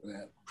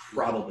 Yeah.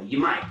 Probably. You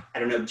might. I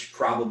don't know, but you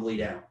probably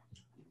don't.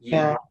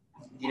 The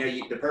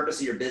purpose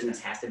of your business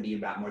has to be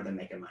about more than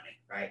making money,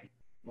 right?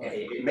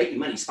 Making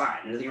money is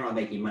fine. Nothing wrong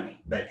with making money,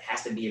 but it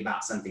has to be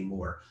about something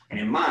more. And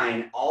in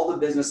mine, all the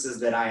businesses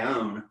that I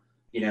own,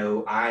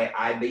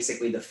 I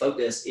basically, the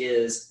focus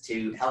is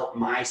to help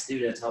my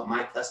students, help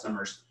my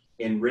customers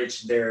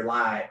enrich their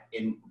life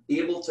and be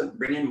able to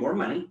bring in more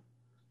money.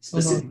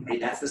 Specifically,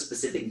 that's the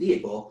specific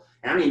vehicle.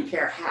 And I don't even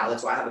care how.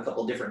 That's why I have a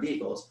couple different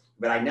vehicles.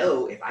 But I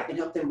know if I can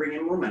help them bring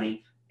in more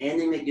money and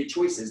they make good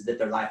choices, that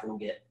their life will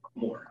get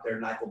more. Their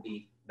life will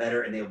be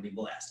better and they will be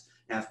blessed.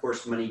 Now, of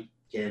course, money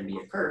can be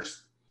a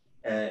curse.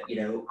 You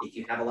know, if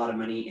you have a lot of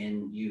money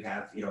and you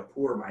have, you know, a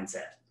poor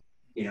mindset,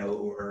 you know,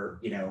 or,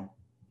 you know,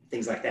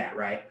 things like that,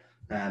 right?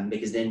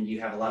 Because then you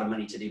have a lot of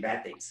money to do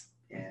bad things.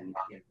 And,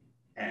 you know,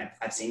 and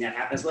I've seen that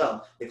happen as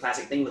well. The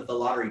classic thing with the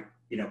lottery,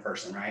 you know,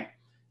 person, right?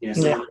 You know,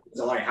 someone wins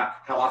the lottery.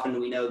 How often do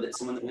we know that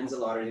someone that wins the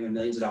lottery, they win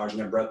millions of dollars and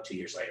they're broke 2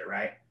 years later,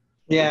 right?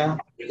 Yeah.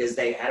 Because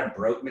they had a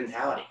broke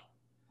mentality.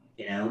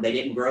 You know, they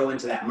didn't grow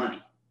into that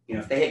money. You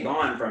know, if they had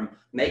gone from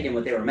making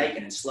what they were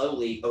making and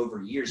slowly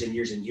over years and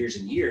years and years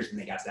and years when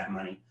they got to that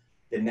money,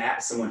 then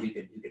that's someone who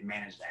could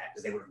manage that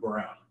because they would have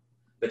grown.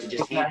 But to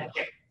just hand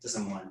it to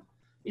someone,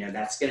 you know,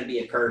 that's going to be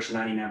a curse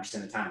 99%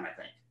 of the time, I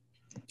think.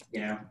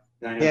 You know,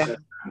 99% of the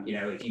time, you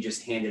know, if you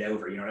just hand it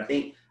over, you know, and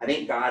I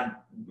think God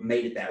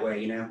made it that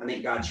way, you know. I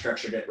think God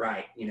structured it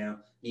right, you know.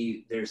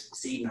 There's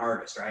seed and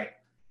harvest, right?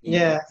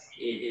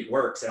 It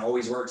works. It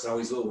always works. It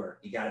always will work.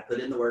 You got to put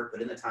in the work,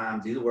 put in the time,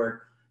 do the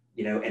work,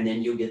 you know, and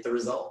then you'll get the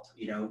result,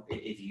 you know,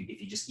 if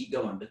you just keep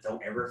going, but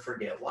don't ever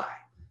forget why.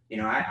 You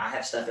know, I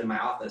have stuff in my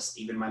office,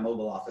 even my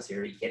mobile office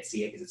here. You can't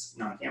see it because it's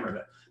not on camera,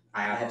 but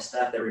I have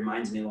stuff that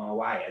reminds me of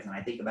why it is. And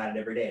I think about it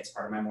every day. It's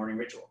part of my morning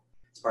ritual.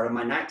 It's part of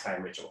my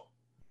nighttime ritual.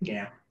 You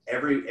know,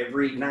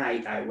 every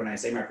night when I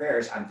say my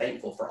prayers, I'm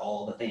thankful for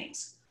all the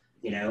things,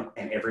 you know,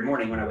 and every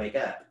morning when I wake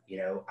up, you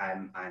know,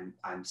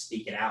 I'm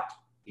speaking out,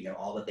 you know,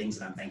 all the things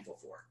that I'm thankful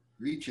for.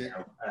 Reach it.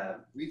 You know,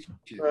 Reach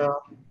it.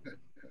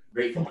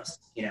 Gratefulness,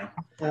 you know.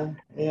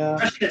 Yeah.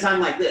 Especially at a time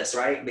like this,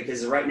 right?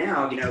 Because right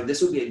now, you know,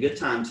 this would be a good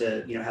time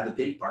to, you know, have a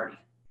pity party,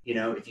 you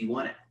know, if you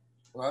want it.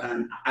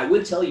 Right. I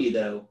would tell you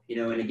though, you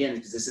know, and again,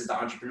 because this is the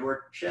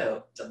entrepreneur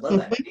show, I love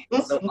that name.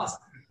 It's so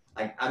awesome.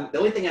 Like, the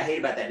only thing I hate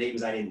about that name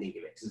is I didn't think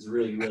of it because it's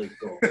really, really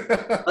cool.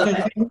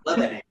 Love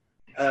that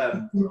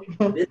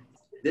name.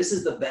 This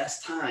is the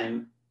best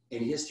time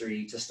in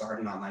history to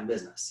start an online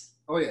business.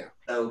 Oh yeah.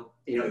 So,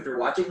 you know, if you're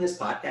watching this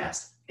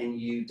podcast and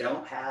you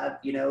don't have,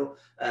 you know,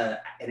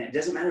 and it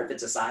doesn't matter if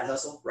it's a side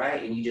hustle,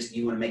 right? And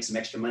you want to make some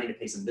extra money to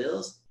pay some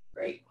bills,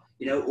 right?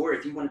 You know, or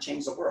if you want to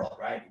change the world,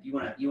 right? If you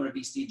want to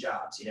be Steve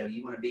Jobs, you know,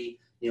 you want to be,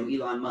 you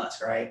know, Elon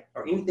Musk, right?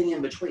 Or anything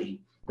in between.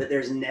 But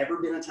there's never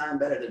been a time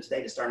better than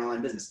today to start an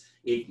online business.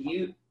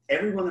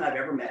 Everyone that I've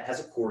ever met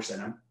has a course in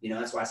them. You know,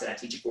 that's why I said I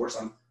teach a course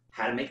on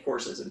how to make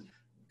courses, and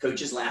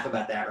coaches laugh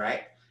about that,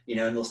 right? You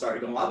know, and they'll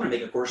start going, well, I'm going to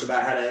make a course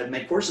about how to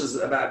make courses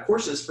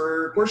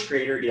for course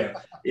creator, you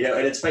know,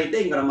 and it's a funny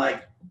thing, but I'm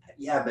like,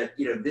 yeah, but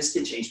you know, this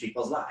can change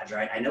people's lives,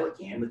 right? I know it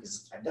can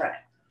because I've done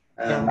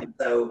it.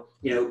 So,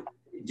 you know,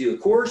 do a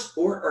course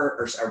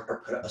or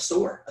put up a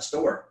store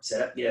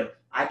set up, you know,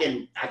 I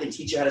can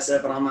teach you how to set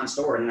up an online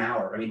store in an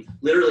hour. I mean,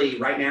 literally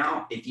right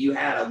now, if you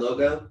had a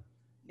logo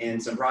and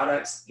some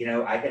products, you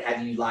know, I could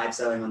have you live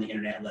selling on the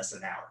internet in less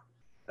than an hour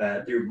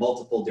through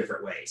multiple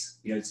different ways.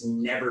 You know, it's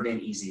never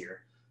been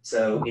easier.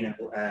 So, you know,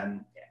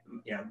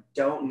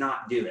 don't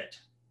not do it.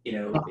 You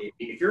know,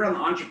 if you're on the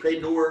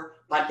Entrepreneur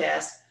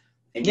podcast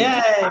and you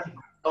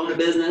own a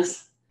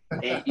business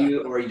and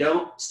you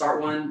don't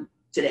start one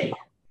today,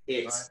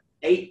 it's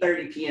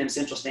 8:30 p.m.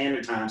 Central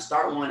Standard Time.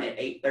 Start one at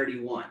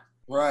 8:31.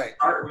 Right.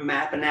 Start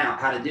mapping out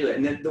how to do it.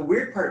 And then the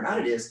weird part about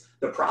it is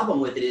the problem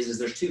with it is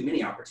there's too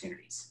many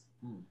opportunities.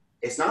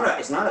 It's not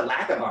a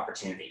lack of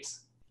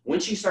opportunities.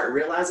 Once you start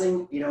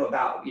realizing, you know,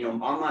 about, you know,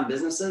 online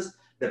businesses,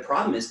 the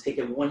problem is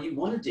picking one you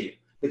want to do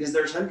because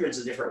there's hundreds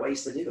of different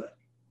ways to do it.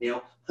 You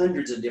know,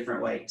 hundreds of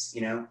different ways,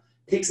 you know,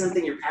 pick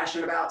something you're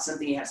passionate about,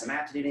 something you have some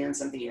aptitude in,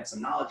 something you have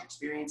some knowledge,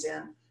 experience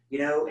in, you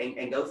know,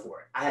 and go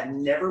for it. I have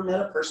never met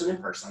a person in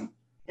person,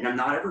 and I'm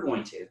not ever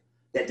going to,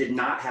 that did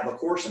not have a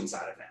course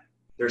inside of them.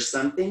 There's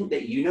something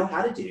that you know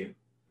how to do.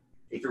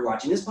 If you're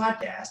watching this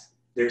podcast,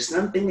 there's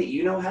something that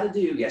you know how to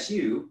do, yes,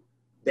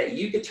 that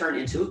you could turn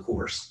into a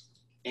course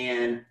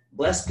and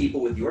bless people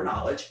with your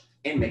knowledge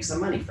and make some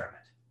money from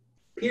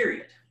it.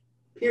 Period.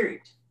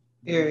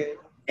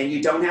 And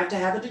you don't have to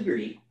have a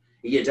degree.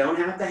 You don't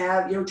have to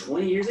have, you know,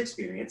 20 years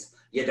experience.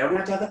 You don't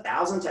have to have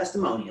 1,000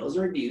 testimonials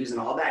and reviews and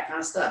all that kind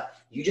of stuff.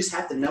 You just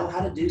have to know how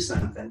to do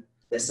something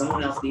that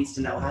someone else needs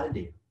to know how to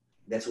do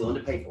that's willing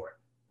to pay for it.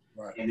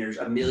 Right. And there's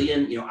a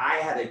million, you know, I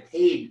have a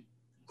paid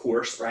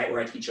course, right, where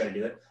I teach you how to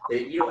do it. But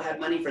if you don't have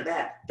money for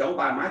that, don't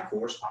buy my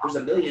course. There's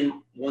a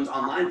million ones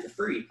online for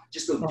free.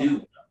 Just go do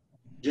one.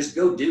 Just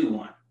go do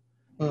one.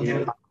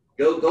 You know,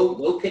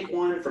 go pick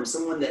one from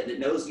someone that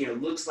knows, you know,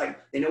 looks like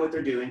they know what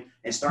they're doing,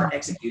 and start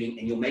executing,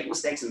 and you'll make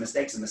mistakes, and then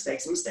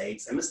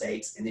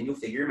you'll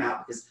figure them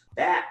out, because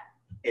that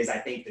is, I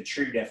think, the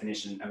true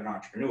definition of an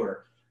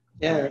entrepreneur.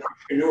 Yeah. An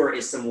entrepreneur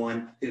is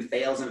someone who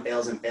fails and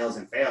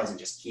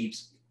just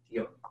keeps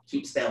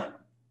failing.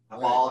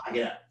 Fall, I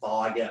get up,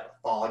 fall, I get up.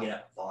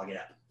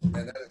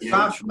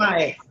 Drop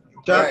mic.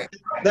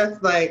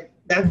 That's like,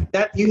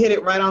 that you hit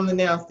it right on the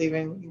nail,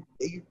 Stephen.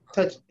 You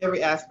touched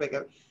every aspect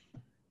of it.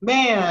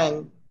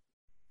 Man.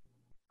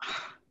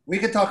 We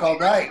could talk all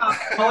night.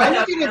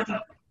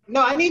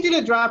 I need you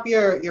to drop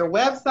your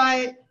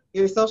website,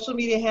 your social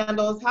media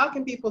handles. How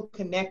can people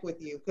connect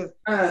with you? Because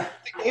the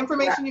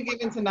information you're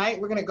giving tonight,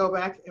 we're going to go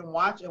back and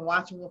watch, and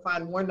we'll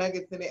find more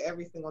nuggets in it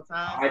every single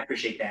time. I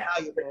appreciate that.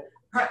 Valuable.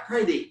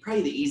 Probably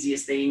the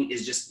easiest thing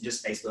is just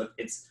Facebook.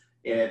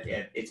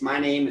 It's my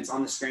name. It's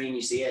on the screen.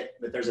 You see it,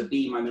 but there's a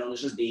B. My middle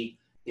initial is B.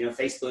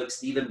 Facebook,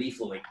 Stephen B.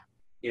 Floyd.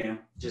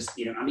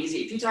 I'm easy.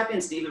 If you type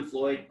in Stephen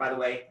Floyd, by the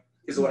way,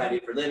 this is what I do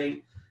for a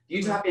living. If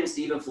you type in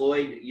Stephen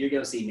Floyd, you're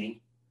going to see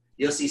me.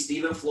 You'll see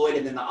Stephen Floyd,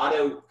 and then the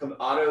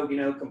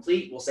auto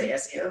complete will say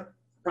SEO. I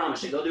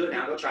promise you. Go do it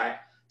now. Go try it.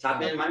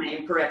 Type in my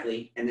name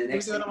correctly, and then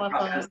next thing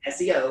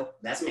SEO.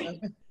 That's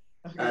me.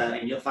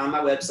 And you'll find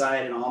my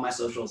website and all my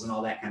socials and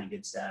all that kind of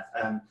good stuff.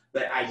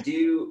 But I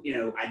do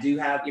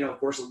have, of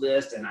course, a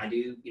list, and I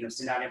do,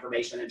 send out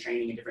information and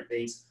training and different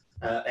things.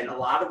 And a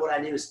lot of what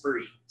I do is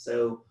free.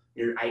 So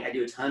I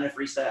do a ton of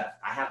free stuff.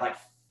 I have like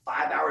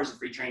 5 hours of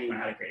free training on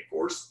how to create a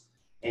course.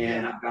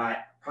 And I've got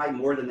probably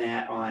more than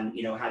that on,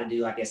 how to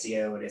do like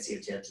SEO and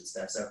SEO tips and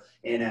stuff. So,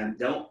 and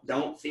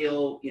don't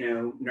feel,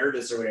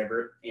 nervous or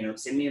whatever,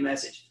 send me a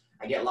message.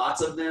 I get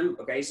lots of them.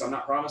 Okay. So I'm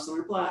not promising a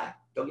reply.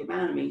 Don't get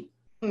mad at me.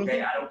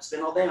 Okay. I don't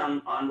spend all day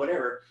on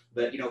whatever,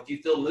 but if you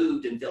feel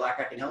moved and feel like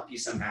I can help you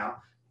somehow,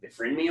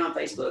 friend me on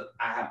Facebook.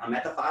 I'm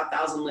at the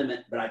 5,000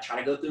 limit, but I try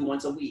to go through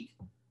once a week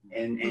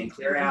and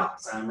clear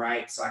out some,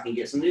 right? So I can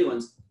get some new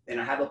ones. And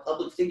I have a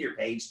public figure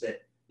page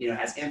that,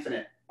 has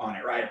infinite on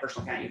it, right? A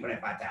personal account, you put in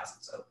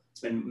 5,000. So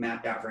it's been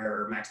mapped out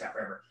forever, maxed out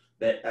forever.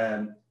 But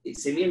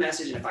send me a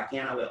message, and if I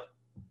can, I will.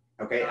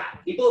 Okay.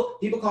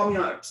 People call me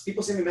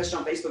people send me a message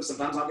on Facebook.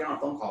 Sometimes I'll get on a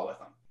phone call with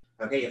them.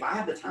 Okay. If I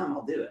have the time,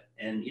 I'll do it.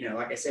 And,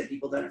 like I said,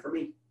 people done it for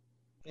me.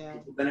 Yeah.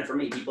 People done it for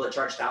me. People that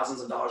charge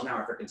thousands of dollars an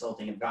hour for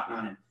consulting have gotten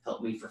on and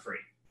helped me for free.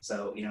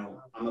 So,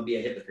 I'm going to be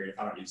a hypocrite if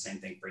I don't do the same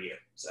thing for you.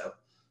 So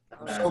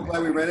I'm so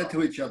glad we ran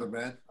into each other,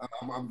 man.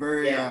 I'm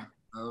very,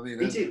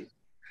 me too.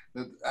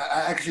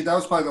 Actually, that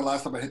was probably the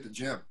last time I hit the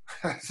gym.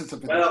 Since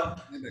I've been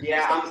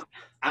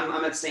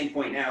I'm at the same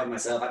point now with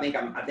myself. I think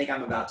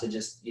I'm about to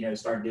just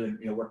start doing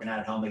working out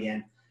at home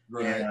again.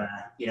 Right.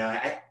 And,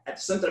 I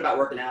something about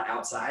working out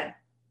outside.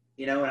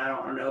 And I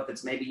don't know if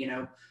it's maybe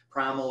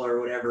primal or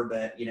whatever,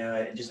 but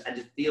I just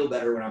feel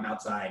better when I'm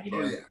outside.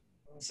 Oh, yeah.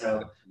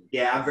 So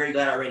yeah, I'm very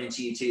glad I ran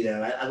into you too,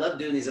 though. I love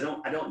doing these. I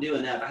don't do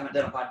enough. I haven't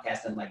done a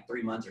podcast in like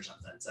 3 months or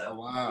something. So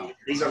wow.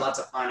 These are lots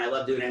of fun. I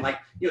love doing it. And like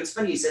it's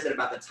funny you said that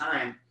about the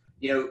time.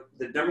 The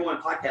number one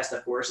podcast,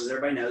 of course, as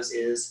everybody knows,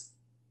 is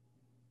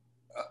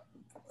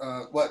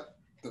what?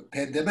 The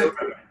pandemic?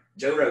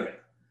 Joe Rogan.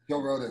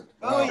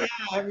 Oh, yeah,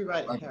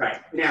 everybody. Right.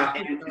 Now,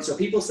 and so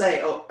people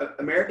say, oh,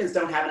 Americans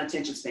don't have an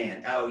attention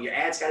span. Oh, your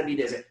ad's got to be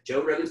this.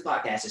 Joe Rogan's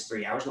podcast is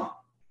 3 hours long.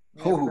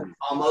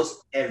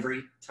 Almost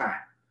every time.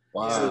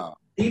 Wow. So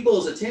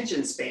people's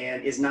attention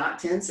span is not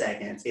 10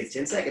 seconds. It's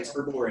 10 seconds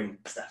for boring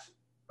stuff.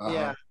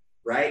 Yeah.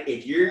 Right?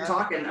 If you're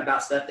talking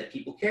about stuff that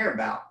people care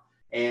about,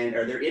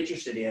 or they're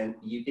interested in,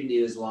 you can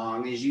do as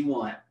long as you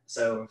want.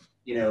 So,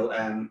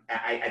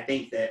 I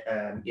think that,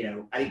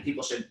 I think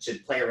people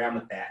should play around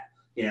with that,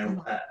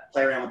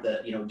 play around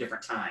with the,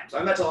 different times. So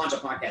I'm about to launch a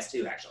podcast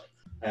too, actually,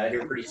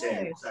 here pretty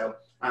soon. So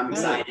I'm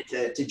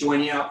excited to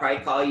join you. I'll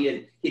probably call you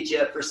and hit you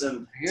up for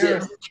some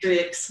tips and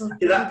tricks.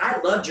 I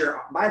loved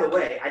by the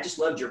way, I just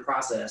loved your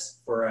process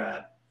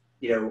for,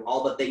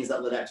 all the things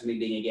that led up to me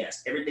being a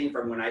guest. Everything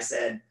from when I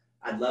said,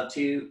 I'd love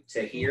to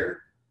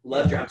here,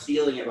 loved I'm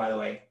stealing it, by the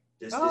way.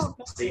 Just so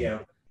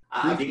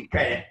I'll give you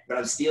credit, but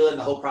I'm stealing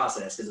the whole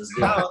process because it's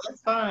good. Oh,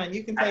 that's fine.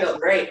 You can. I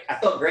felt great. I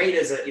felt great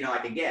as a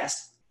like a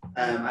guest.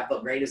 I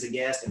felt great as a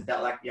guest and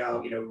felt like y'all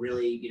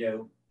really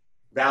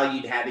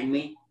valued having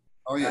me.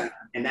 Oh yeah.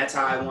 And that's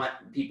how I want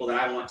people that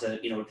I want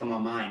to come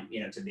on mine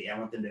to be. I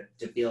want them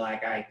to feel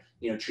like I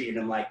treated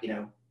them like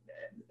a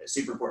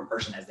super important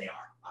person as they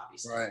are,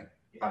 obviously. Right.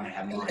 If I'm gonna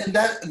have more. And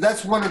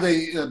that's one of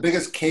the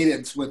biggest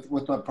cadence with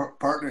my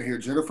partner here,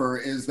 Jennifer,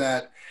 is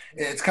that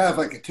it's kind of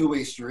like a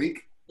two-way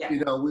streak.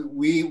 Yeah.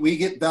 We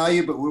get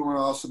value, but we want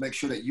to also make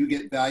sure that you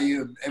get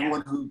value, and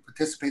everyone who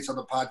participates on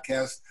the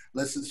podcast,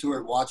 listens to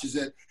it, watches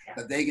it,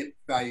 that they get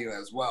value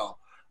as well.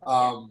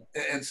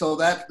 And so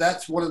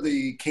that's one of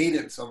the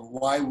cadence of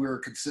why we're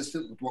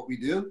consistent with what we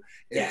do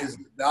is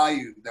the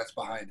value that's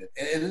behind it.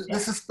 And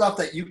this is stuff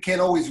that you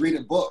can't always read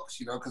in books,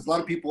 because a lot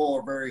of people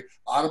are very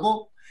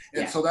audible.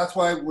 And so that's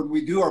why when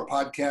we do our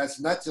podcast,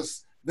 not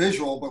just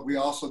visual, but we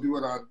also do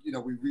it on,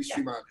 we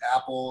restream on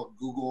Apple,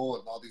 Google,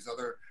 and all these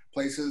other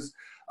places.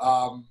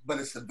 But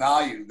it's the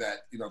value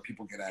that,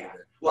 people get out of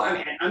it. Well, I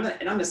mean,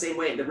 I'm the same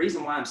way. The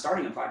reason why I'm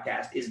starting a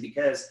podcast is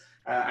because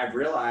I have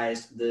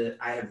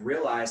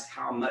realized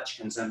how much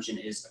consumption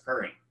is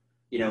occurring,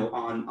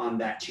 on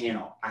that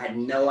channel. I had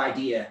no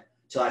idea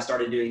till I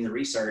started doing the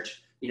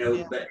research,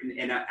 but,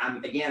 and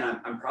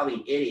I'm probably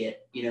an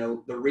idiot.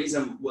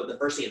 The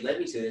first thing it led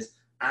me to is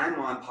I'm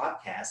on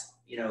podcasts,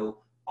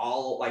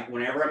 all like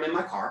whenever I'm in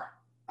my car,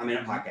 I'm in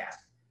a podcast.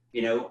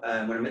 When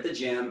I'm at the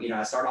gym,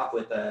 I start off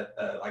with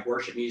like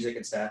worship music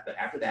and stuff, but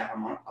after that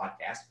I'm on a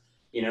podcast,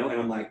 and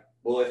I'm like,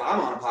 well, if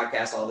I'm on a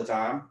podcast all the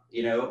time,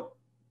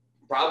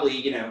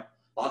 probably,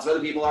 lots of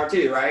other people are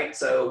too, right?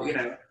 So,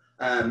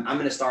 I'm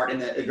going to start.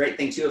 And the great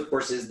thing too, of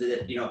course, is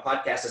that, you know, a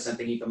podcast is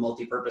something you can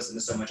multi-purpose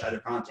into so much other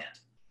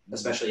content,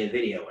 especially a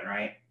video one,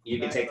 right? You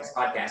can take this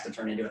podcast and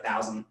turn it into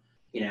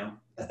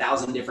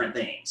 1,000 different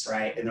things,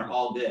 right? And they're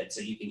all good.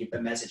 So you can get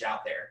the message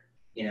out there,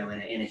 you know,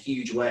 in a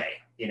huge way,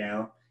 you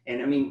know?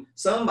 And I mean,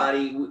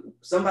 somebody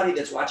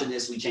that's watching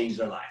this, we changed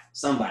their life.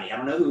 Somebody, I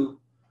don't know who,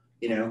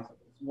 you know,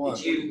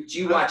 did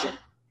you watch it?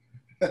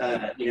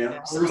 You know,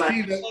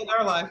 somebody changed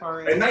our life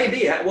already. It may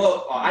be.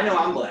 Well, I know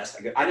I'm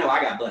blessed. I know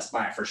I got blessed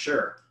by it for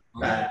sure.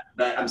 But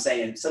I'm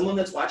saying someone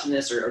that's watching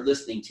this or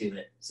listening to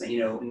it, so, you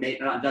know,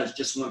 not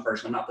just one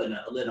person, I'm not putting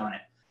a lid on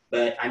it,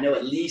 but I know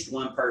at least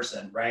one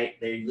person, right?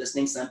 They're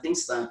listening something,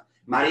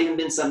 might even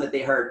been something that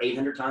they heard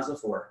 800 times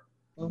before.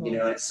 Mm-hmm. You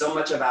know, it's so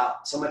much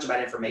about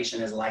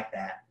information is like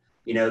that,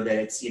 you know, that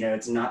it's, you know,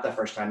 it's not the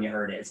first time you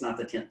heard it. It's not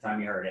the 10th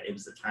time you heard it. It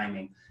was the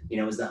timing, you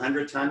know, it was the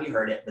 100th time you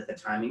heard it, but the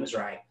timing was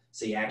right.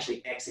 So you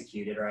actually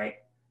executed right.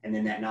 And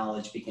then that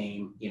knowledge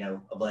became, you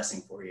know, a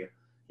blessing for you,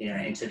 you know,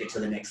 and took it to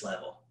the next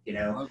level. You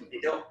know,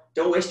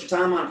 don't waste your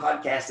time on a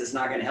podcast that's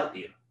not going to help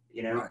you.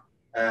 You know,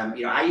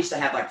 you know, I used to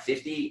have like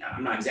 50.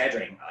 I'm not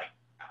exaggerating. Like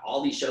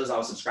all these shows I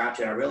was subscribed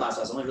to, and I realized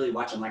I was only really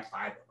watching like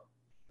 5 of them.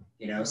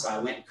 You know, so I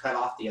went and cut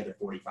off the other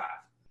 45.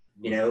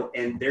 You know,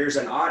 and there's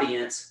an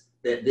audience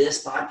that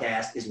this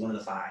podcast is one of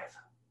the 5.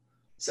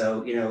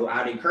 So, you know,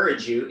 I'd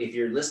encourage you, if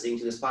you're listening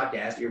to this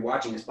podcast, you're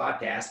watching this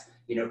podcast,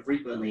 you know,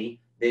 frequently,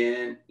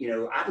 then, you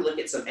know, I'd look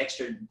at some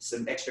extra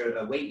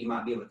weight you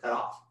might be able to cut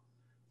off.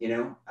 You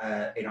know,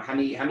 how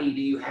many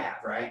do you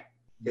have, right?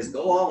 Because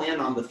go all in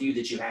on the few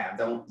that you have.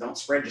 Don't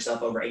spread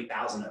yourself over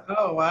 8,000 of them.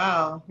 Oh,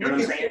 wow. You know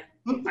what I'm saying?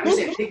 I'm just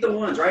saying, pick the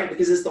ones, right?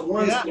 Because it's the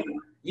ones,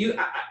 you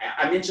know,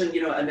 I mentioned,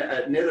 you know,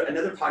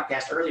 another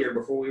podcast earlier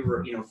before we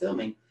were, you know,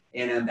 filming,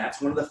 and that's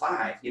one of the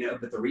 5, you know,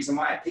 but the reason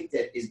why I picked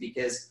it is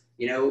because,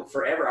 you know,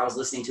 forever I was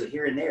listening to it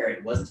here and there.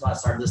 It wasn't until I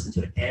started listening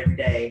to it every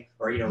day,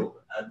 or, you know,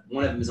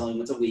 one of them is only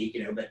once a week,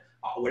 you know, but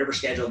whatever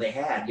schedule they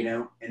had, you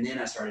know, and then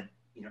I started,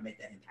 you know, make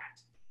that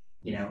impact.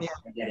 You know,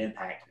 that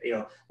impact, you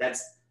know,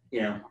 that's,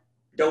 you know,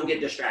 don't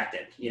get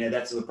distracted. You know,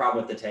 that's the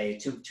problem with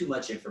too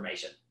much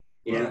information.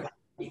 You know,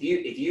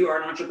 if you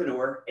are an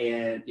entrepreneur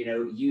and, you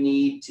know, you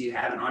need to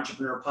have an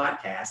entrepreneur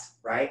podcast,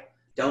 right?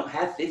 Don't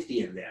have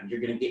 50 of them. You're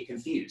going to get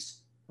confused.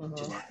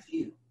 Just have a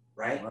few,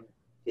 right?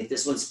 If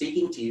this one's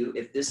speaking to you,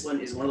 if this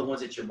one is one of the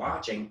ones that you're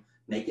watching,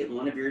 make it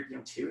one of your, you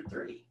know, 2 or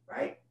 3,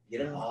 right?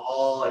 Get it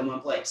all in one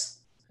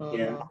place. You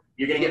know,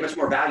 you're going to get much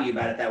more value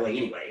about it that way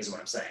anyway, is what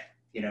I'm saying.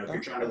 You know, if you're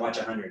trying to watch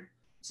 100,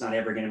 it's not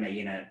ever going to make,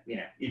 you know,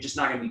 you're just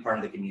not going to be part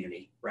of the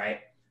community, right?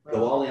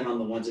 Go all in on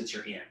the ones that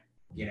you're in,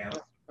 you know.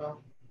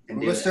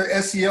 Mr.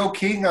 SEO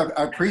King,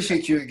 I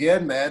appreciate you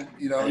again, man.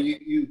 You know,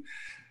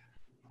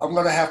 I'm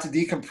going to have to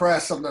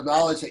decompress some of the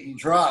knowledge that you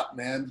dropped,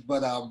 man.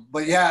 But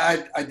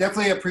yeah, I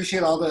definitely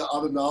appreciate all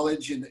the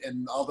knowledge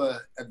and all the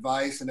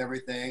advice and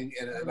everything.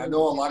 And I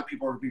know a lot of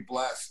people are going to be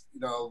blessed,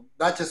 you know,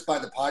 not just by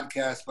the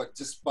podcast, but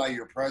just by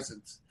your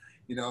presence,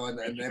 you know, and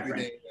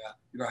everything,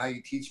 you know, how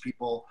you teach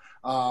people.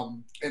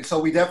 And so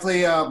we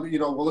definitely, you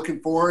know, we're looking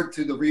forward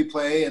to the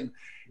replay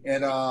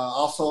and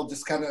also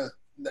just kind of,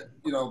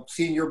 you know,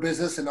 seeing your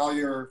business and all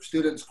your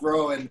students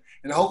grow, and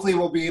hopefully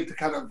we'll be able to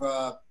kind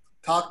of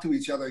talk to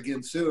each other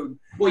again soon.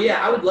 Well,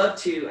 yeah, I would love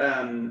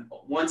to,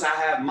 once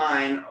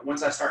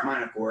I start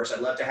mine, of course, I'd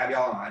love to have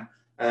y'all on.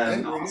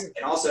 And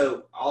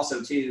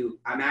also too,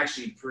 I'm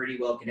actually pretty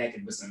well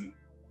connected with some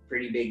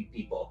pretty big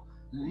people.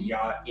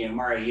 Yeah, you know,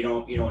 Mario, you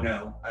don't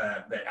know,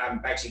 but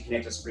I'm actually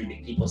connected with some pretty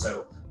big people.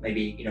 So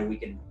maybe, you know, we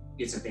can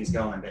get some things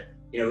going. But,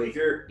 you know,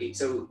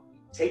 so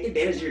take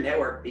advantage of your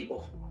network,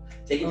 people.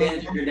 Take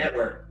advantage of your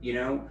network. You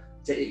know,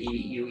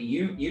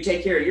 you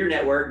take care of your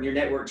network, and your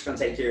network's going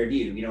to take care of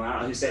you. You know, I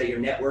don't know who said it. Your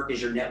network is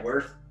your net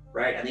worth,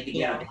 right? I think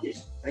again, I think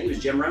it was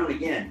Jim Rohn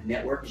again.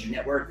 Network is your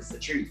net worth. It's the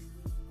truth.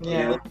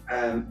 Yeah.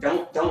 You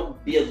know,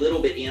 don't be a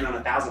little bit in on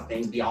 1,000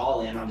 things. Be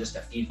all in on just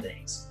a few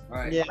things.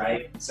 Right. Yeah.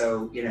 Right.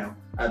 So, you know,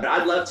 but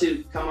I'd love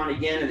to come on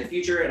again in the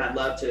future, and I'd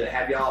love to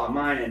have y'all on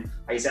mine. And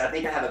like I said, I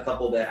think I have a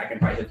couple that I can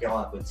probably hook y'all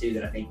up with too.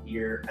 That I think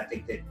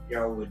that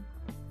y'all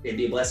it'd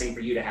be a blessing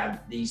for you to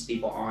have these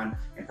people on,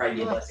 and probably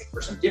be a blessing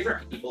for some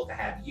different people to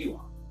have you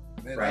on.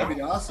 Man, right? That'd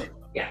be awesome.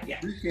 Yeah.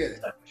 Appreciate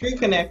it. True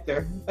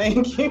connector.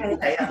 Thank you.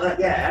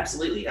 Yeah,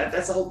 absolutely.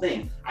 That's the whole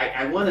thing.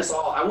 I want us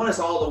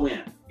all to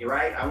win. You're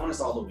right. I want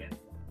us all to win.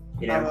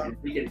 You know, and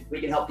we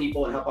can help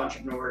people and help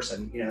entrepreneurs,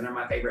 and you know, they're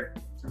my favorite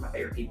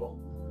people.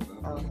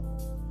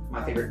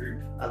 My favorite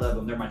group. I love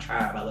them. They're my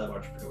tribe. I love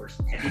entrepreneurs.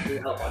 And people who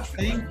help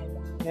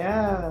entrepreneurs.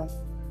 Yeah.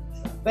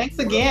 Thanks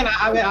again.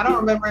 I mean, I don't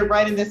remember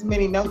writing this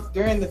many notes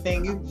during the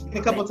thing.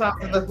 A couple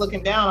times I was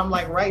looking down. I'm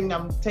like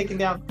I'm taking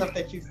down stuff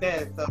that you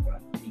said. So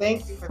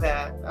thank you for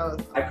that.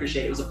 I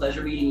appreciate it. It was a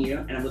pleasure meeting you,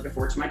 and I'm looking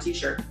forward to my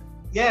t-shirt.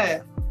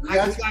 Yeah, I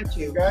got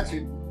you.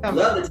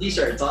 Love the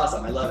t-shirt. It's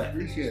awesome. I love it.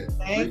 Appreciate it.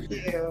 Thank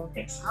you.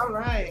 Thanks. All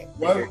right.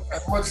 Well,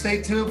 everyone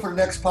stay tuned for the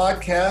next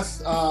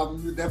podcast.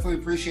 We definitely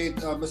appreciate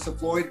Mr.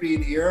 Floyd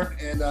being here.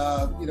 And,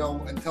 you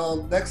know,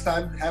 until next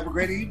time, have a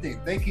great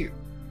evening. Thank you.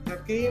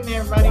 Have a good evening,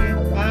 everybody.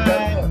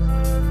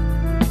 Bye.